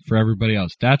it for everybody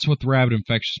else. That's what the Rabid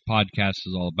Infectious podcast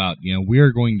is all about. We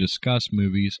are going to discuss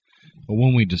movies, but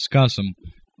when we discuss them,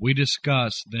 we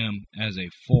discuss them as a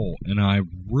full. And I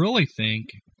really think,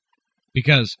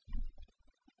 because,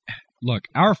 look,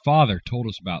 our father told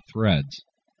us about Threads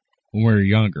when we were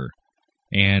younger.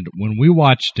 And when we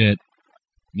watched it,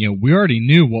 we already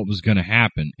knew what was going to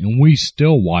happen, and we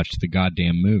still watched the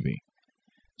goddamn movie.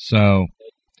 So,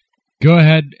 go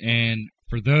ahead, and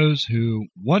for those who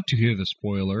want to hear the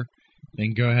spoiler,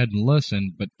 then go ahead and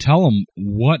listen, but tell them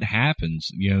what happens,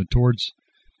 towards,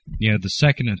 the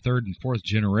second and third and fourth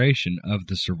generation of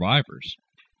the survivors.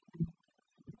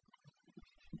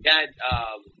 Yeah,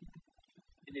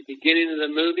 in the beginning of the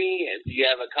movie, you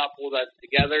have a couple that's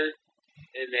together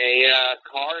in a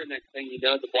car, and next thing you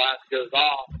know, the blast goes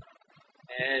off.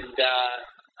 And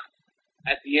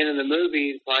at the end of the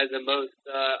movie, it's probably the most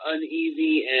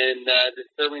uneasy and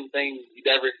disturbing thing you'd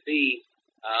ever see.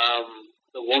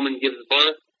 The woman gives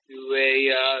birth to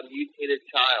a mutated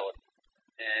child.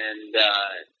 And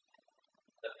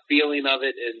the feeling of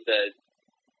it is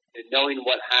and knowing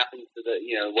what happens to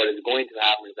what is going to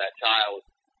happen to that child.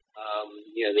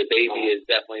 The baby is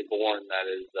definitely born that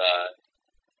is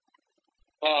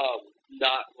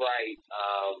not right.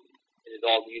 It is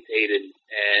all mutated,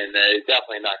 and it's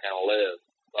definitely not going to live.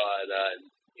 But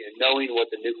knowing what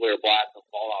the nuclear blast and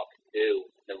fallout can do,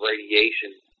 the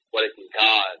radiation, what it can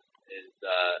cause, is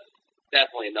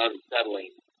definitely an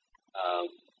unsettling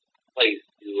place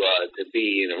to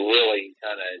be, and it really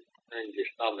kind of turns your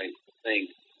stomach to think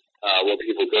what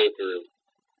people go through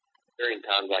during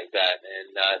times like that.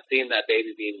 And seeing that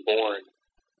baby being born,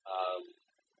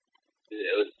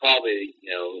 it was probably,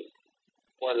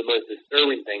 one of the most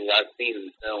disturbing things I've seen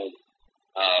in film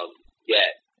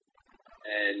yet.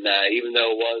 And even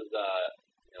though it was,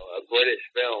 a British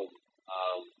film,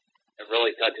 it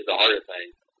really touches the heart of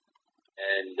things.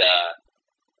 And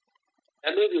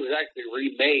that movie was actually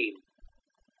remade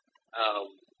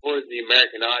for the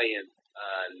American audience,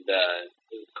 and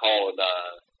it was called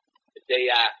The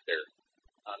Day After.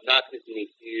 Not to be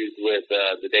confused with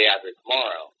The Day After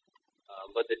Tomorrow.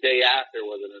 But The Day After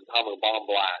was an atomic bomb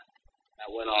blast that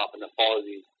went off in the fall of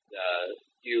these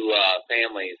few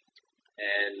families.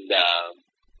 And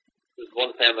there was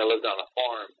one family that lived on a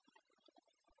farm,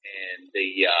 and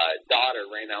the daughter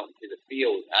ran out into the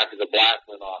field after the blast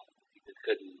went off. She just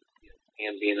couldn't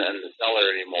him being in the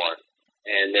cellar anymore.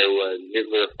 And there was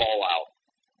nuclear fallout.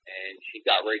 And she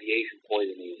got radiation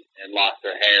poisoning and lost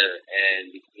her hair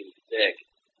and became sick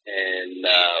and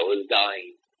was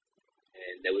dying.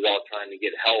 And they was all trying to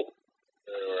get help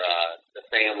for the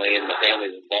family and the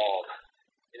families involved.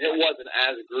 And it wasn't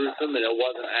as gruesome and it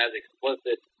wasn't as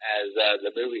explicit as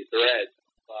the movie Thread,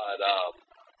 but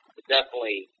it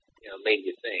definitely, made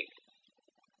you think.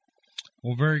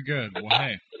 Well, very good. Well,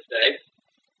 hey.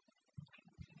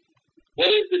 What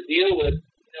is the deal with,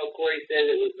 Corey said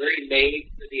it was very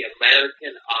made for the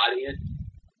American audience.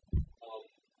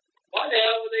 Why the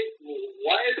hell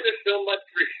why is there so much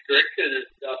restriction and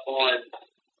stuff on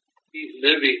these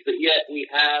movies, but yet we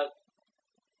have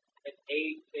an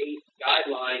age-based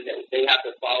guideline that they have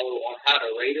to follow on how to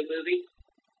rate a movie?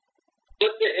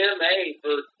 Put the MA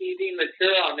for TV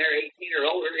material on there, 18 or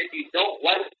older. If you don't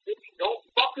like the movie, don't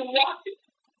fucking watch it.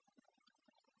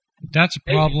 That's a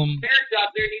problem. Parents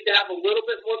out there need to have a little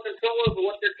bit more control over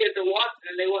what their kids are watching,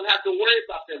 and they won't have to worry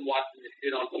about them watching this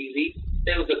shit on TV.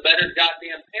 There was a better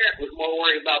goddamn parent was more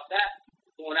worried about that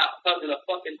going out hugging a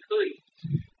fucking tree.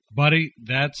 Buddy,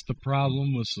 that's the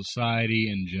problem with society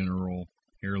in general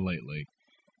here lately.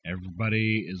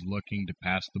 Everybody is looking to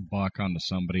pass the buck onto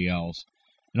somebody else.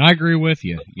 And I agree with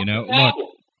you. Look,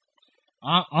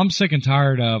 I'm sick and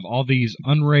tired of all these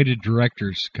unrated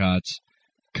director's cuts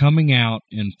coming out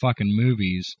in fucking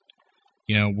movies,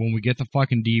 when we get the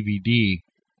fucking DVD,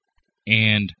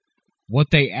 and what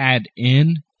they add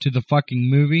in to the fucking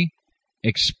movie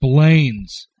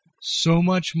explains so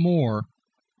much more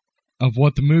of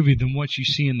what the movie than what you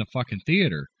see in the fucking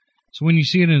theater. So when you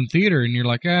see it in the theater and you're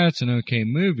like, it's an okay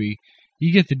movie,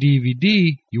 you get the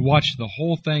DVD, you watch the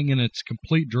whole thing in its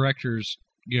complete director's,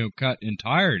 cut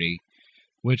entirety,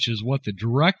 which is what the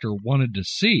director wanted to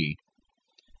see,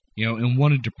 and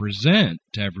wanted to present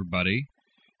to everybody,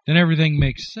 then everything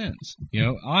makes sense.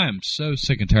 I am so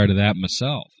sick and tired of that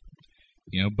myself.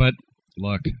 But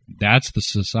look, that's the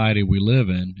society we live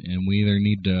in, and we either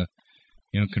need to,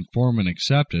 conform and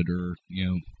accept it or,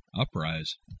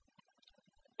 uprise.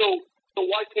 So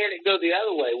why can't it go the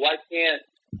other way? Why can't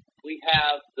we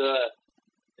have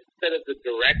instead of the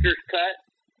director's cut,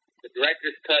 the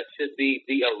director's cut should be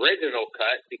the original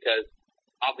cut, because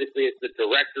obviously it's the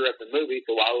director of the movie,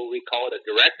 so why would we call it a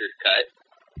director's cut?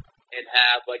 And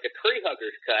have like a tree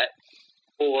hugger's cut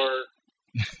for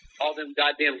all them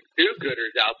goddamn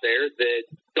do-gooders out there that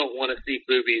don't want to see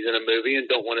boobies in a movie and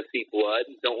don't want to see blood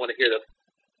and don't want to hear the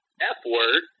F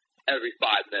word every 5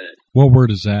 minutes. What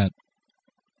word is that?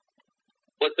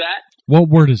 What's that? What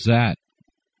word is that?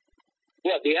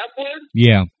 What, the F word?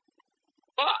 Yeah.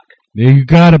 Fuck. There you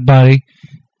got it, buddy.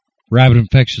 Rabbit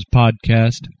Infectious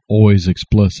Podcast, always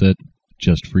explicit,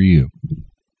 just for you.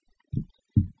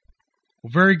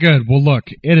 Well, very good. Well, look,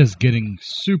 it is getting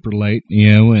super late,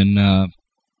 and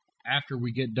after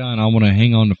we get done, I want to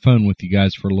hang on the phone with you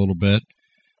guys for a little bit.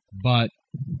 But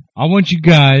I want you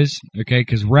guys, okay,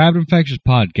 because Rabbit Infectious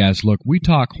Podcast, look, we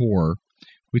talk horror.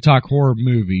 We talk horror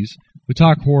movies. We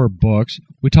talk horror books.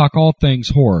 We talk all things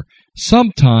horror.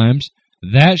 Sometimes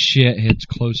that shit hits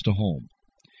close to home.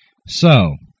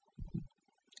 So,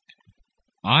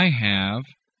 I have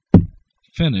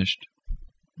finished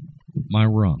my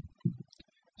run.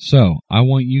 So, I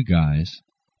want you guys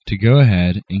to go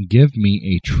ahead and give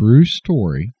me a true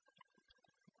story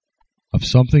of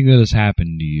something that has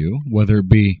happened to you, whether it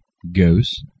be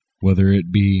ghosts, whether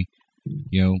it be,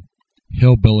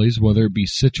 hillbillies, whether it be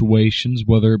situations,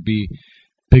 whether it be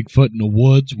Bigfoot in the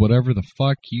woods, whatever the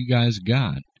fuck you guys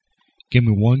got. Give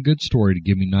me one good story to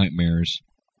give me nightmares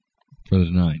for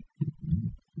the night.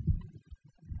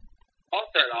 I'll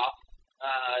start off.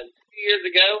 2 years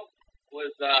ago,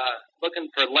 was looking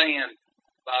for land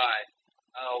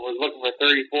was looking for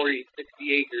 30, 40,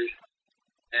 60 acres,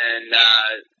 and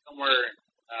somewhere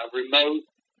remote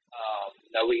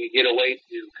that we could get away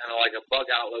to, kind of like a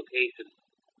bug-out location.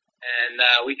 And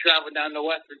we traveled down to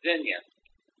West Virginia.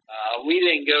 We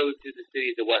didn't go to the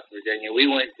cities of West Virginia. We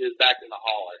went back in the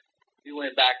holler. We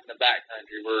went back in the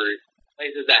backcountry, where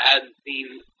places that hadn't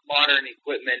seen modern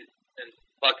equipment since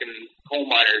fucking coal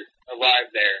miners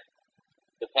arrived there,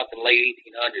 the fucking late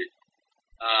 1800s.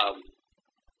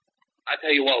 I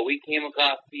tell you what, we came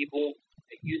across people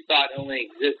that you thought only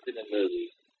existed in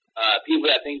movies. People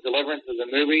that think Deliverance is a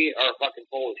movie are fucking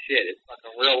full of shit. It's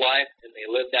fucking real life, and they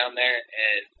live down there,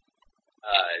 and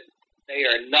they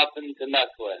are nothing to mess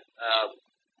with.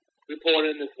 We pulled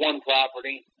in this one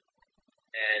property,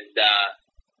 and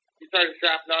we started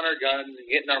strapping on our guns and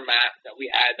getting our maps that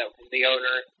we had that from the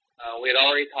owner. We had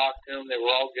already talked to them. They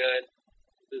were all good.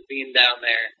 This was being down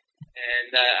there.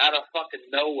 And out of fucking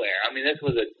nowhere, I mean, this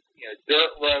was a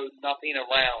dirt road, nothing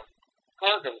around.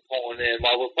 Cars are pulling in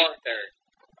while we're parked there.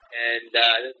 And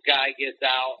this guy gets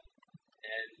out,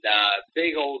 and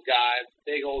big old guy,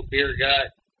 big old beer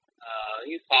gut.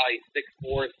 He's probably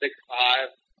 6'4", 6'5",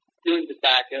 chewing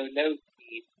tobacco, no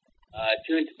teeth,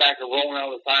 chewing tobacco rolling out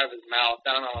of the side of his mouth,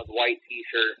 down on his white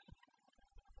T-shirt.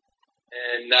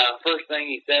 And first thing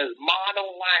he says, "Ma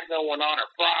don't like no one on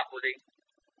her property."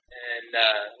 And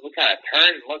we kind of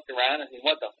turned and looked around and see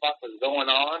what the fuck was going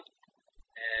on.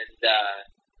 And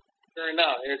sure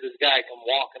enough, here's this guy come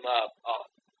walking up.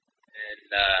 And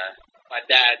my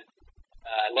dad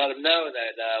let him know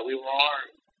that we were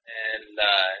armed and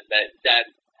that Dad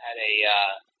had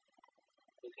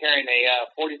was carrying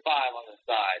a 45 on the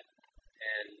side.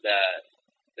 And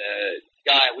the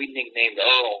guy we nicknamed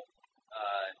Earl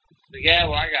said, "Yeah,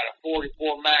 well, I got a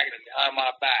 44 Magnum behind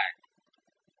my back."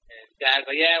 And Dad's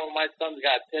like, "Yeah, well, my son's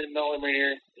got a 10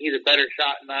 millimeter. He's a better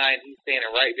shot than I, and he's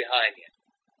standing right behind you."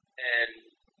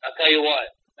 And I'll tell you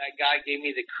what, that guy gave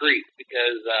me the creep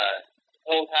because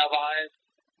hills have eyes.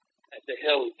 The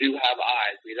hills do have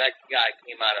eyes. Because that guy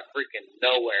came out of freaking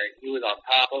nowhere, and he was on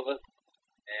top of us.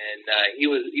 And he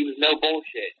was no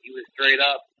bullshit. He was straight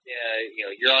up,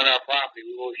 "You're on our property.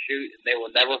 We will shoot, and they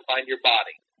will never find your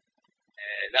body."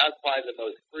 And that was probably the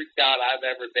most freaked out I've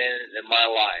ever been in my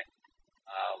life.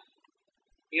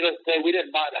 Needless to say, we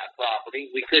didn't buy that property.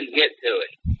 We couldn't get to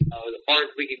it. The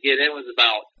farthest we could get in was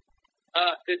about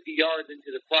 50 yards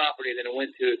into the property, then it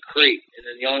went to a creek. And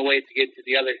then the only way to get to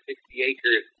the other 60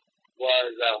 acres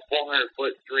was 400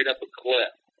 foot straight up a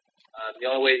cliff. The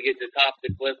only way to get to the top of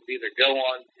the cliff was either go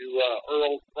on to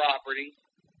Earl's property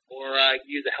or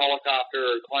use a helicopter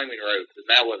or climbing ropes, and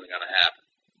that wasn't going to happen.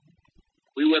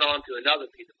 We went on to another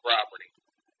piece of property,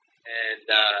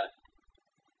 and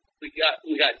we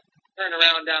got turned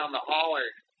around down the holler,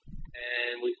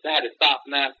 and we had to stop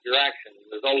and ask directions.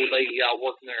 This old lady out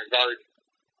working in her garden,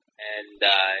 and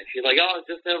she's like, "Oh, it's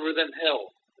just over them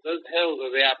hills. Those hills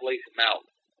are the Appalachian Mountains."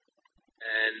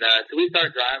 And so we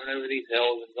start driving over these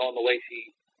hills and going the way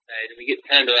she said, and we get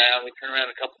turned around. We turn around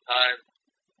a couple times,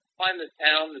 find this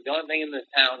town. The only thing in this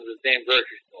town is this damn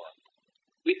grocery store.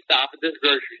 We stop at this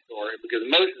grocery store because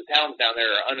most of the towns down there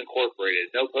are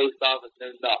unincorporated. No post office, no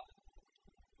nothing.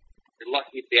 You're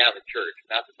lucky if they have a church, and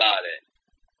that's about it.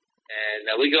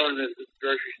 And we go into this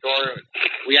grocery store, and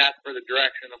we ask for the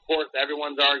direction. Of course,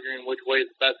 everyone's arguing which way is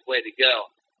the best way to go.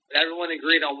 But everyone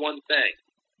agreed on one thing.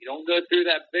 You don't go through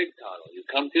that big tunnel. You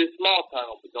come to a small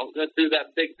tunnel, but don't go through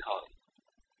that big tunnel.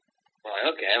 We're like,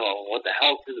 okay, well, what the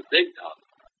hell's through the big tunnel?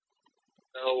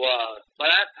 So by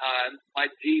that time, my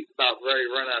Jeep's about ready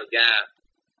to run out of gas.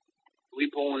 We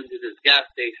pull into this gas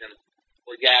station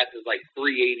where gas is like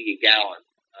 $3.80 a gallon.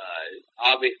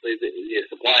 Obviously, the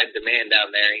supply and demand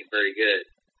down there ain't very good.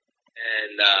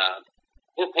 And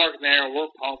we're parking there, and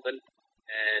we're pumping.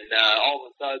 And all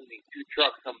of a sudden, these two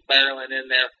trucks come barreling in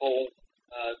there full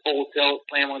tilt,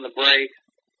 slam on the brakes.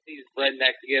 These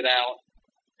rednecks get out.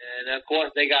 And, of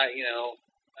course, they got,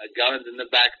 guns in the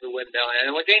back of the window.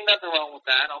 And which ain't nothing wrong with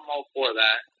that. I'm all for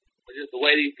that. But just the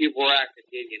way these people were acting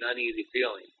gave you an uneasy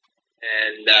feeling.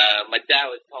 And my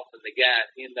dad was pumping the gas.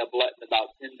 He ended up letting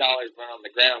about $10 run on the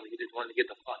ground. He just wanted to get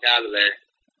the fuck out of there.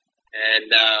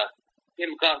 And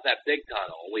came across that big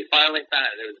tunnel. We finally found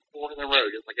it. There was a fork in the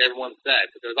road, just like everyone said.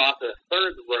 But there was also a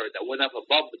third road that went up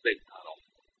above the big tunnel.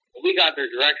 When we got their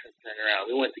directions turned around,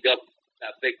 we went to go up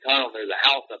that big tunnel. There's a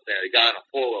house up there. The guy on a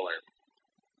four-wheeler.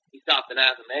 He stopped and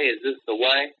asked him, "Hey, is this the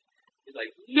way?" He's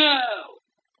like, "No!"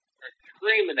 Started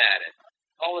screaming at it.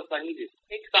 All of a sudden, he just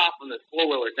takes off on this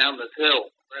four-wheeler down this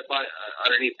hill right by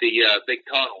underneath the big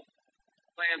tunnel.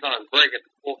 Slams on his brake at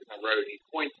the fork in the road. He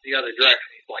points the other direction.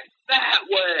 He's like, "That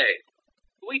way!"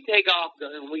 So we take off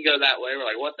and we go that way. We're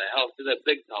like, "What the hell? To that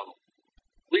big tunnel."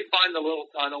 We find the little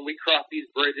tunnel. We cross these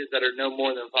bridges that are no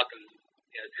more than fucking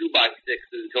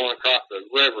 2x6s going across the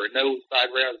river. No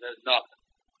side rails, no nothing.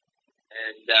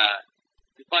 And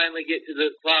we finally get to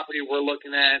the property we're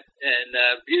looking at, and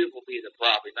a beautiful piece of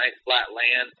property, nice flat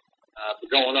land. But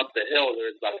going up the hill,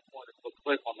 there's about a 400-foot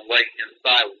cliff on the right-hand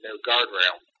side with no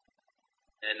guardrail.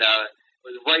 And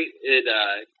it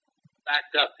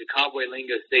backed up to Cowboy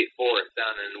Lingo State Forest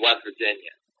down in West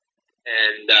Virginia.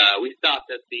 And we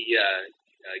stopped at the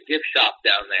gift shop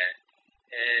down there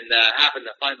and happened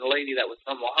to find a lady that was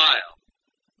from Ohio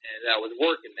and that was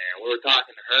working there. We were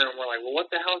talking to her, and we're like, "Well,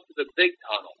 what the hell's to the big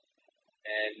tunnel?"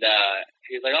 And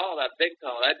she's like, "Oh, that big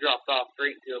tunnel, that drops off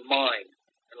straight into a mine.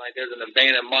 And like there's an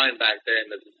abandoned mine back there,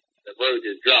 and the road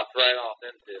just drops right off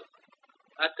into."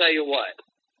 I tell you what,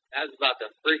 that's about the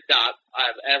freaked out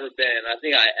I've ever been. I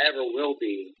think I ever will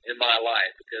be in my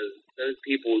life because those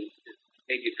people just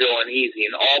made you feel uneasy.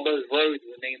 And all those roads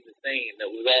were named the same. That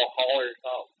was all Hall or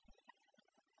something.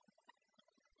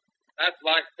 That's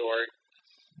my story.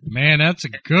 Man, that's a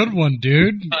good one,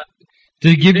 dude.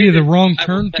 Did it give you the wrong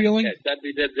turn feeling? At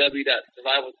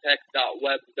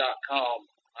www.survivaltech.webs.com.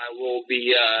 I will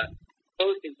be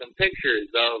posting some pictures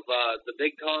of the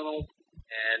big tunnel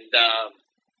and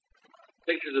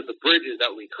pictures of the bridges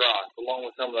that we crossed, along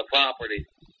with some of the properties,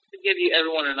 to give you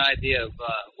everyone an idea of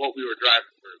what we were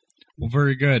driving through. Well,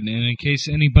 very good. And in case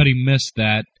anybody missed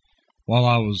that while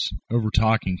I was over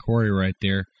talking Corey right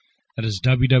there, that is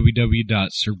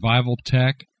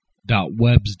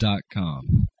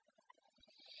www.survivaltech.webs.com.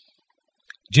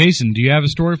 Jason, do you have a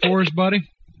story for us, buddy?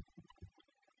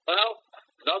 Well,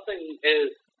 nothing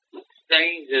as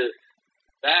strange as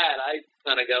that. I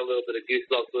kind of got a little bit of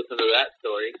goosebumps listening to that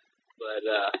story. But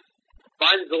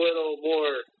mine's a little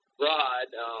more broad.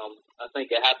 I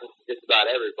think it happens to just about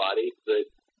everybody. But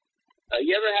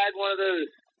you ever had one of those,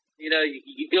 you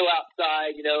go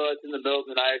outside, it's in the middle of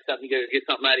the night or something, you go get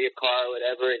something out of your car or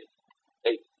whatever, and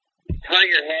you turn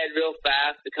your head real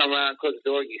fast to come around and close the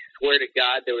door, and you swear to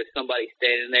God there was somebody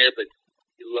standing there, but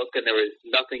you look and there was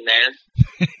nothing there?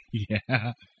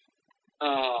 Yeah.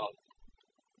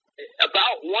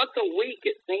 About once a week,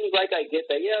 it seems like I get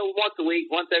that. Once a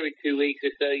week, once every 2 weeks or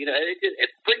so. And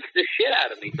it freaks the shit out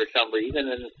of me for some reason.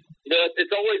 And it's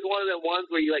always one of the ones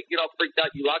where you get all freaked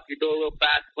out. You lock your door real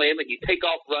fast, slam it, you take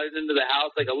off running into the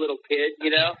house like a little kid.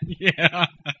 Yeah.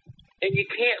 And you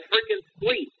can't freaking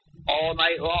sleep all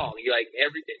night long. You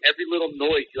every little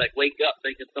noise, you wake up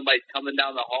thinking somebody's coming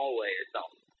down the hallway or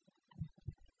something.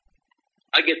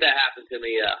 I get that happen to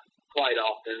me quite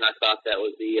often, and I thought that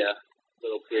would be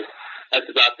little kid. That's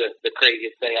about the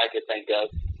craziest thing I could think of.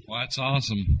 Well, that's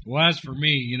awesome. Well, as for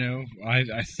me,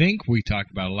 I think we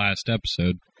talked about it last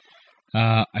episode.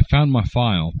 I found my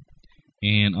file,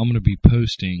 and I'm going to be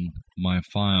posting my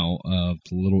file of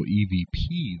the little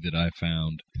EVP that I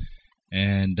found.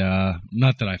 And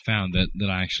not that I found, that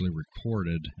I actually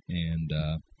recorded. And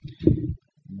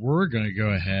we're going to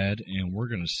go ahead and we're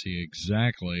going to see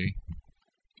exactly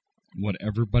what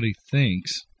everybody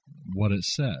thinks what it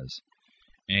says.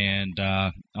 And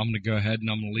I'm going to go ahead and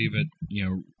I'm going to leave it,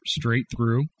 straight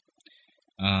through.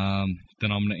 Then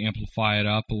I'm going to amplify it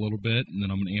up a little bit, and then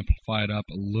I'm going to amplify it up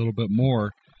a little bit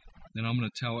more. Then I'm going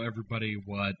to tell everybody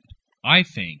what I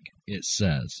think it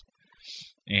says.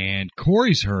 And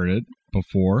Corey's heard it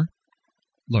before.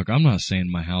 Look, I'm not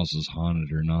saying my house is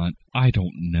haunted or not. I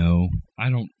don't know. I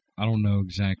don't know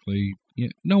exactly.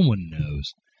 No one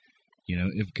knows,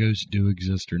 if ghosts do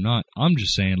exist or not. I'm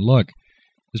just saying, look,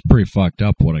 it's pretty fucked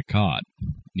up what I caught,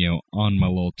 on my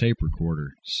little tape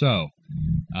recorder. So,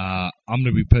 I'm going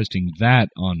to be posting that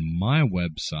on my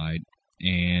website,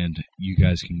 and you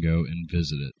guys can go and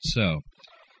visit it. So,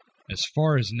 as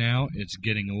far as now, it's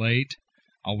getting late.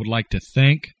 I would like to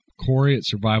thank Corey at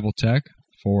Survival Tech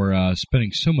for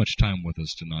spending so much time with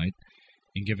us tonight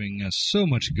and giving us so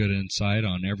much good insight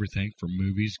on everything from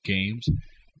movies, games,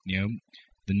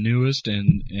 the newest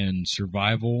and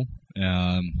survival,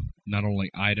 not only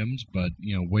items, but,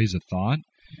 ways of thought.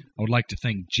 I would like to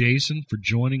thank Jason for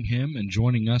joining him and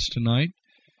joining us tonight.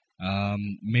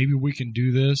 Maybe we can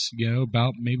do this,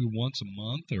 about maybe once a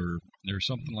month or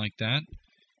something like that.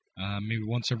 Maybe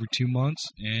once every 2 months.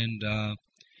 And,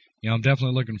 I'm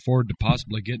definitely looking forward to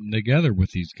possibly getting together with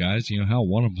these guys. Hell,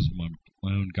 one of them is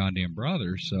my own goddamn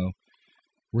brother. So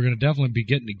we're going to definitely be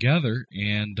getting together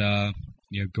and,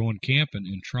 going camping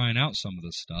and trying out some of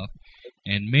this stuff.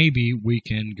 And maybe we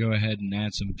can go ahead and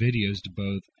add some videos to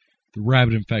both the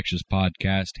Rabid Infectious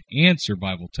podcast and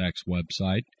Survival Tech's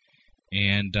website.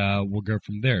 And we'll go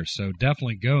from there. So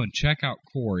definitely go and check out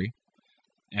Corey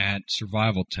at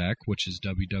Survival Tech, which is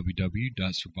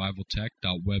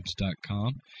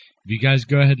www.survivaltech.webs.com. If you guys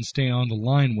go ahead and stay on the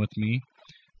line with me,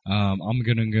 I'm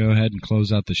going to go ahead and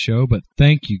close out the show. But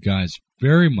thank you guys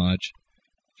very much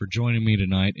for joining me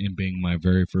tonight and being my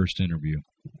very first interview.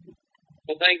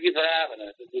 Well, thank you for having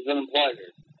us. It's been a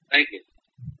pleasure. Thank you.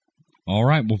 All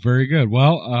right. Well, very good.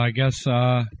 Well, I guess,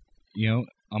 I'm going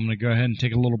to go ahead and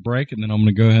take a little break, and then I'm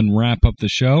going to go ahead and wrap up the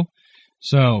show.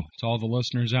 So, to all the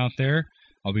listeners out there,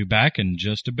 I'll be back in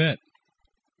just a bit.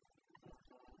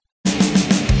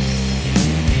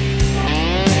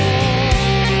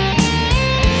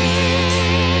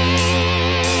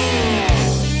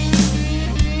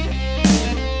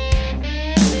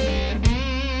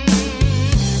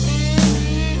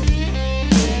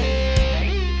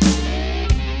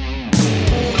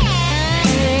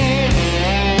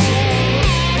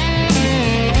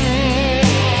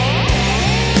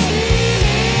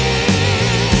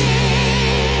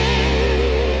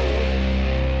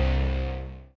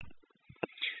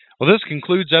 Well, this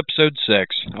concludes episode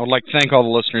 6. I would like to thank all the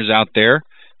listeners out there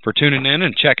for tuning in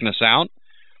and checking us out.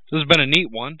 This has been a neat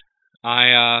one.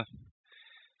 I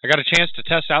got a chance to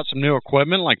test out some new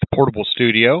equipment like the portable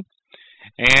studio,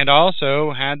 and I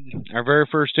also had our very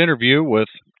first interview with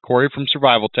Corey from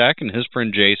Survival Tech and his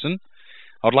friend Jason.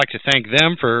 I would like to thank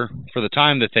them for the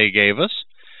time that they gave us.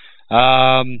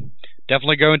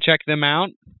 Definitely go and check them out,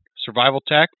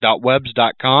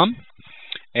 survivaltech.webs.com.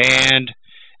 And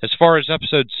as far as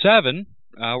episode 7,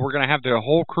 we're going to have the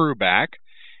whole crew back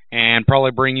and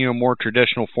probably bring you a more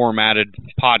traditional formatted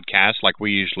podcast like we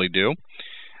usually do.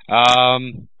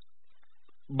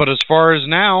 But as far as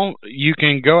now, you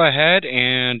can go ahead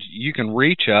and you can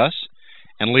reach us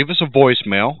and leave us a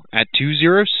voicemail at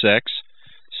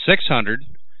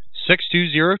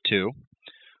 206-600-6202,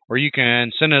 or you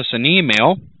can send us an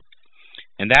email,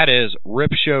 and that is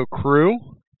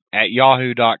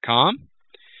ripshowcrew@yahoo.com.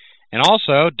 And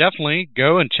also, definitely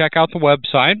go and check out the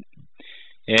website,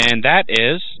 and that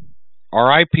is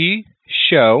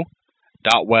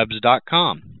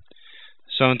ripshow.webs.com.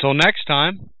 So until next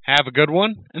time, have a good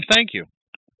one, and thank you.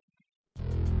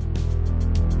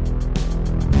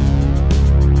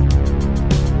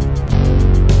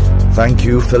 Thank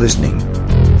you for listening.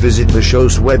 Visit the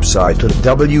show's website at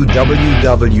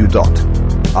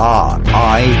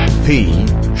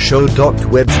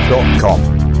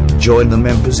www.ripshow.webs.com. Join the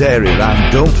members area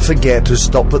and don't forget to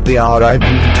stop at the RIP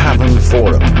Tavern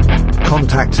Forum.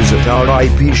 Contact us at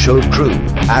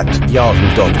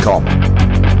ripshowcrew@yahoo.com.